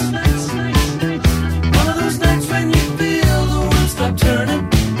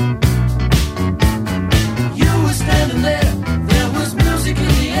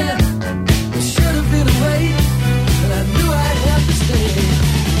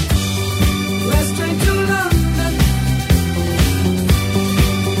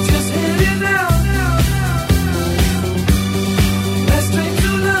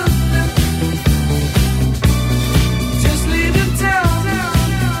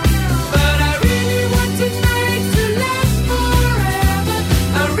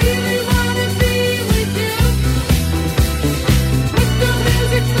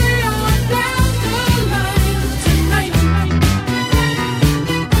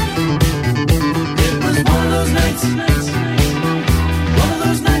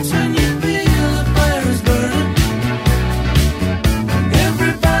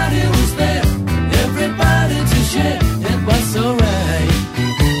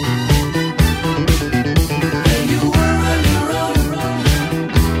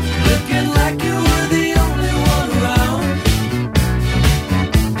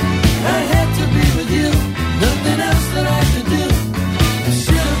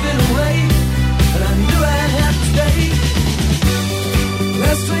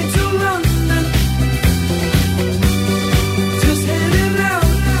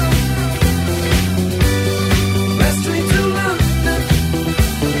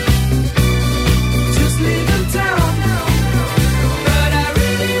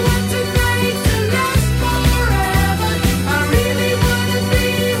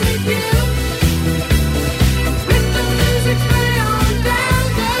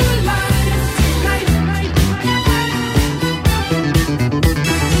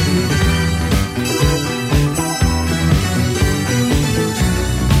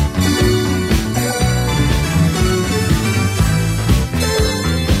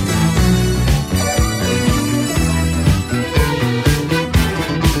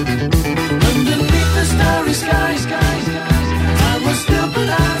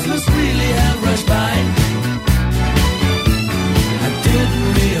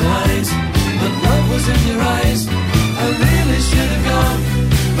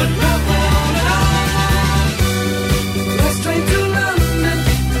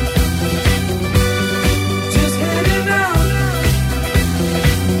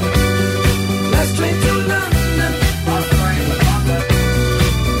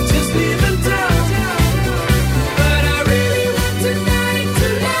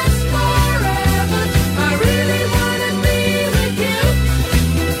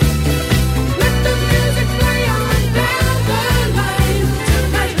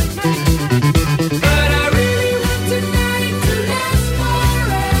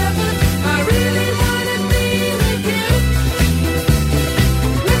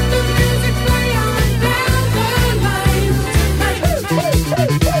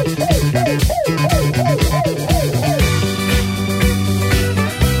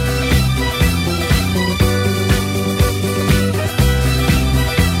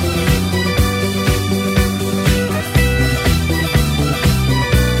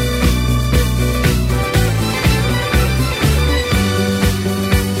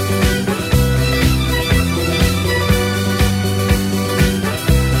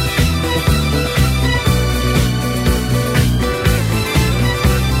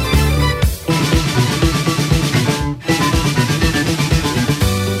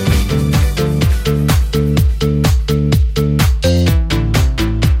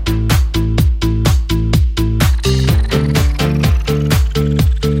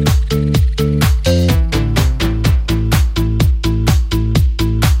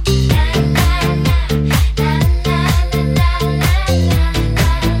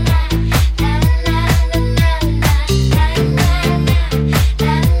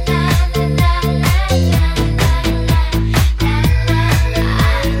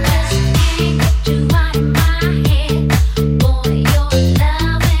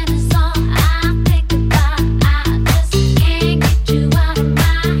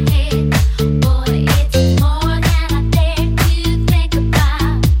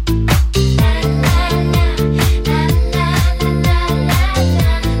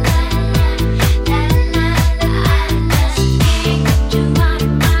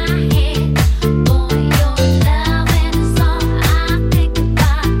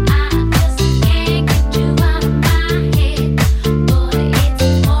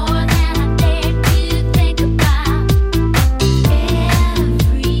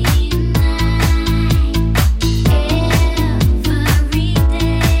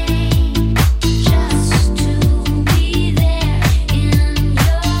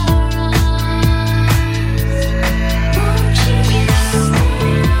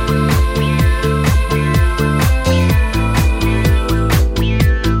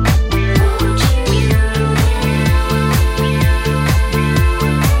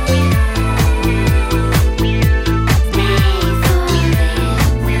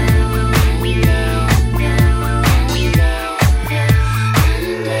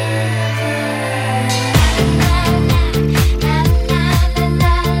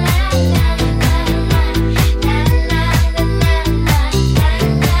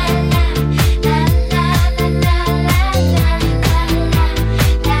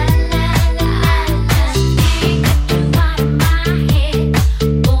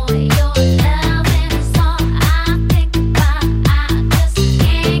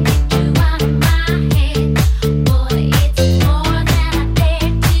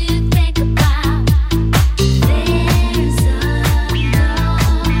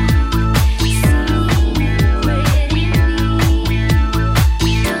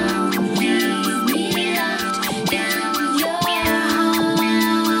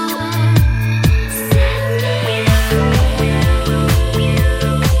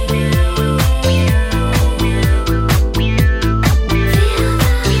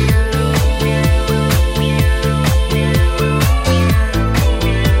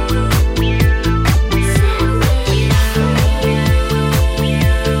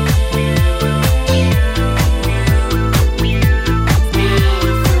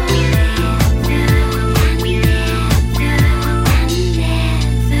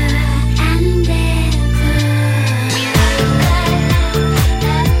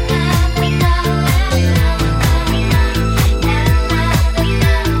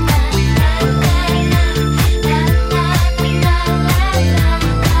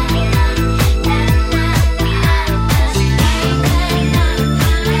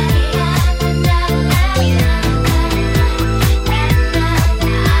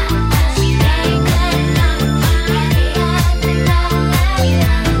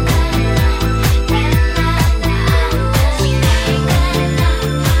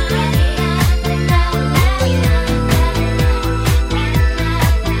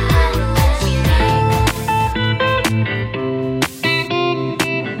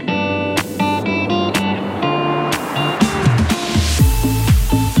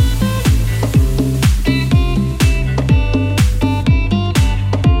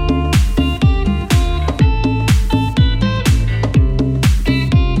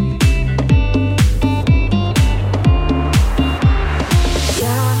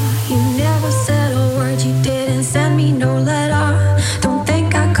you never said a word, you didn't send me no letter. Don't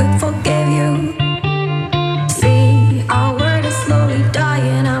think I could forgive you. See, our word is slowly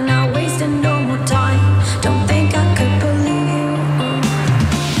dying, I'm not wasting no more time. Don't think I could believe you.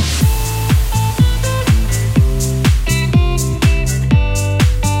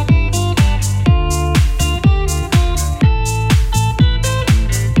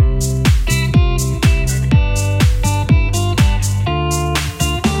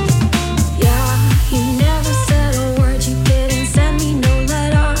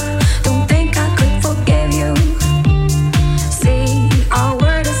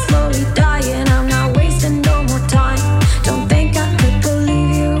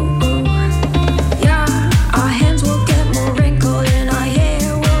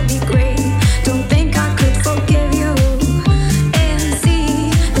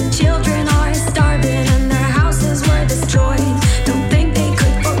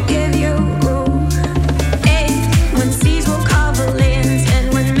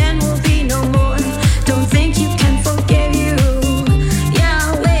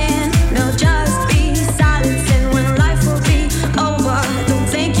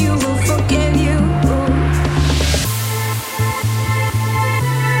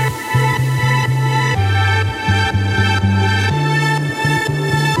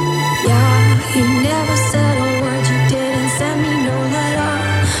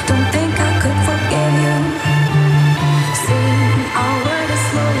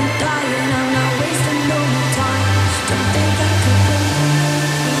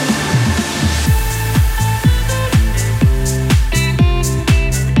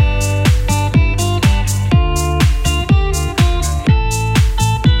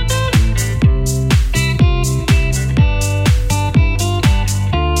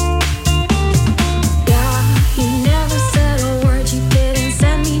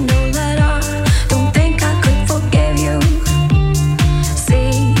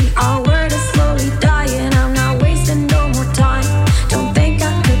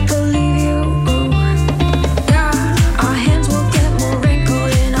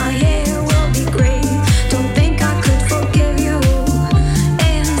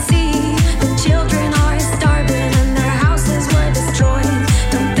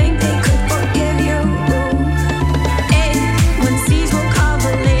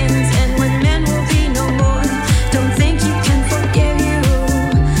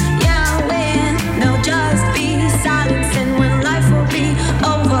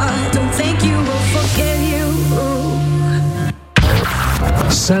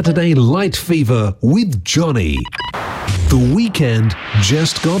 Saturday Light Fever with Johnny. The weekend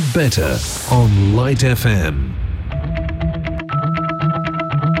just got better on Light FM.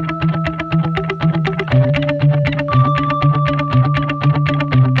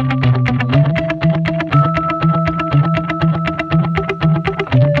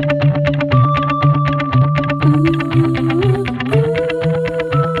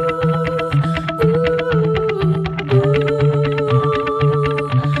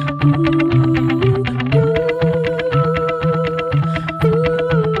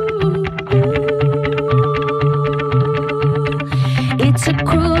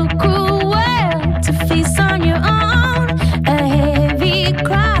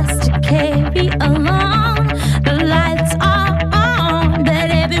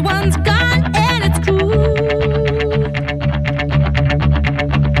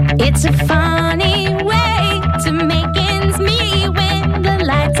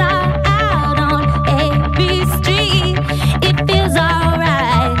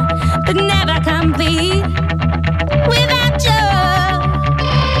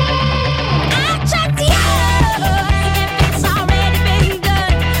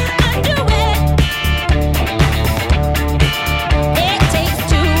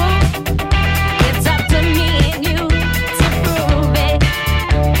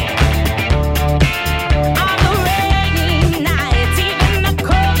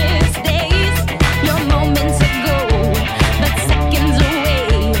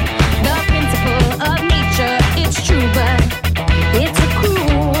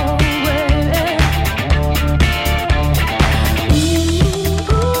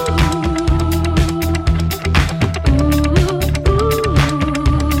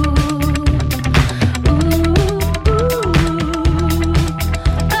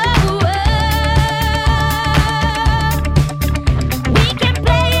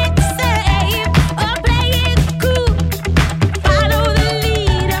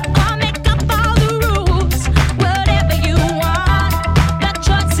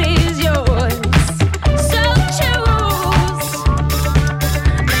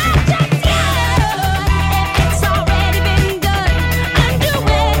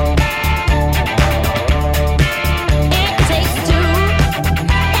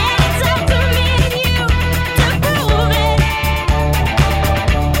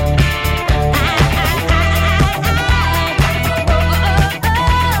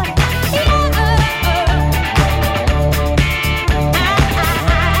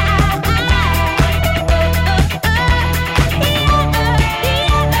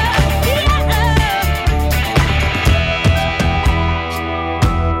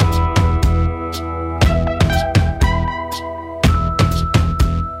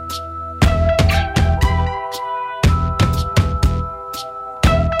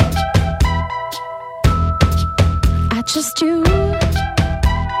 just you.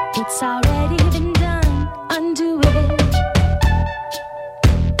 It's already been done. Undo it.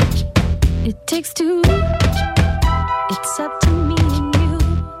 It takes two. It's up to me and you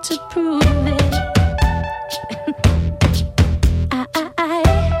to prove it.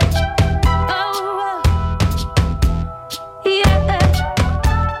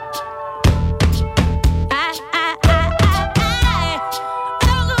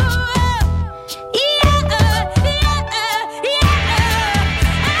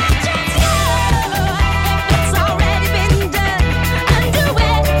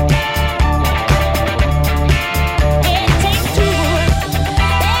 It takes two.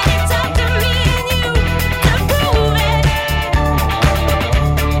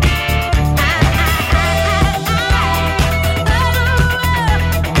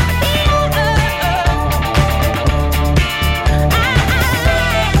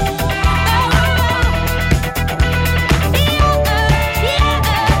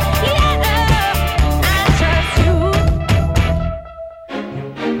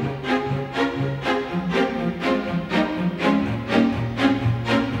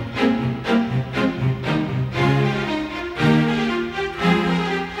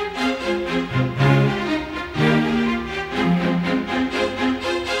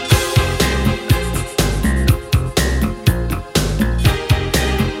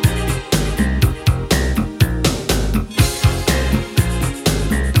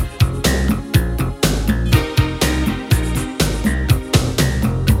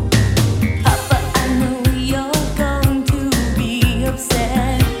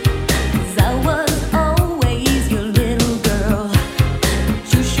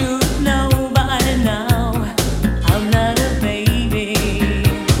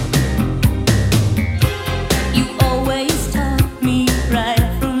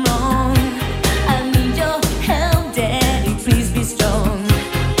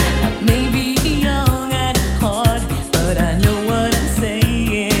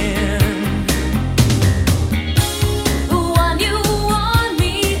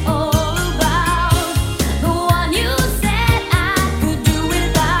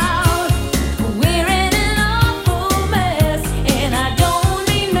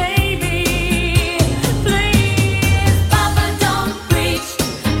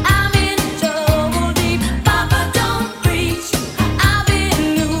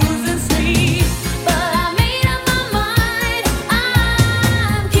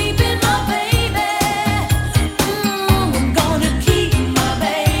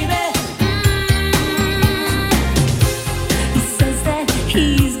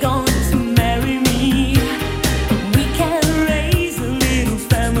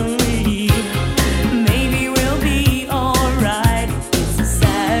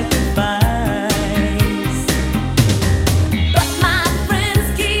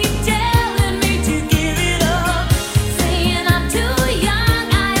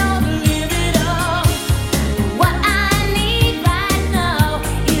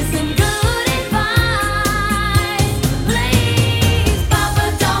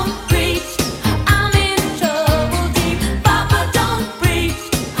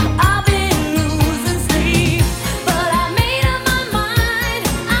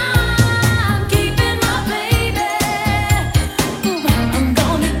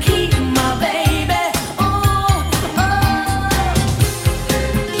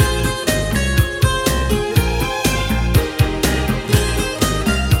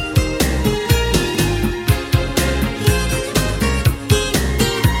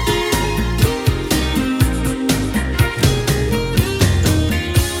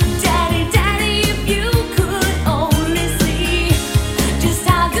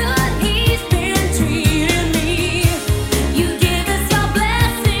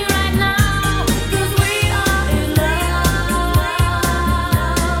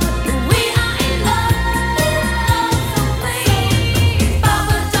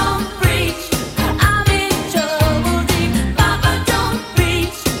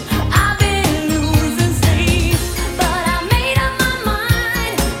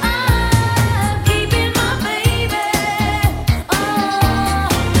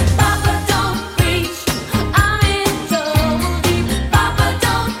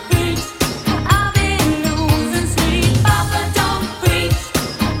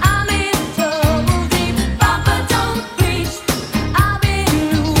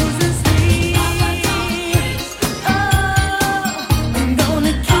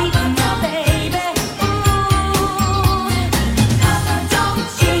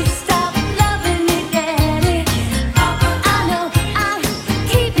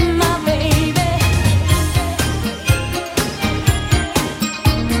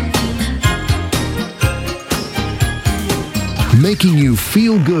 making you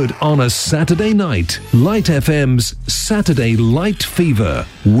feel good on a Saturday night. Light FM's Saturday Light Fever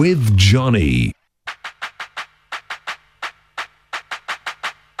with Johnny.